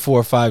like 3,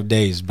 4, 5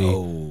 days, B.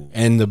 Oh.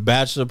 And the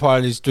bachelor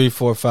party is 3,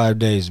 4, 5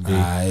 days, B.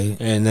 Aight.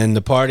 And then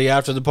the party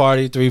after the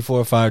party, 3,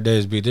 4, 5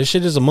 days, B. This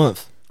shit is a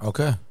month.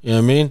 Okay. You know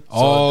what I mean? So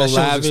All that shit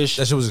was lavish.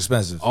 that shit was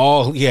expensive.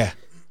 All yeah,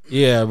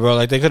 bro.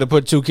 Like they could have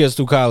put 2 kids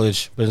through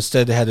college, but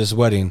instead they had this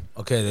wedding.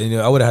 Okay, then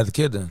I would have had the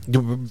kid then. It's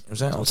I'm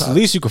saying? On the top.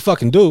 least you could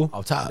fucking do.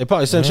 On top. They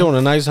probably sent Yeah. you on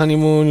a nice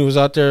honeymoon. You was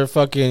out there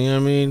fucking, you know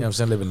what I mean? You know what I'm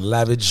saying? Living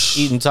lavish.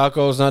 Eating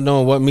tacos, not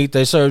knowing what meat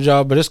they served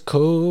y'all, but it's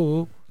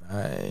cool.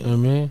 Aight. You know what I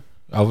mean?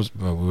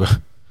 Bro,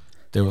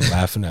 they were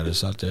laughing at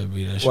us out there.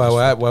 B. That shit Why?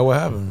 was What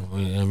happened?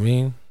 You know what I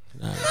mean?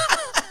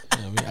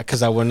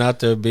 Because I went out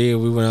there, B.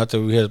 We went out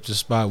there. We hit up the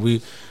spot.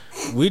 We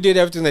did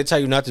everything they tell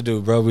you not to do,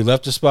 bro. We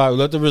left the spot. We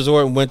left the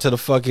resort and went to the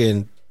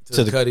fucking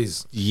To the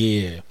Cuddies.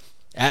 yeah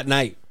at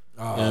night.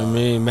 You know what I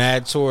mean?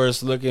 Mad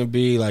tourist looking,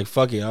 B. Like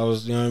fuck it. I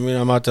was, you know what I mean?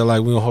 I'm out there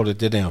like we gonna hold it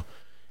down,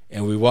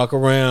 and we walk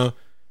around,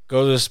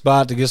 go to the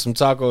spot to get some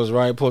tacos.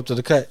 Right, pull up to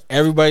the cut.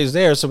 Everybody's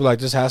there, so we're like,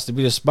 this has to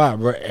be the spot,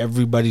 bro.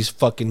 Everybody's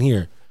fucking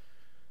here.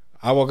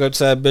 I walk up to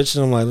that bitch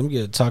and I'm like, let me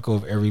get a taco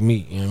of every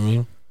meat. You know what I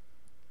mean?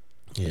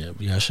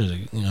 Yeah, I should have.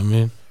 You know what I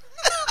mean?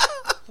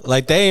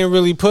 Like they ain't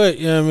really put.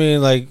 You know what I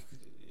mean? Like,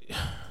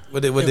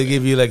 Would they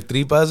give you like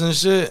 3,000 and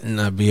shit?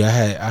 nah, B. I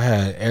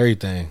had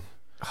everything,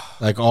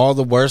 like all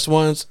the worst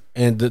ones,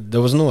 and there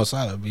was no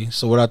asada, B.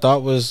 So what I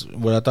thought was, you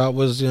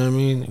know what I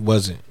mean, it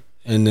wasn't.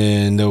 And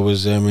then there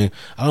was, I mean,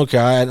 I don't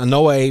care. I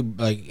know I ate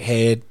like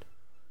head.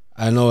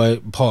 I know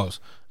I pause.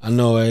 I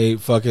know I ate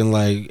fucking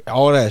like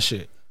all that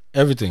shit,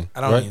 everything.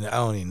 I don't right? need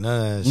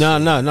none of that shit.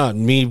 No, not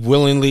me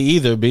willingly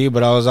either, B.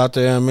 But I was out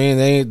there. I mean,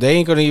 they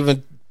ain't gonna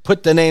even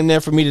put the name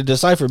there for me to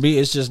decipher, B.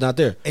 It's just not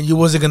there. And you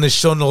wasn't gonna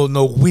show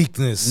no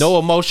weakness. No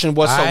emotion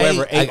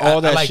whatsoever. I Ate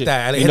all that I like shit.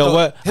 that. You know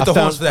what? Hit the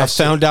horse for that I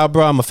found out,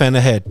 bro. I'm a fan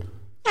of head.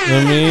 You know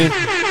what I mean?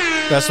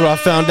 That's what I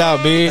found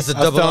out, B. That's a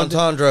double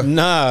entendre.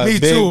 Nah, Me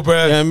big. too,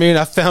 bro. You know what I mean?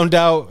 I found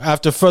out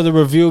after further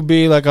review,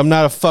 B. Like I'm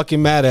not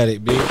fucking mad at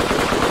it, B.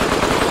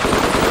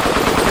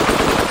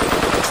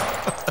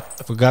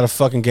 Forgot to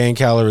fucking gain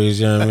calories.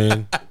 You know what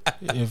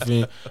I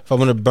mean? If I'm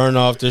gonna burn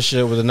off this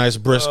shit with a nice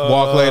brisk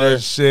walk later,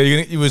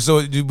 Shit,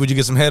 would you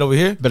get some head over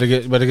here? better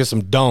get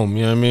some dome.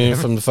 You know what I mean?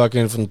 From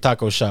the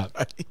taco shop.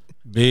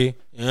 B.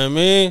 You know what I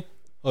mean?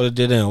 Or it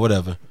did in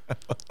whatever.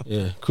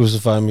 Yeah,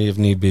 crucify me if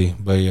need be.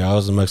 But yeah, I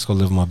was in Mexico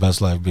living my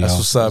best life. B. That's I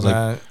what's was up, like,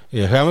 man.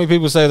 Yeah, how many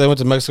people say they went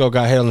to Mexico,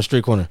 got hit on the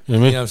street corner? You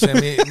know what I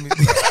mean? You know what I'm saying?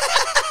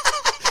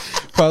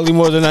 Probably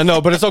more than I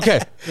know, but it's okay.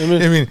 I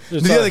mean,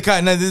 it's the all- other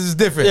kind, this is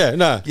different. Yeah,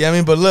 nah. Yeah, I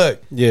mean, but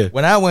look. Yeah.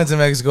 When I went to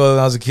Mexico when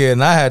I was a kid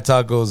and I had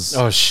tacos,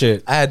 Oh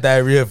shit. I had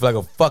diarrhea for like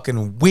a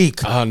fucking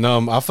week. Oh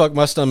no, I fucked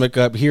my stomach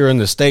up here in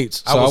the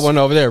States, so I was- went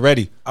over there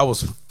ready. I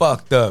was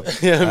fucked up.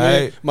 Yeah, all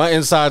man. right? My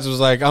insides was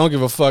like, I don't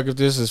give a fuck if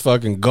this is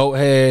fucking goat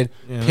head,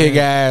 pig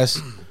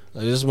ass.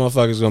 Like, this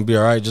motherfucker's gonna be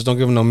all right. Just don't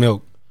give him no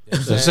milk. You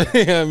know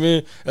what I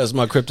mean? That's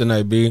my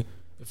kryptonite, B.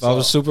 If I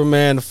was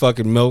Superman, the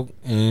fucking milk,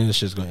 and this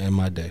shit's gonna end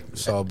my day.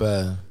 It's all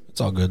bad.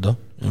 It's all good though.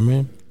 You know what I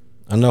mean?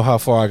 I know how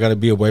far I gotta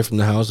be away from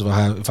the house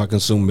if I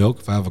consume milk.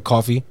 If I have a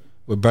coffee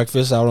with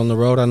breakfast out on the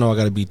road, I know I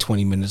gotta be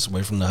 20 minutes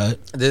away from the hut.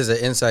 This is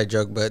an inside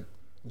joke, but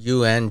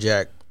you and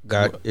Jack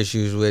got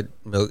issues with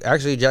milk.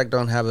 Actually, Jack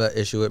don't have an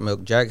issue with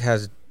milk. Jack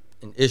has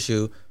an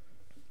issue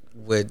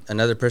with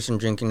another person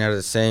drinking out of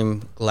the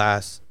same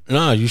glass.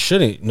 Nah, you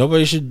shouldn't.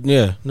 Nobody should.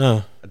 Yeah,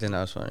 no. I think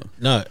that was funny.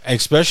 No,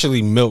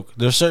 especially milk.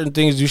 There's certain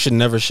things you should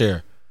never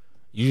share.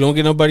 You don't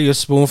get nobody a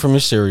spoon from your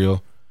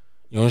cereal.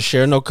 You don't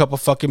share no cup of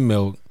fucking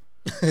milk.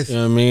 You know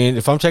what I mean?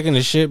 If I'm taking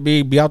the shit,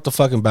 be out the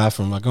fucking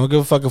bathroom. Like, I don't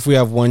give a fuck if we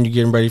have one, you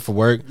getting ready for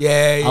work.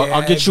 Yeah, I'll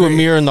I get you a agree.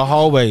 mirror in the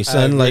hallway,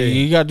 son. Like, agree.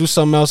 you gotta do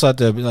something else out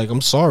there. Be like,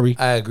 I'm sorry.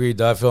 I agree,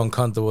 though. I feel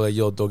uncomfortable. Like,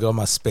 yo, dog, get on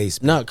my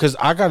space. No, because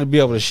I gotta be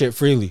able to shit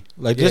freely.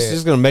 Like, this Yeah.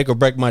 is gonna make or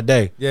break my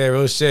day. Yeah,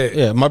 real shit.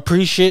 Yeah, my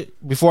pre-shit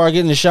before I get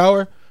in the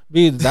shower,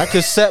 that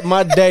could set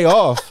my day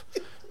off.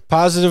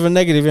 Positive or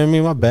negative, you know what I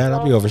mean? My bad.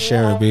 I'll be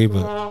oversharing, B,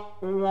 but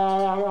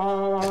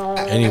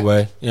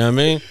anyway, you know what I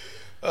mean?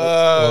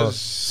 Oh,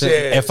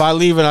 shit. If I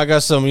leave and I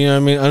got some, you know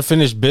what I mean,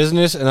 unfinished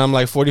business and I'm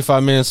like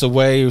 45 minutes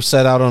away,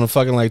 set out on a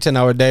fucking like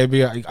 10-hour day,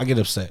 B, I get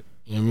upset.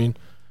 You know what I mean?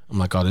 I'm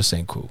like, oh, this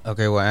ain't cool.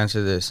 Okay, well,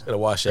 answer this. Gotta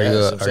wash Are your you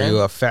ass. are you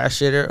a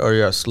fast shitter or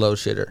you're a slow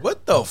shitter?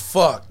 What the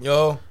fuck,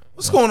 yo?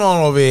 What's going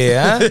on over here,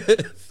 huh?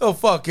 What the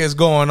fuck is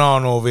going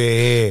on over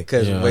here?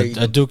 Because Yeah, wait,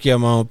 I duke you at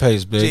my own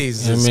pace, bitch.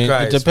 Jesus you know what I mean?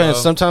 Christ, It depends.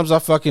 bro. Sometimes I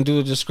fucking do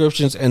the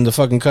descriptions and the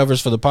fucking covers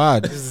for the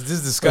pod. This is You know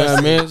what disgusting.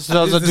 I mean?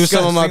 Sometimes I This do is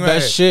some of my disgusting,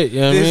 best right? shit. You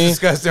know what I This is mean?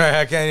 disgusting, right?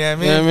 I can't, you know what I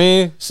mean? You know what I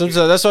mean?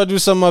 Sometimes that's why I do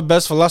some of my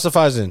best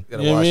philosophizing.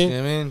 Gotta You know what wash, I you mean?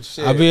 know what I mean?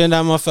 Shit. I'll be in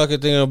that motherfucker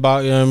thinking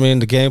about, you know what I mean,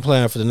 the game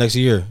plan for the next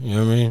year. You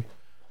know what I mean?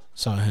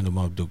 That's how I handle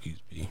my dookies,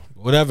 B.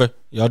 Whatever.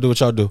 Y'all do what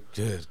y'all do.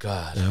 Good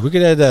God. Yeah, we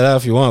can edit that out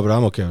if you want, but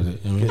I'm okay with it.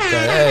 You know what I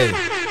mean?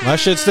 Hey, My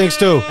shit stinks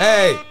too.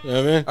 hey. You know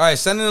what I mean? All right,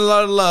 sending a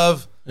lot of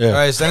love. Yeah. All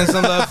right, sending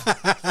some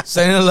love.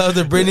 Sending love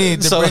to Brittany,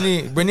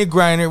 Brittany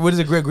Griner. What is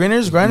it?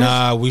 Grinders?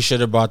 Nah, we should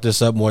have brought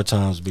this up more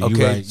times, B. Okay,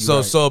 You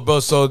right.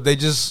 so they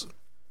just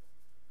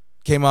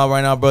came out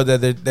right now, bro.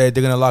 That they're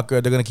gonna lock her.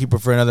 They're gonna keep her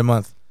for another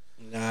month.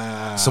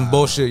 Nah. Some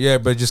bullshit, yeah.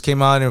 But it just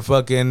came out and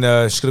fucking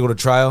she's gonna go to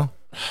trial.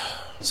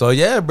 So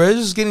yeah, bro, it's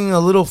just getting a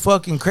little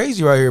fucking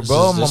crazy right here,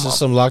 bro. This is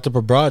some locked up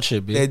abroad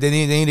shit, B. They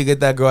need to get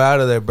that girl out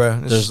of there, bro.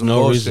 This is There's some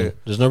no bullshit. reason.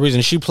 There's no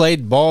reason. She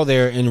played ball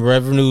there and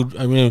revenue.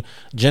 I mean,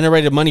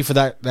 generated money for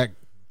that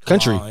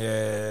country. Oh,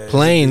 yeah,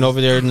 Playing over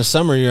there in the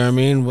summer. You know what I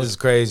mean? this is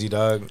crazy,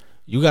 dog.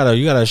 You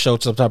gotta show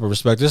some type of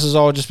respect. This is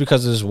all just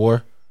because of this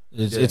war.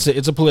 It's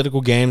a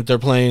political game that they're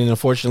playing, and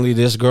unfortunately,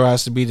 this girl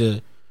has to be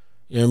the,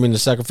 you know what I mean, the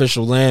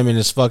sacrificial lamb, and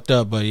it's fucked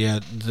up. But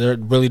yeah, there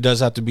really does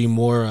have to be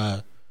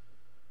more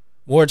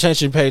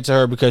attention paid to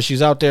her because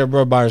she's out there,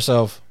 bro, by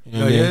herself. You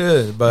know what I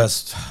mean? Yeah,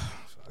 but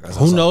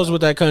Who knows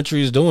what that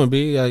country is doing?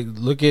 B, like,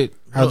 look at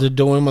how they're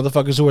doing,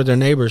 motherfuckers who are their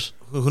neighbors.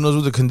 who knows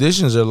what the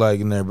conditions are like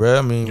in there, bro?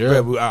 I mean,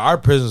 Yeah. bro, our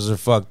prisons are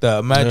fucked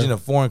up. Imagine a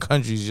foreign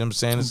countries. You know what I'm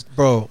saying? It's,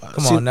 Bro,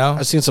 Come on now.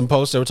 I seen some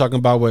posts that were talking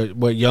about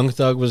what Young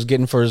Thug was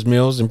getting for his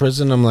meals in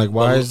prison. I'm like,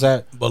 why is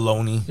that?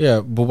 baloney. Yeah,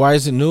 but why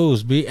is it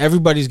news? B,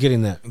 everybody's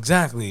getting that.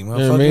 Exactly,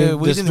 motherfucker. what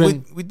I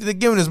mean? We did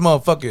giving this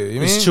motherfucker.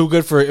 You mean? It's too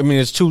good for. I mean,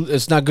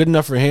 it's not good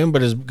enough for him,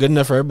 but it's good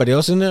enough for everybody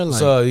else in there. Like,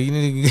 So you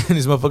need to get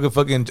this motherfucker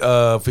fucking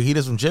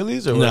fajitas from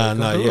Chili's or what?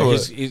 nah, Come yeah, through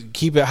he's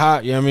keep it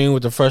hot. You know what I mean,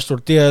 with the fresh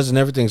tortillas and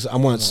everything. So I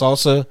want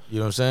salsa. You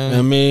know what I'm saying?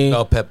 I mean,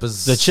 bell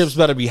peppers. The chips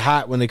better be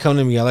hot when they come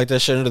to me. I like that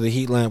shit under the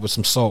heat lamp with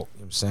some salt.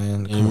 You know what I'm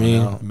saying? You know what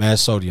I mean? Mad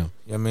sodium.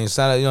 You know what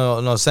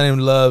I mean? Send him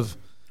love.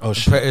 Oh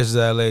shit. Prayers to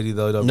that lady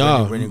though.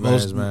 No, Brittany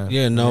most, Griner, man.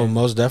 yeah, no, Yeah.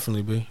 most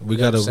definitely, B. We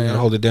know what gotta I'm saying?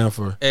 hold it down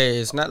for her. hey,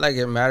 it's not like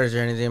it matters or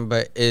anything,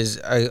 but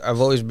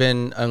I've always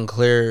been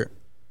unclear.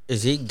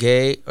 Is he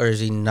gay or is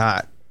he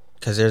not?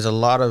 Because there's a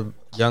lot of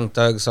Young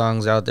Thug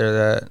songs out there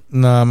that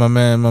Nah, my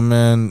man.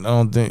 I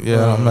don't think.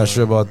 Yeah, I'm not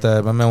sure about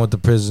that. My man went to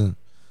prison.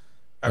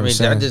 I I'm mean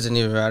saying. that doesn't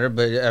even matter.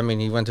 But I mean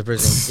he went to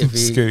prison. If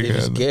he's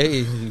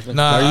gay,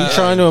 Nah, Are you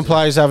trying to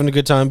imply he's having a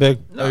good time, Big?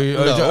 No, Are you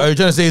no. trying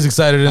to say he's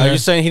excited in Are there? you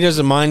saying he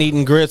doesn't mind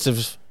eating grits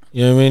if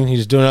you know what I mean?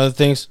 He's doing other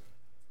things.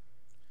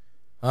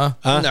 Huh?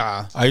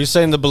 Nah. Are you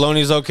saying the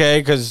bologna's okay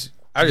because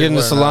I just getting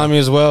the wanna know. salami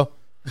as well?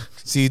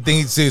 So you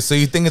think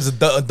it's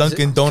a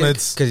Dunkin'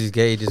 Donuts? Because he's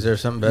gay, he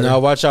deserves something better. No,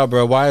 watch out,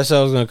 bro.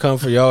 YSL's gonna come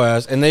for your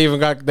ass, and they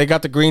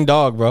got the green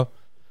dog, bro.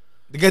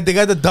 They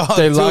got the dog.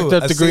 They too. locked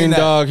up I the seen green that.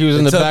 dog. He was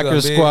in They the took back of him,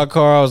 the man. squad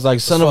car. I was like,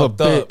 son of a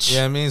Fucked up. bitch. You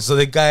know what I mean? So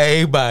they got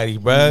everybody,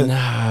 bro.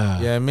 Nah.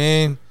 You know what I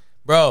mean?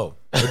 Bro,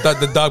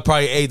 the dog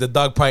probably ate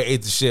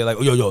the shit. Like,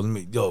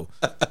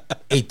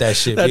 ate that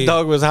shit, That B.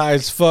 dog was high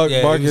as fuck,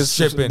 Yeah, he was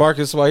tripping.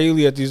 barking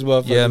Swahili at these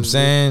motherfuckers. Yeah, I'm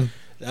saying.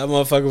 That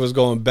motherfucker was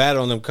going bad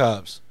on them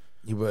cops.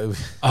 But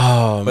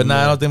Oh, nah, I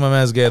man. don't think my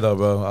man's gay though,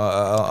 bro.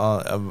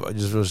 I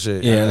just real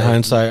shit. Yeah, in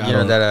hindsight, You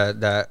know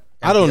that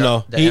I don't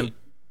know. the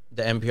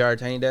NPR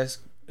Tiny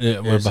Desk. Yeah,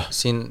 we're about,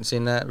 Seen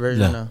that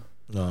version? No.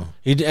 No.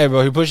 he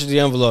pushes the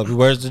envelope. He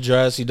wears the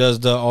dress. He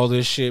does all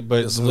this shit.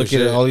 But That's some look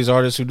shit. at all these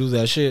artists who do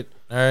that shit.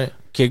 All right.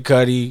 Kid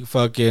Cudi,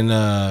 fucking.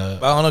 I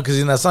don't know because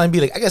he's not something be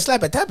like I can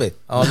slap it, tap it.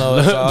 I don't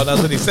know. So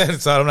that's what he said.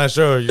 So I'm not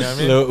sure. You know what I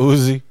mean? Lil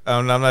Uzi,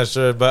 I'm not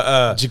sure,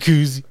 but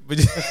Jacuzzi.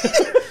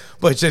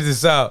 but check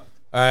this out.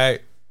 All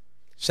right.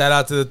 Shout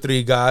out to the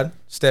 3 God,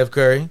 Steph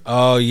Curry.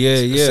 Oh yeah,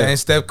 yeah, Saying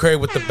Steph Curry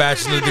with the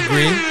bachelor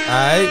degree. All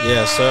right.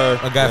 yes sir.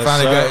 My guy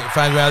Yes,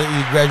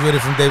 finally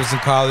graduated from Davidson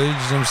College. You know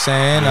what I'm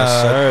saying?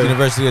 Yes, sir.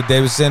 University of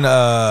Davidson.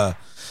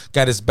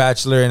 Got his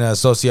bachelor in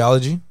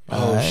sociology. Oh,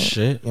 All right. shit.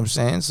 You know what I'm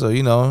saying?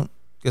 So,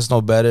 gets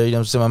no better. You know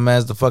what I'm saying? My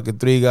man's the fucking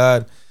 3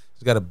 God.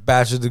 He's got a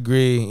bachelor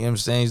degree. You know what I'm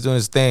saying? He's doing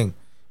his thing.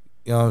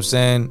 You know what I'm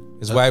saying?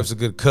 His wife's a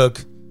good cook.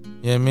 You know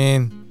what I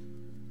mean?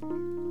 You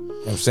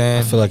know what I'm saying?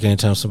 I feel like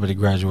anytime somebody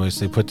graduates,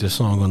 they put this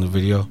song on the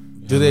video.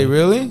 Do they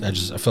really? I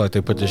feel like they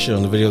put this shit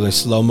on the video. They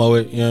slow mo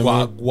it. You know what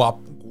I mean?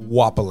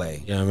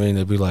 Wapale. You know what I mean?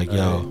 They'd be like,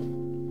 "Yo,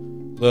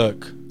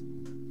 look,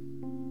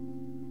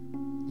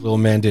 little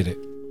man did it."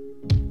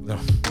 You know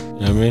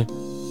what I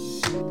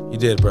mean? He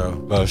did, bro.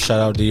 Bro, shout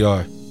out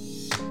DR.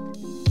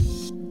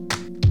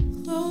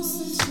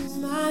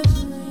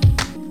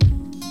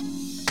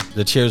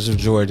 The tears of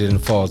joy didn't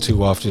fall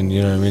too often.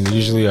 You know what I mean?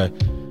 Usually I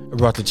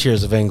brought the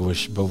tears of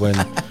anguish, but when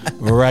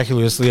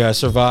miraculously I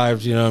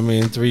survived, you know what I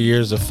mean, 3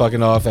 years of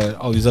fucking off at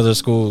all these other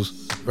schools,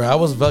 Bro, I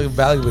was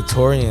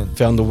valedictorian.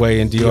 found the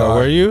way in DR.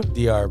 Were you?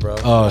 DR, bro.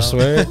 Oh, I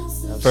swear.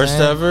 First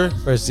saying? ever?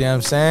 First, you know what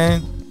I'm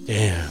saying?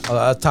 Damn.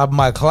 Top of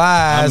my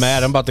class. I'm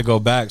mad. I'm about to go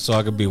back so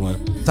I could be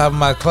one. Top of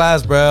my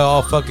class, bro.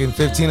 All fucking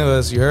 15 of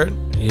us. You heard?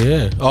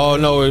 Yeah. Oh,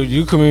 no.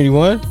 You community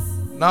one?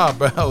 Nah,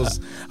 bro.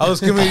 I was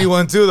community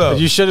one too, though.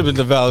 You should have been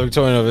the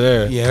valedictorian over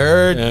there. You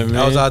heard? Yeah, man.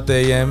 I was out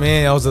there, yeah,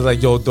 man. I was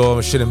like, yo, dog,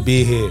 I shouldn't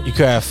be here. You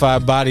could have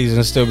 5 bodies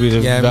and still be the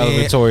Yeah, man.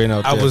 valedictorian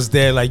out there. I was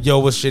there, like, yo,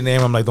 what's your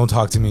name? I'm like, don't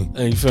talk to me.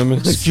 You feel me?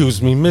 Excuse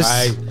me, miss.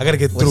 I gotta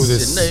get through What's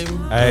this. your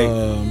name? Aight.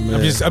 Oh, man.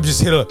 I'm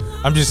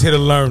just here to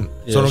learn,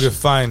 so I don't get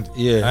fined.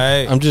 Yeah.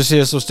 Aight. I'm just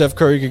here so Steph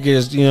Curry could get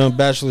his,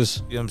 bachelor's.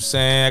 You know what I'm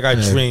saying? I got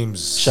Yeah.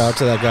 dreams. Shout out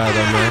to that guy, though,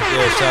 man.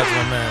 Yeah, shout out to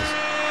my man.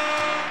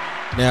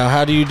 Now,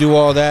 how do you do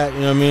all that?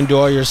 You know what I mean? Do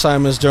all your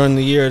assignments during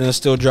the year and then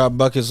still drop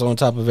buckets on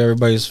top of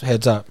everybody's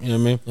head top. You know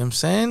what I mean? You know what I'm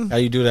saying? How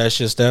you do that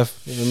shit, Steph?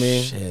 You know what I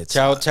mean? Shit.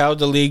 Tell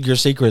the league your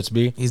secrets,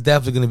 B. He's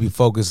definitely gonna be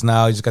focused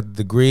now. He's got the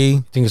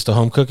degree. Think it's the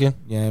home cooking?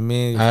 You know what I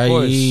mean? Of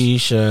course.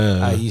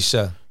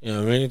 Aisha. You know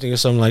what I mean? You think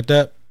it's something like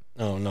that?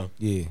 I don't know.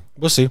 Yeah.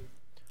 We'll see.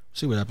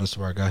 See what happens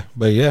to our guy.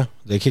 But yeah,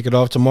 they kick it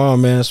off tomorrow,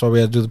 man. That's why we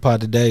had to do the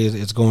pod today.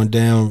 It's going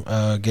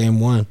down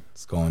game 1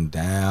 It's going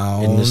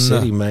down. in the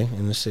city, man.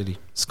 In the city.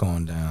 It's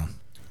going down.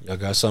 Y'all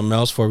got something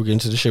else before we get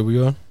into the shit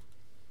we on?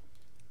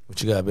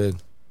 What you got, big?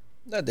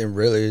 Nothing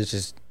really. It's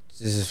just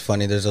this is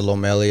funny. There's a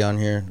Lomelli on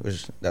here,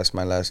 which that's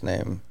my last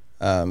name.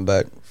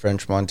 But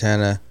French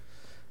Montana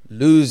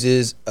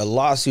loses a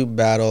lawsuit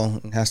battle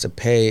and has to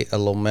pay a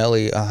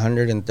Lomelli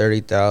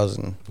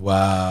 $130,000.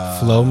 Wow.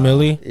 Flo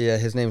Millie? Yeah,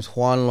 his name's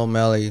Juan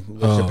Lomelli,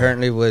 which Oh.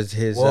 apparently was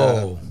his.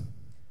 Whoa.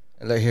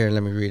 Here,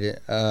 let me read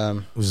it.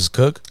 Was this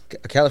Cook?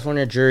 A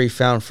California jury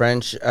found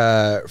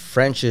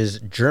French's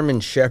German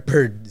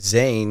Shepherd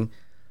Zane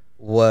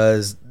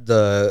was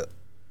the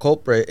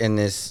culprit in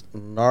this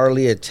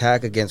gnarly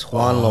attack against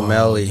Juan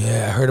Lomelli.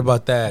 Yeah, I heard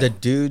about that. The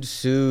dude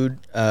sued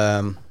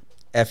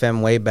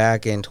FM way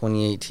back in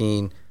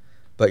 2018,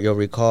 but you'll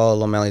recall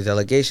Lomelli's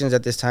allegations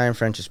at this time.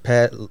 French's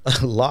pet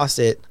lost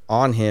it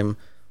on him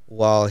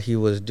while he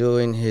was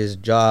doing his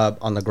job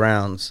on the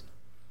grounds.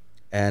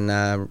 And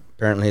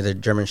apparently the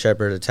German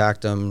Shepherd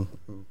attacked him.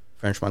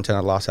 French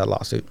Montana lost that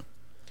lawsuit.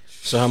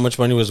 So how much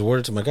money was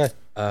awarded to my guy?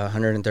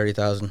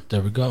 $130,000.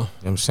 There we go. You know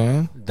what I'm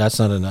saying? That's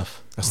not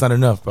enough. That's not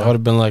enough, I bro. would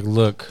have been like,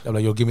 look. I'm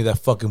like, yo, give me that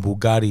fucking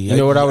Bugatti. You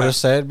know what I would have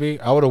said, B?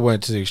 I would have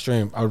went to the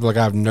extreme. I would be like,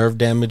 I have nerve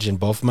damage in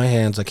both of my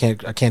hands. I can't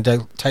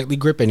tightly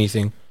grip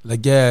anything.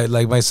 Like, yeah,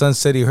 like my son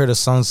said he heard a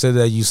song say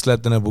that you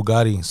slept in a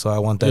Bugatti, so I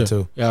want that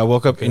too. Yeah, I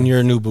woke up in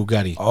your new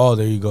Bugatti. Oh,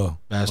 there you go.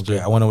 Bastard. Okay,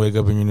 I want to wake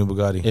up in your new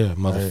Bugatti. Yeah,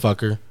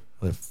 motherfucker.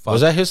 Like, fuck.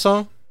 Was that his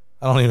song?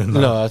 I don't even know.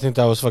 No, I think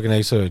that was fucking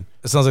Ace Hood.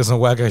 It sounds like some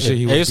whack ass shit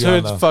he was Ace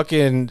beyond, Hood's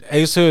though.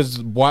 Ace Hood's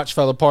watch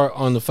fell apart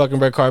on the fucking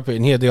red carpet,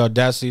 and he had the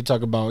audacity to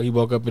talk about he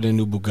woke up in a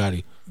new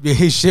Bugatti. Yeah,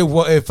 his shit,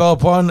 it fell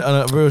upon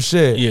real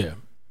shit. Yeah,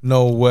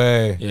 No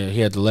way. yeah,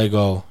 he had the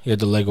Lego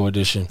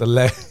edition, The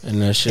leg.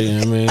 and that shit. You know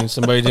what I mean,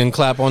 somebody didn't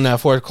clap on that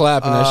fourth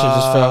clap, and that shit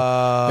just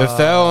fell. It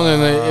fell,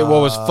 and then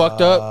what was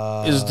fucked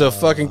up is the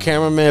fucking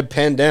cameraman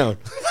penned down.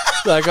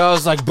 Like, I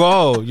was like,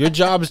 bro, your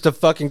job is to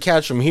fucking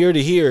catch from here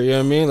to here. You know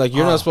what I mean? Like,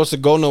 you're not supposed to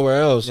go nowhere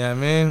else. Yeah, I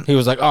mean, He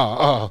was like,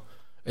 oh.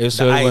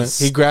 So ice.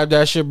 he grabbed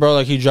that shit, bro.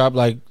 Like, he dropped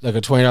like a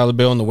 $20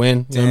 bill in the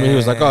wind. You know what I mean? He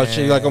was like, oh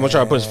shit, like I'm gonna try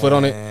to put his foot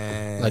on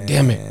it. Like,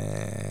 damn it.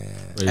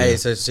 But, yeah. Hey,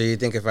 so you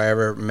think if I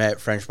ever met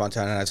French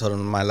Montana and I told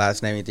him my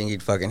last name, you think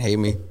he'd fucking hate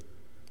me?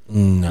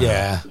 No.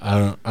 Yeah.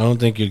 I don't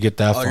think you'd get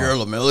that far. Oh, you're a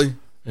Lamelli?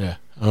 Yeah.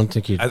 I don't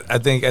think you'd. I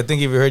think if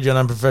you heard you're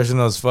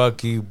unprofessional as fuck,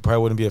 he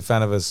probably wouldn't be a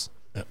fan of us.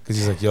 Because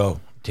he's like, yo,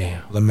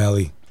 damn.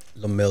 Lamelli.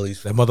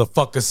 Lamelli's. That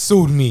motherfucker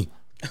sued me.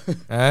 All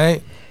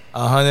right?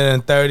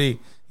 130.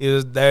 He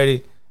was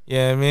dirty. You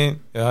know what I mean?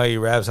 You know how he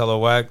raps hella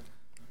whack.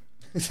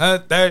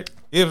 130.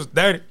 He was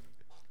dirty.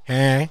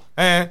 Hey.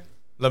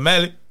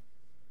 Lamelli.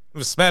 He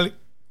was smelly.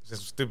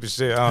 Just stupid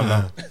shit. I don't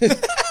know.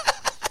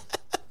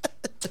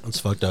 That's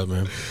fucked up,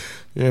 man.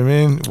 You know what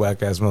I mean?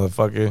 Whack ass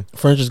motherfucker.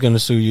 French is gonna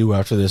sue you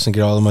after this and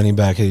get all the money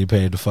back that you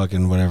paid to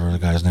fucking whatever the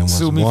guy's name was.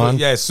 Sue me,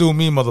 sue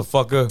me,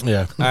 motherfucker.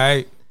 Yeah. All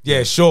right.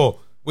 Yeah, sure.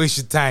 Waste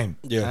your time.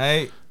 Yeah. All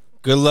right.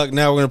 Good luck.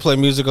 Now we're gonna play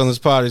music on this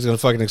pod. He's gonna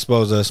fucking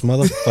expose us,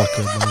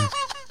 motherfucker. Man.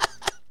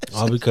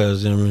 All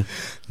because, you know what I mean?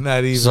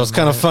 Not even. So it's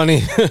kind of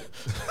funny.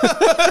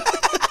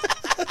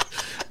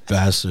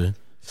 Bastard.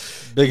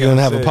 Big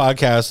gonna have a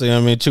podcast, you know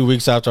what I mean? 2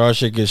 weeks after our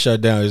shit gets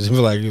shut down. He's gonna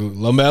be like,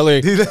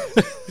 Lamelli.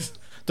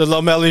 The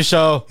Lamelli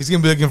show. He's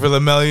gonna be looking for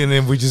Lamelli, and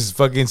then we just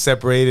fucking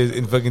separated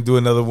and fucking do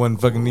another one.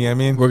 Fucking, you know what I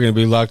mean? We're gonna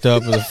be locked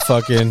up with a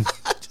fucking.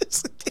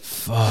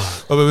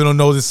 Fuck. But we don't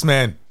know this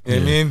man. You know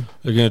what I mean?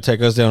 They're gonna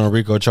take us down on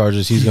RICO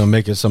charges. He's gonna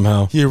make it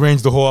somehow. He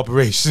arranged the whole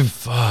operation.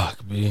 Fuck,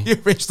 B. He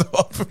arranged the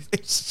whole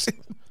operation.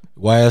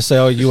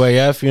 YSL,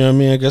 UAF, you know what I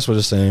mean? I guess we're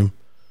the same.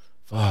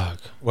 Fuck.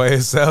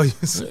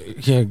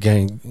 YSL? Yeah,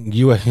 gang.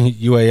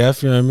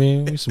 UAF, you know what I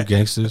mean? We some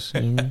gangsters,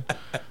 you know what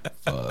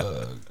I mean?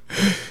 Fuck.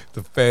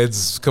 The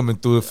feds coming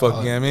through the fucking,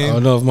 you know what I mean? I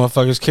don't know if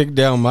motherfuckers kick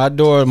down my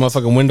door,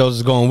 motherfucking windows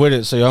is going with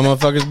it. So y'all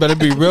motherfuckers better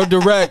be real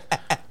direct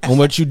on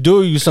what you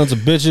do, you sons of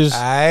bitches.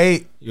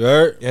 Aight. You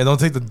heard? Yeah, don't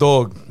take the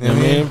dog. You know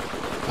what I mean?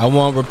 I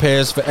want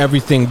repairs for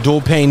everything. Dual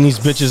paying these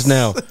bitches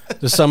now.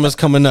 The summer's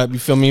coming up. You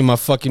feel me? My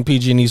fucking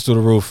PG&E's through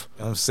the roof. You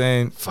know what I'm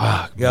saying?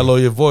 Fuck. You gotta lower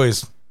your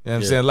voice. You know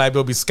what I'm saying? Light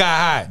bill be sky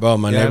high. Bro,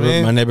 my You know neighbor, what I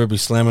mean? my neighbor be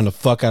slamming the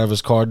fuck out of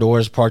his car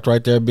doors parked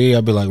right there, B.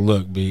 I'd be like,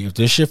 look, B, if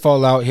this shit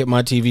fall out, hit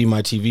my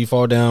TV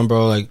fall down,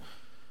 bro, like,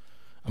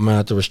 I'm gonna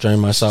have to restrain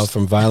myself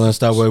from violence.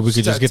 That way we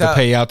could just get the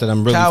payout that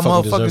I'm really tell fucking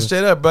motherfucker deserving.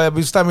 straight up, bro.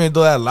 Be stop me to do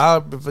that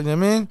loud. You know what I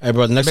mean? Hey,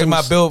 bro, next make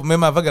time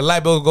my fucking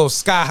light bill go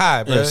sky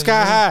high, bro. Yeah,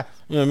 sky high.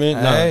 You know what I mean?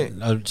 Hey.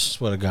 No, I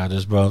swear to God,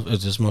 this, bro.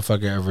 If this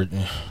motherfucker ever,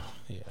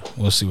 yeah,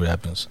 we'll see what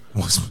happens.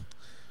 This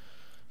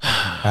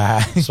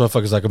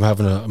motherfucker's like, I'm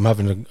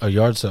having a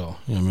yard sale.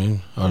 You know what I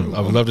mean?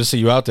 I would love to see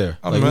you out there.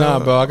 Like, nah,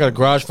 bro, I got a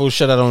garage full of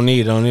shit I don't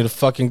need. I don't need to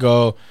fucking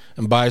go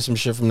and buy some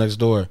shit from next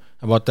door.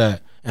 How about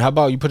that? And how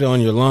about you put it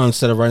on your lawn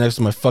instead of right next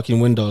to my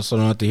fucking window so I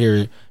don't have to hear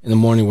it in the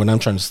morning when I'm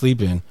trying to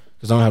sleep in?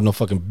 Because I don't have no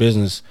fucking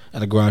business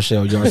at a garage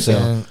sale, yard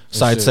sale,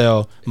 side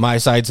sale, my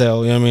side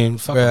sale. You know what I mean?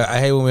 Fuck. Bro, I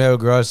hate when we have a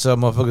garage sale.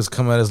 Motherfuckers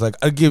come at us like,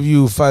 I'll give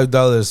you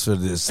 $5 for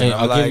this. Hey,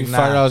 I'll give you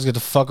 $5. Get the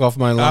fuck off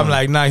my lawn. I'm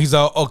like, nah. He's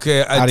all,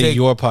 okay. Out of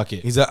your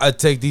pocket. He's like, I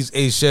take these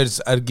 8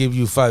 shirts. I'd give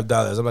you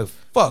 $5. I'm like,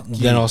 fuck you.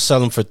 Then I'll sell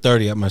them for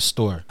 $30 at my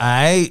store. All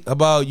right. How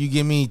about you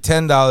give me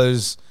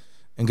 $10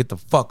 and get the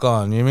fuck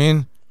on? You know what I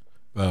mean?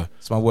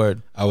 It's my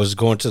word. I was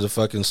going to the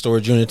fucking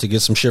storage unit to get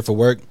some shit for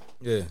work.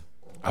 Yeah.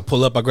 I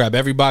pull up, I grab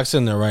every box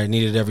in there, right?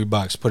 Needed every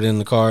box. Put it in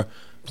the car,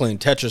 playing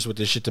Tetris with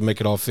this shit to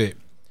make it all fit.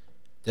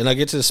 Then I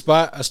get to the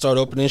spot, I start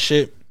opening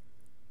shit.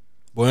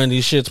 One of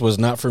these shits was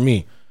not for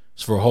me.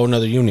 It's for a whole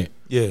nother unit.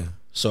 Yeah.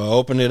 So I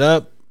open it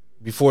up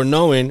before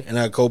knowing, and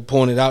I go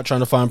pulling it out,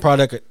 trying to find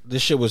product.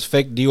 This shit was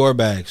fake Dior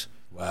bags.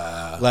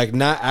 Wow. Like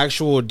not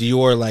actual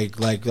Dior,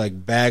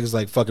 like bags,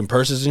 like fucking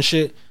purses and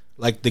shit.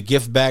 Like the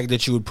gift bag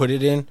that you would put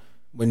it in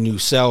when you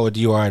sell a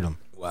Dior item.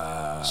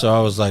 Wow. So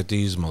I was like,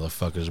 these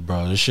motherfuckers,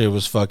 bro. This shit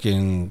was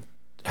fucking,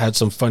 had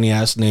some funny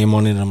ass name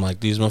on it. And I'm like,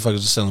 these motherfuckers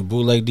are selling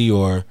bootleg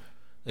Dior.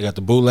 They got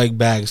the bootleg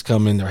bags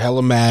coming. They're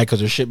hella mad because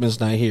their shipment's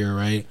not here,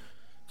 right?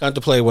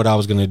 Contemplated what I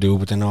was going to do,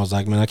 but then I was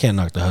like, man, I can't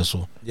knock the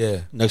hustle.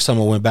 Yeah. Next time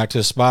I went back to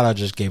the spot, I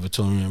just gave it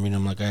to him. You know what I mean?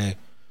 I'm like, hey,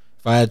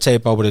 if I had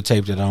tape, I would have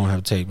taped it. I don't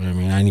have tape. You know what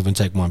I mean? I didn't even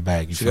take one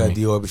bag. You She feel got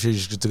me? Dior, but she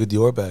just took a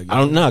Dior bag. I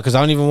don't know, because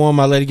I don't even want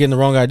my lady getting the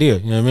wrong idea.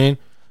 You know what I mean?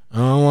 I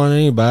don't want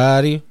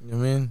anybody You know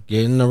what I mean?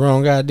 getting the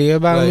wrong idea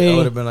about Like, I me.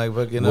 would have been like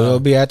fucking. We'll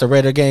be at the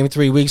Raider game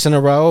 3 weeks in a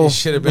row. It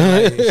should have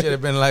been like. It should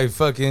have been like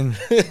fucking.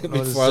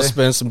 Before I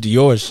spend some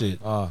Dior shit.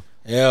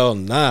 Hell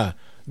nah.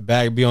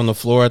 Bag be on the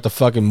floor at the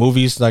fucking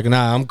movies. Like,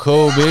 nah, I'm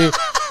cool, B.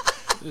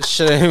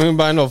 Shit ain't even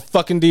buy no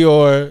fucking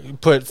Dior. You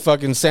put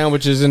fucking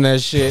sandwiches in that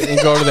shit and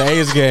go to the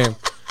A's game.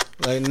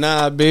 Like,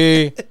 nah,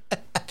 B.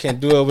 Can't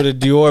do it with a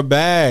Dior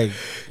bag.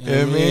 You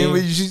know what I mean?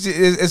 But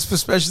it's for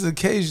special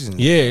occasions.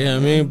 Yeah, you know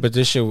what I mean? But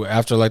this shit,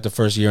 after like the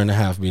first year and a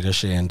half, B, that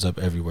shit ends up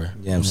everywhere.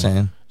 Yeah, I'm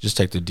saying. Just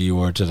take the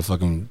Dior to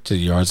the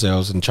yard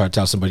sales and try to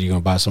tell somebody you're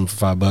gonna buy something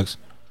for $5.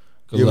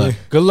 Good You luck. mean?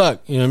 Good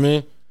luck. You know what I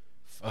mean?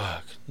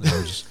 Fuck. No,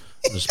 I'm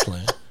just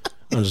playing.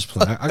 I'm just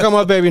playing. I got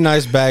my baby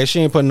nice bag.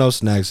 She ain't putting no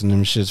snacks in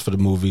them shits for the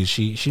movies.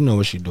 She know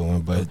what she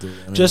doing. But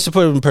just to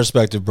put it in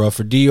perspective, bro,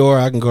 for Dior,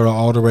 I can go to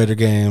all the Raider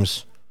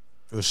games.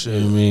 For sure. You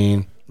know what I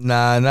mean?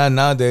 Nah, not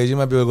nowadays. You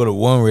might be able to go to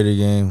one Raider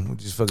game,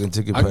 which is fucking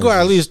ticket I can prices. go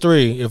at least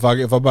 3. If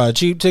I buy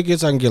cheap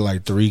tickets, I can get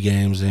like 3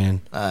 games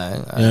in. All right. You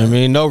know what I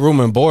mean? No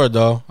room and board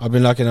though. I've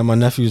been knocking at my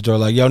nephew's door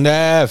like, yo,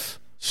 Neff,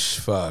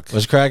 Fuck.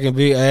 What's cracking,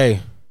 B?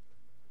 Hey.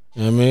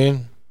 You know what I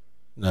mean?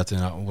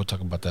 Nothing. We'll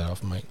talk about that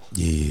off mic.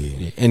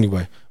 Yeah.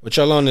 Anyway, what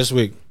y'all on this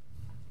week?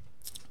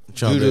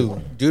 Due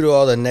to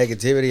all the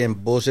negativity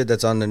and bullshit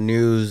that's on the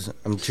news,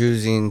 I'm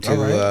choosing to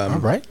All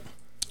right.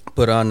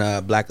 put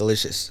on Black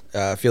Alicious.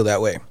 Feel That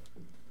Way.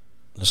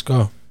 Let's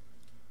go.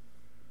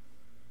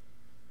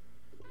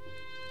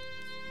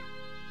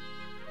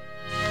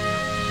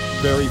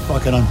 Very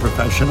fucking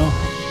unprofessional.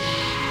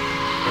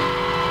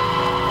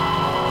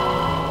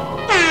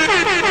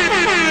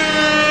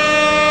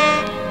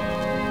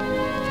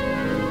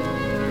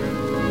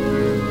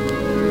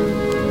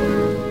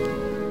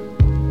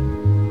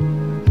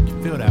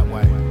 Feel that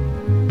way.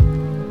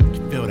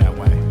 Feel that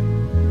way.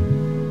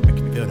 Make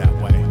you feel that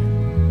way.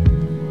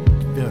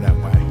 Feel that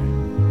way.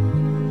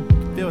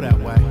 Feel that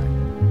way.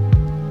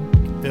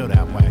 Feel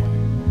that way.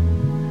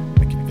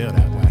 Make you feel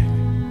that way.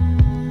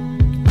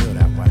 Feel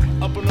that way.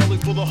 Up and early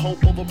for the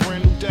hope of a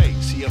brand new day.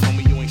 See a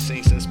homie you ain't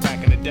seen since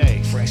back in the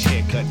day. Fresh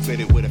haircut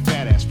fitted with a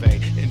fat ass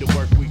fade. Into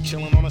work week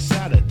chillin' on a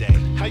Saturday.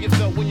 How you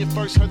felt when you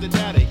first heard the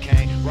daddy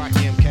came?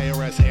 Rocky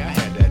MKRS, hey, I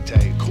had that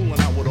tape. Coolin'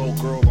 out with old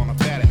girl on a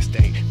fat ass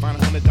day. Find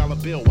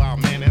 $100 bill, wow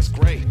man, that's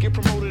great. Get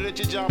promoted at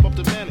your job up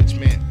to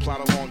management. Plot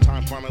a long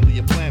time, finally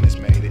your plan is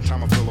made. Every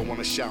time I feel I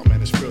wanna shout,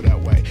 man, it's real that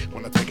way.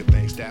 When I think of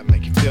things that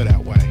make you feel that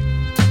way.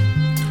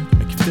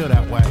 Make you feel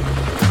that way.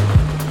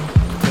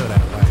 Feel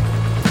that way.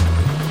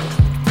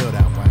 Feel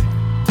that way.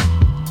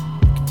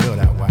 Feel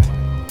that way.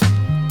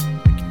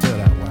 Feel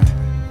that way.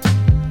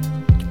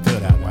 Feel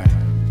that way.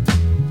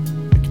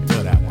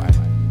 Feel that way.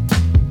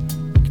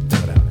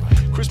 Feel that way.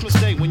 Christmas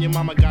Day when your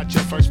mama got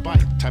your first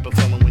bite. Type of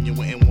feeling when you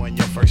went and won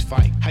your first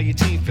fight. How your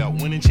team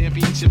felt winning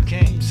championship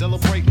game.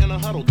 Celebrate in a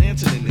huddle,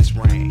 dancing in this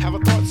rain. Have a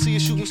thought, see a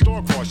shooting star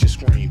across your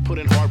screen. Put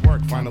in hard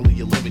work, finally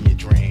you're living your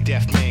dream.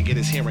 Deaf man get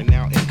his hearing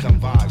now, income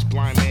vibes.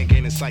 Blind man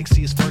gaining sight,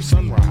 see his first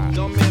sunrise.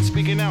 Dumb man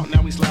speaking out,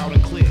 now he's loud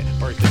and clear.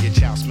 Birth of your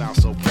child, smile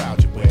so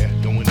proud you wear.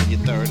 Going in your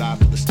third eye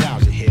for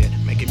nostalgia here.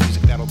 Making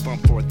music that'll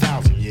thump for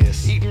 1,000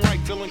 years. Eating right,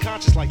 feeling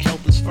conscious like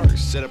health is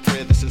first. Said a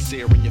prayer that's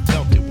sincere and you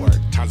felt it work.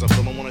 Times I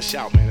feel I wanna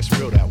shout, man, it's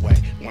real that way.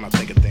 When I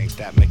think of things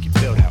that make you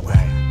feel that way.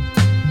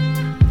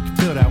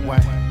 Feel that way.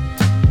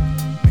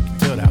 Make you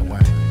feel that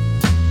way.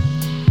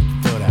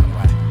 Feel that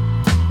way.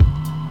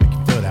 Make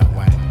you feel that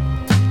way.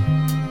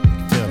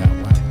 Feel that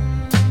way.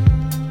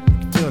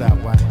 Feel that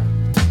way.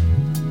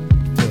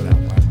 Feel that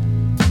way.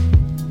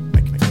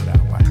 Make you feel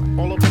that way.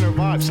 All up in her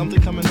vibe,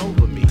 something coming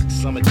over me.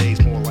 Summer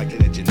days more likely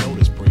that you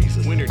notice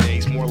breezes. Winter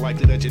days more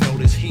likely that you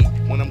notice heat.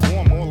 When I'm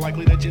gone, more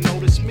likely that you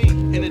notice me.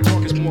 In the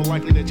dark, it's more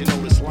likely that you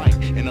notice light.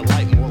 In the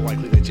light, more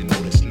likely that you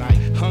notice night.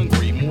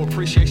 Hungry, more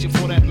appreciation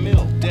for that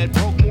meal. Dead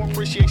broke, more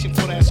appreciation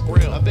for that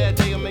skrill. A bad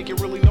day will make you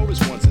really notice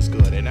once it's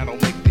good. And that'll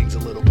make things a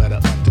little better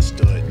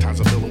understood.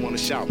 Times I feel I wanna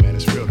shout, man,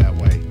 it's real that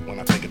way. When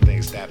I think of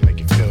things that make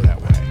you feel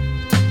that way.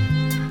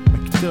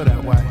 Make you feel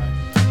that way.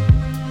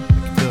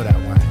 Make you feel that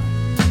way.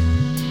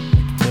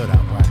 Make you feel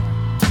that way.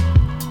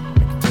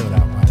 Make you feel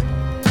that way.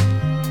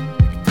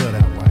 Make you feel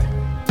that way.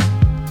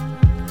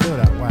 Feel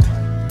that way.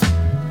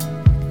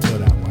 Feel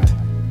that way.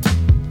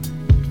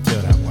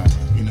 Feel that way.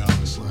 You know,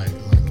 it's like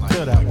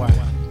Feel that way.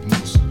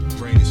 most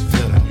greatest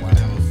feeling you could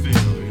ever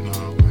feel, you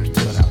know, like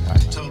Feel that way.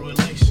 total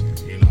elation,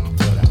 you know.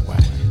 Feel that way.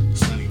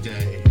 Sunny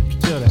day,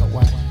 Feel that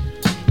way.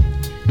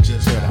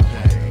 just Feel that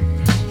that day.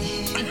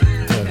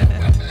 Feel that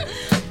way.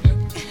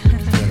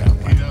 Feel that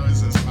way. You know,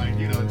 it's just like,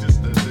 you know,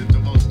 just the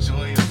most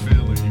joyous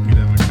feeling you could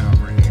ever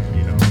comprehend,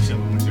 you know,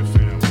 chilling with your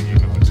family,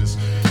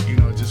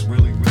 just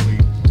really, really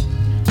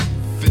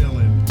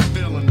feeling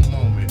the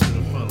moment to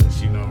the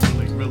fullest, you know,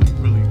 really,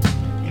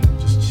 you know,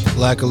 just chill.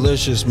 Black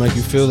Alicious make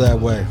you feel that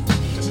way.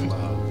 Just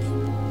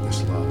love.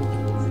 Just love.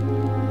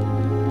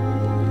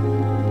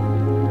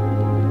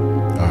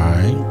 All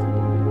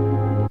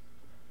right.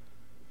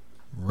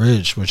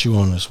 Rich, what you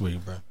on this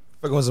week, bro?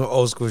 Fucking with some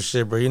old school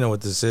shit, bro. You know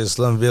what this is.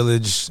 Slum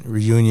Village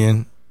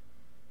reunion.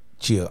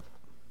 Chill.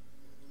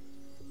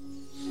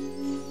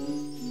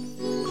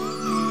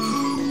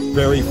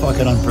 Very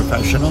fucking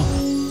unprofessional.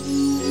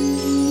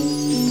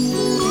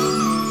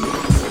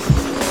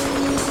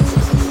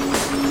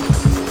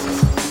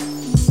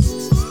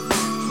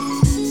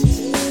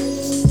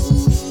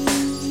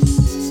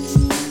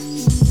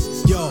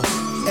 Yo,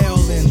 L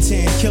and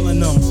 10 killing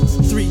them,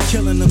 3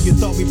 killing them. You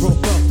thought we broke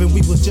up and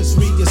we was just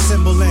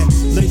reassembling.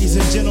 Ladies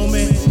and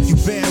gentlemen, you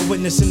bear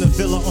witness in the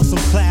villa on some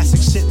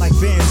classic shit like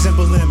Vans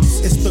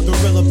emblems. It's the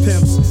Gorilla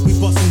Pimps. We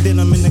bustin'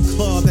 denim in the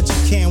club that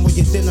you can wear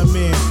your denim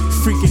in.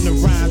 Freaking the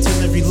rhyme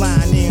till every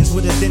line ends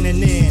with a then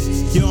and then.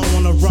 You don't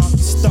wanna romp,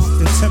 stomped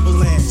in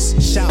Timberlands.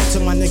 Shout to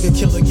my nigga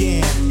Kill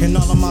Again and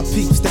all of my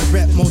peeps that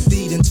rep more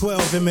D than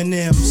 12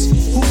 M&Ms.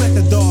 Who let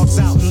the dogs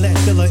out and let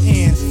Dilla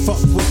in?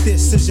 Fuck with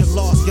this, is your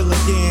lost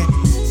Gilligan.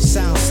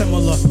 Sound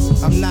similar,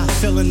 I'm not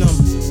feeling them.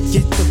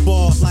 Get the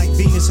ball like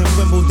Venus and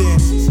Wimbledon.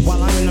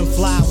 While I'm in them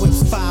fly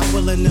whips,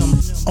 5-wheeling them.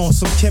 On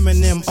some Kim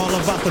and them, all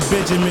about the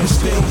Benjamin.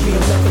 Still here,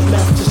 never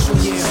left, just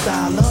switch the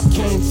style up.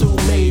 Came through,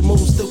 made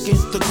moves, still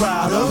get the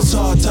crowd up. It's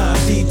hard time,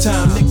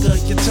 D-time,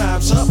 nigga, your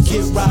time's up.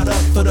 Get right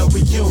up for the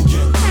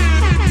reunion.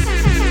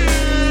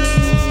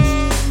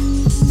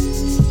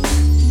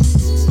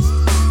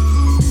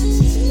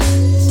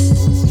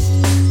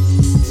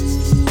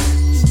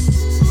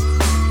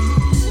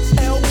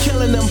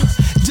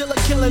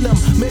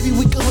 Maybe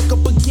we can hook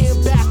up again,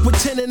 back with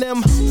 10 of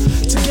them.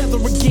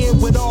 Together again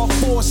with all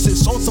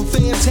forces on some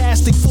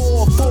fantastic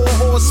four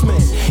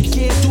horsemen.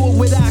 Can't do it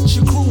without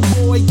your crew,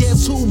 boy.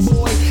 Guess who,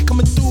 boy?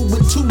 Coming through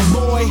with two,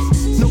 boy.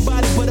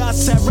 Nobody but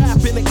us had rap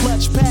in the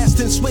clutch,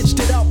 passed and switched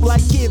it up like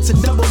kids in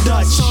double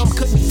dutch. Some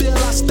couldn't feel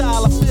our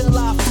style, I feel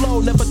our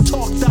flow. Never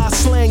talked our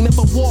slang,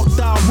 never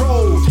walked our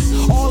road.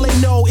 All they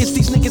know is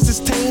these niggas is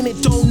tainted.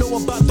 Don't know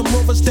about the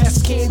rovers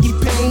that's candy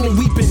pain. And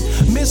we've been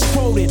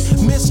misquoted,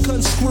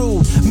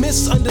 misconstrued,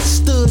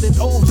 misunderstood and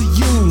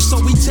overused. So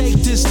we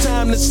take this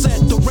time to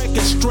set the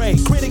record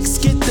straight. Critics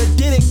get the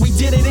dick, we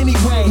did it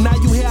anyway. Now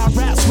you hear our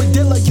raps with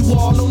Dilla, you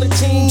all on the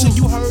team. So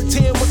you heard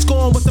Tim, what's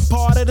going with the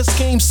part of the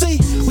scheme? See,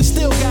 we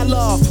still got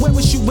love, where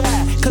was you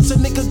at? Cause a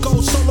nigga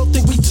go solo,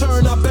 think we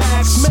turn our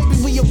backs.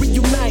 Maybe we'll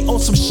reunite on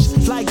some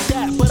shit like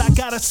that. But I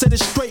gotta set it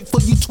straight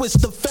for you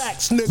twist the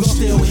facts, nigga.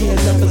 Still here,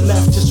 nothing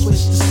left, just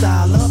switch the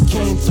style up.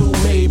 Came through,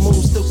 made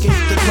moves, still get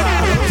the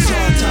crowd up. It's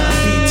hard time,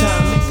 beat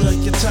time,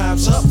 nigga, your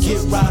time's up.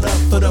 Get right up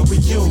for the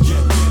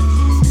reunion.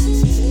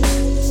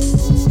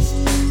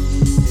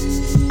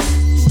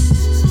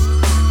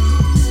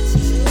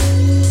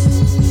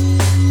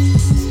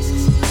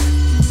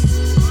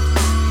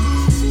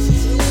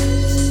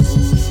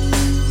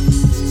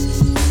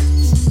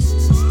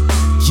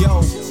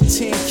 Yo,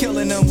 10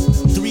 killing them,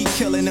 3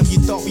 killing them. You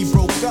thought we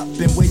broke up,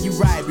 and where you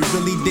right, we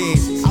really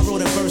did. I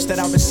wrote a verse that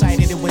I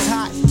recited, it was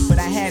hot, but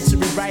I had to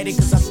rewrite it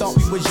cause I thought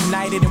we was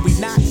united and we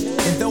not.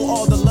 And though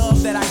all the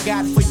love that I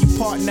got for you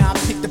partner, I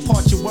picked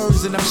apart your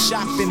words and I'm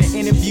shocked in the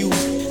interviews.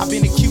 I've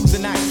been accused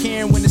of not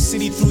caring when the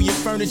city threw your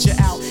furniture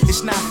out.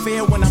 It's not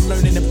fair when I'm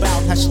learning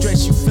about how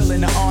stressed you feel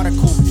in the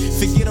article.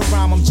 Forget a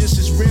rhyme, I'm just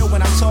as real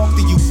when I talk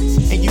to you.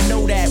 And you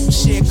know that we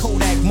share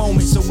Kodak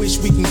moments, so wish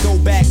we can go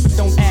back. But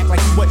don't act like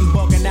you wasn't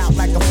bugging out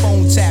like a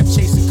phone tap,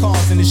 chasing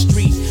cars in the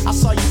street. I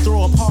saw you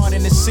throw up hard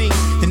in the sink,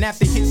 then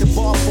after hit the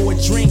bar for a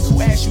drink.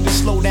 Who asked you to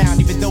slow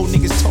down, even though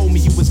niggas told me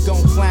you was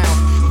gon' clown?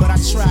 But I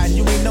tried,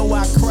 you ain't know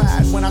I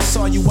cried when I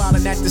saw you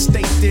wildin' at the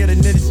State Theater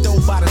near the door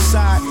by the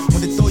side.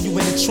 When they throw you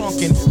in the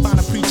trunk and find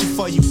a preacher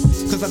for you,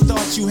 cause I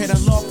thought you had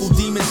unlawful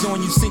demons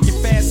on you,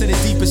 sinking fast in the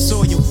deepest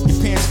soil. Your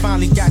parents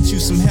finally got you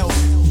some help.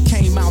 You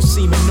came out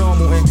seeming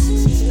normal, and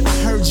I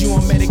heard you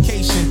on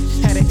medication.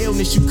 Had an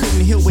illness you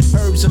couldn't heal with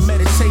herbs or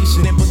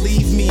meditation. And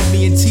believe me,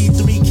 me and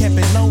T3 kept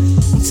it low.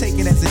 Don't take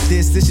it as a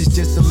diss, this is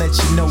just to let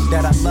you know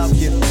that I love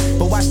you.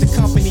 But watch the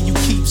company you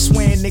keep,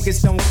 swearing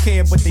niggas don't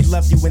care, but they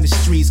love you in the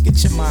streets.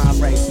 Get your mind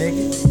right,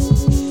 nigga.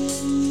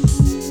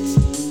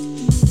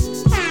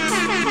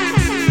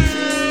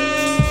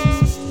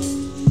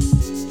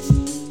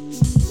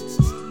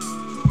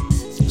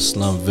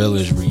 Slum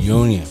Village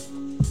Reunion,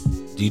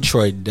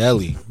 Detroit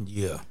Deli.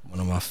 Yeah, one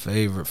of my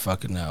favorite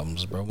fucking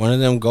albums, bro. One of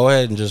them, go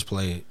ahead and just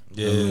play it.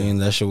 Yeah, I mean,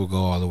 that shit will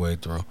go all the way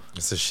through.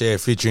 It's a share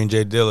featuring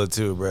Jay Dilla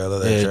too, bro. I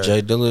love that yeah, track.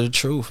 Jay Dilla, the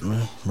truth,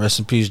 man. Rest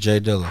in peace, Jay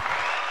Dilla.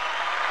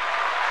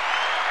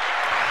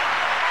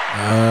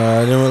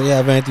 I didn't really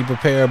have anything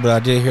prepared, but I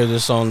did hear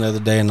this song the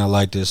other day and I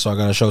liked it, so I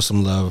gotta show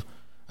some love.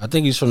 I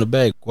think he's from the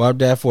Bay.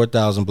 Guapdad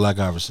 4000, Black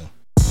Iverson.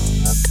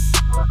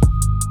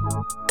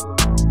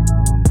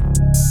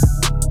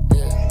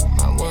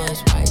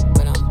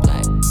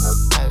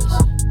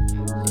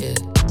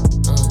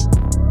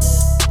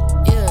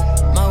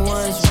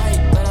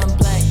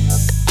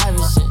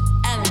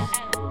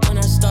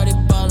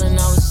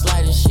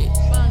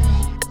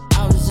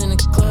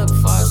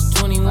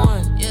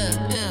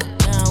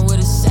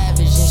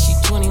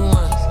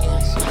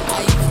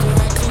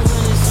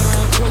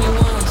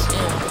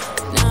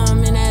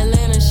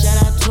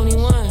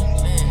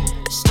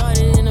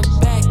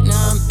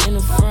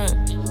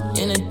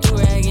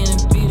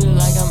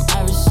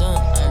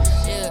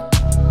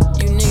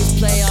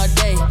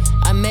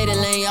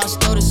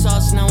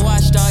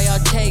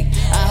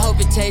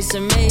 Tastes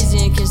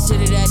amazing,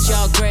 consider that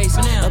y'all grace.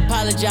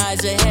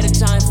 Apologize ahead of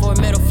time for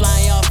a metal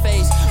flying y'all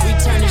face. We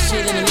turn this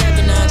shit into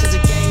Lebanon, cause the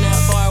gang not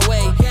far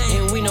away.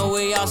 And we know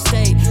where y'all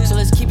stay, so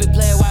let's keep it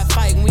player while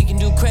fighting. We can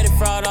do credit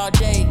fraud all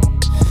day.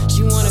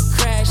 She wanna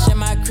crash at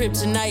my crib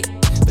tonight,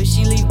 but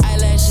she leave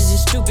eyelashes and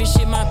stupid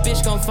shit my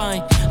bitch gon'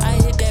 find. I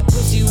hit that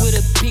pussy with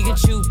a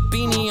Pikachu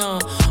beanie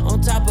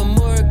on top of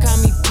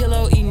Murakami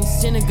pillow eating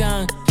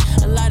Synagogue.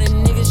 A lot of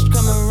niggas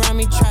come around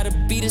me, try to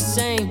be the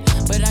same,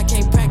 but I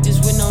can't practice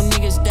with no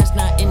niggas that's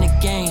not in the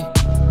game.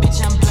 Bitch,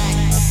 I'm Black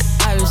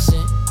Iverson.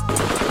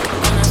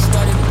 When I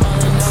started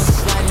ballin', I was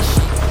sliding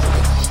shit.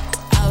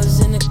 I was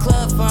in the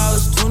club before I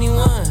was 21.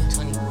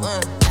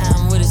 Now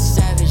I'm with a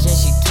savage and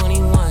she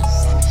 21.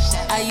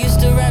 I used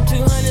to rap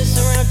 200s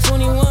around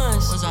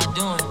 21s. What's I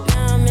doing?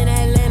 Now I'm in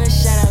Atlanta,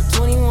 shout out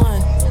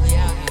 21.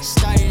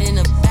 Started in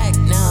the back,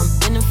 now I'm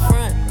in the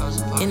front.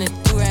 In a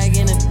do-rag,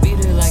 in a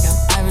beater like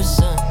I'm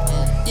Iverson.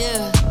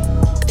 Yeah,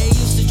 they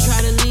used to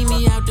try to leave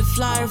me out the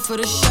flyer for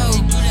the show.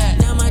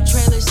 Now my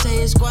trailer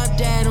say it's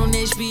Guapdad on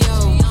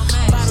HBO.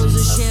 Bottles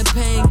of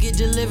champagne get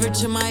delivered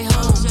to my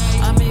home.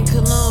 I'm in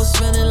Cologne,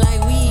 smelling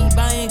like weed,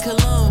 buying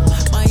cologne.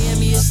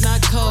 Miami, it's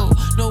not cold.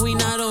 No, we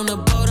not on a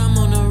boat, I'm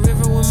on the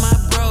river with my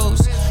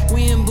bros.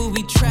 We in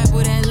booby trap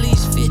with at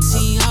least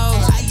 15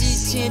 hoes.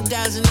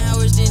 1,000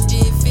 hours, then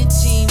did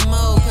 15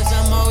 more. Cause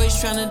I'm always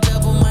trying to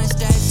double my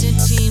stats and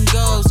team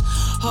goals.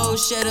 Whole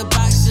shed a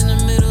box in the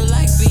middle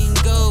like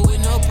bingo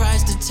with no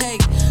prize to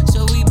take.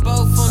 So we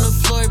both on the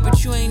floor,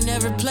 but you ain't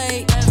never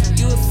played.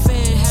 You a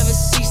fan, have a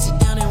seat, sit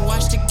down and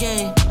watch the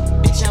game.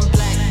 Bitch, I'm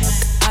Black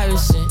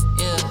Iverson,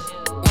 yeah.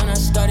 When I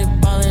started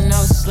ballin', I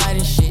was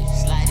sliding shit.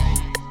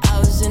 I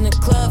was in the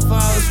club before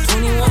I was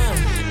 21.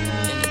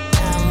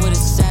 Now I'm with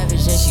a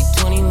savage and she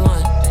 21.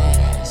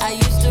 I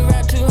used to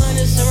rap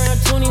 200s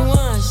around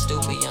 21.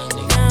 Stupid young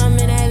nigga. Now I'm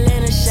in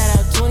Atlanta, shout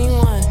out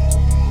 21.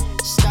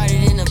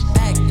 Started in the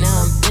back,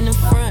 now I'm in the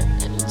front.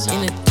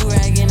 In a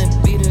do-rag and a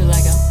beater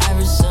like I'm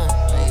Iverson.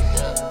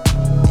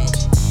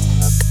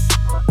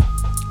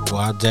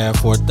 Wild Dad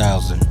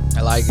 4000.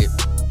 I like it.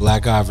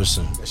 Black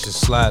Iverson. That shit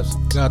slaps.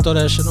 Gotta throw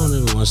that shit on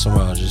every once in a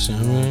while, just, you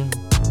know what I mean?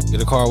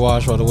 Get a car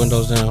wash, roll the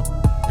windows down.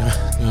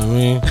 You know what I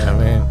mean? Yeah,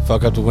 man.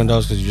 Fuck up the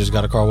windows because you just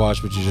got a car wash,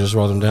 but you just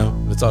roll them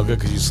down. It's all good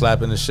because you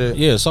slapping the shit.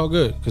 Yeah, it's all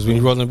good. Because when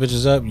you roll them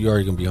bitches up, you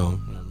already gonna be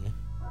home. You know what I mean?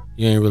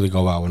 You ain't really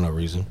go out with no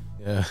reason.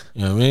 Yeah.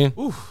 You know what I mean?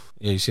 Oof.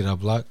 Yeah, you see that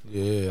block?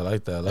 Yeah, I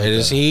like that. Hey,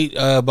 this Heat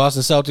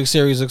Boston Celtics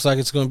series looks like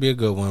it's going to be a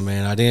good one,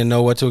 man. I didn't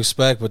know what to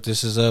expect, but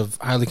this is a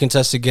highly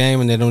contested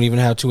game, and they don't even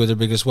have two of their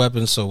biggest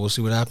weapons, so we'll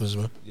see what happens,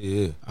 man.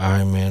 Yeah. All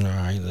right, man. All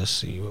right, let's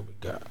see what we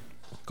got.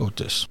 Go with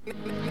this.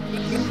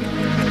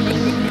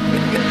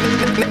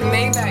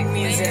 Maybach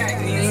music.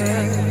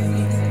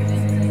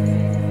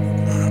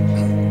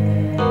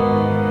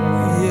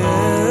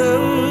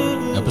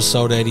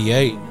 Episode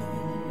 88.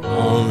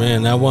 Oh,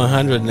 man, that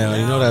 100 now.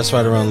 You know that's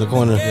right around the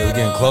corner. Yeah, we're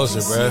getting closer,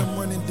 bro.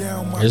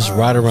 It's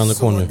right around the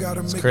corner.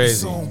 It's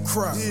crazy. I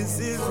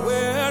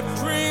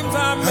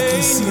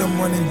can see them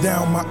running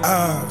down my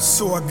eyes,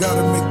 so I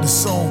gotta make the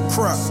song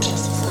cry.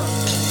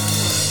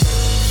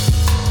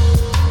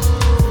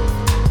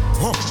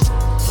 I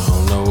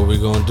don't know what we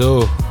gonna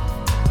do.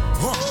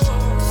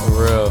 For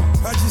real.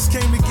 I just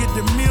came to get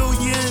the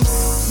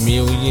millions.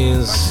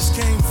 Millions. I just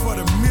came for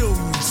the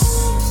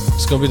millions.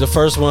 It's gonna be the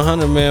first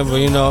 100, man, but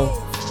you know,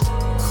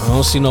 I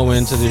don't see no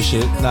end to this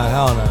shit. Nah,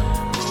 hell no.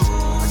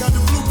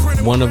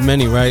 One of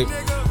many, right?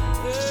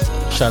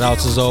 Shout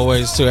outs as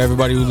always to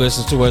everybody who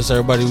listens to us,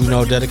 everybody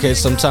who dedicates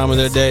some time of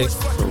their day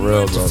for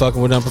real, to bro.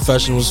 fucking with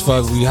Unprofessionals.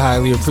 Fuck, we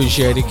highly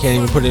appreciate it. Can't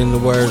even put it into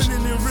words.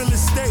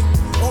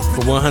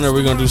 For 100,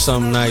 we're gonna do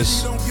something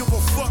nice.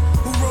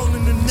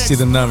 See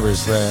the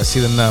numbers, bro. I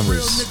see the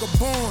numbers.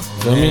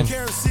 Feel me?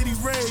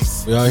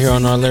 We out here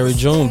on our Larry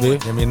June,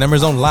 bitch. I mean,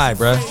 numbers don't lie,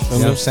 bro. You know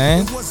what I'm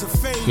saying?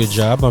 Good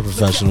job,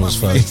 Unprofessionals,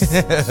 fuck. You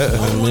know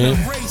what I mean?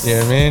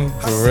 Yeah, man.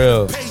 For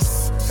real.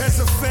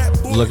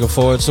 Looking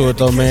forward to it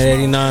though, man.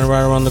 89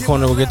 right around the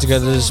corner. We'll get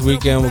together this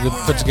weekend. We'll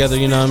put together,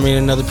 you know what I mean,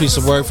 another piece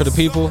of work for the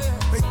people.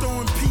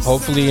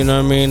 Hopefully, you know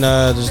what I mean,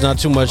 there's not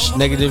too much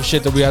negative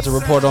shit that we have to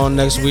report on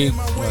next week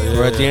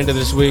or at the end of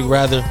this week,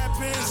 rather.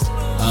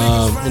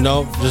 You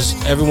know,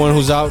 just everyone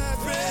who's out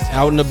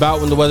and about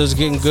when the weather's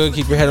getting good,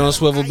 keep your head on a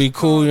swivel, be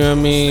cool, you know what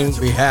I mean?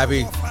 Be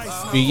happy.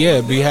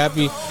 Be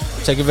happy.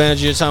 Take advantage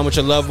of your time with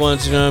your loved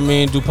ones, you know what I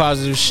mean? Do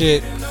positive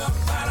shit.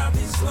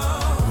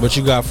 What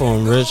you got for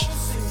them, Rich?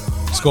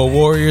 Let's go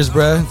Warriors,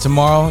 bruh.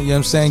 Tomorrow, you know what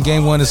I'm saying?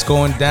 Game 1 is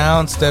going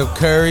down. Steph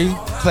Curry,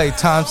 Klay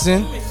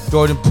Thompson,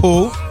 Jordan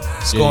Poole.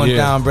 It's going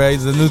down, bruh.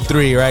 It's the new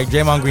 3, right?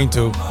 Draymond Green 2.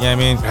 You know what I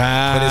mean?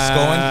 But it's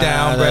going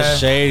down, bruh. That's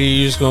shady.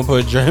 You just gonna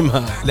put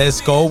Draymond. Let's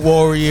go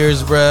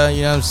Warriors, bruh.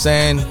 You know what I'm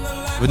saying?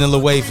 Vanilla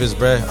wafers,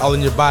 bruh. All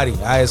in your body.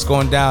 All right, it's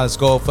going down. Let's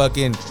go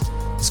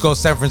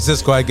San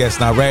Francisco, I guess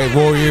now, right?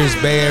 Warriors,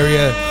 Bay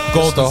Area,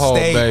 Golden the whole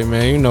State. Bay,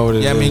 man. You know what it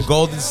is. Yeah, I mean,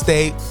 Golden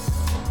State.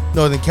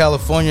 Northern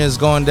California is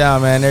going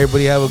down, man.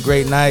 Everybody have a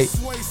great night,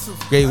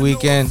 great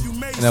weekend,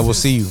 and I will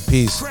see you.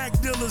 Peace. Blind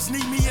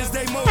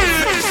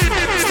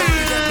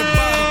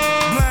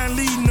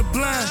leading the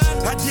blind.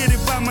 I did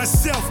it by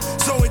myself,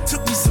 so it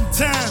took me some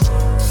time.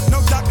 No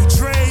Dr.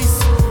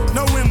 Dre's,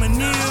 no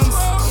M&M's,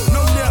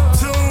 no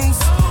Neptunes,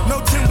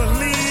 no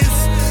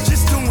Timberlands.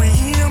 Just doing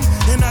him,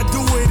 and I do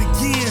it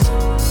again.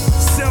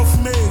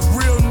 Self-made,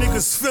 real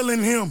niggas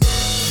feeling him.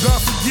 God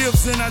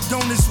forgives, and I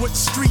don't, is what the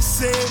street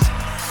said.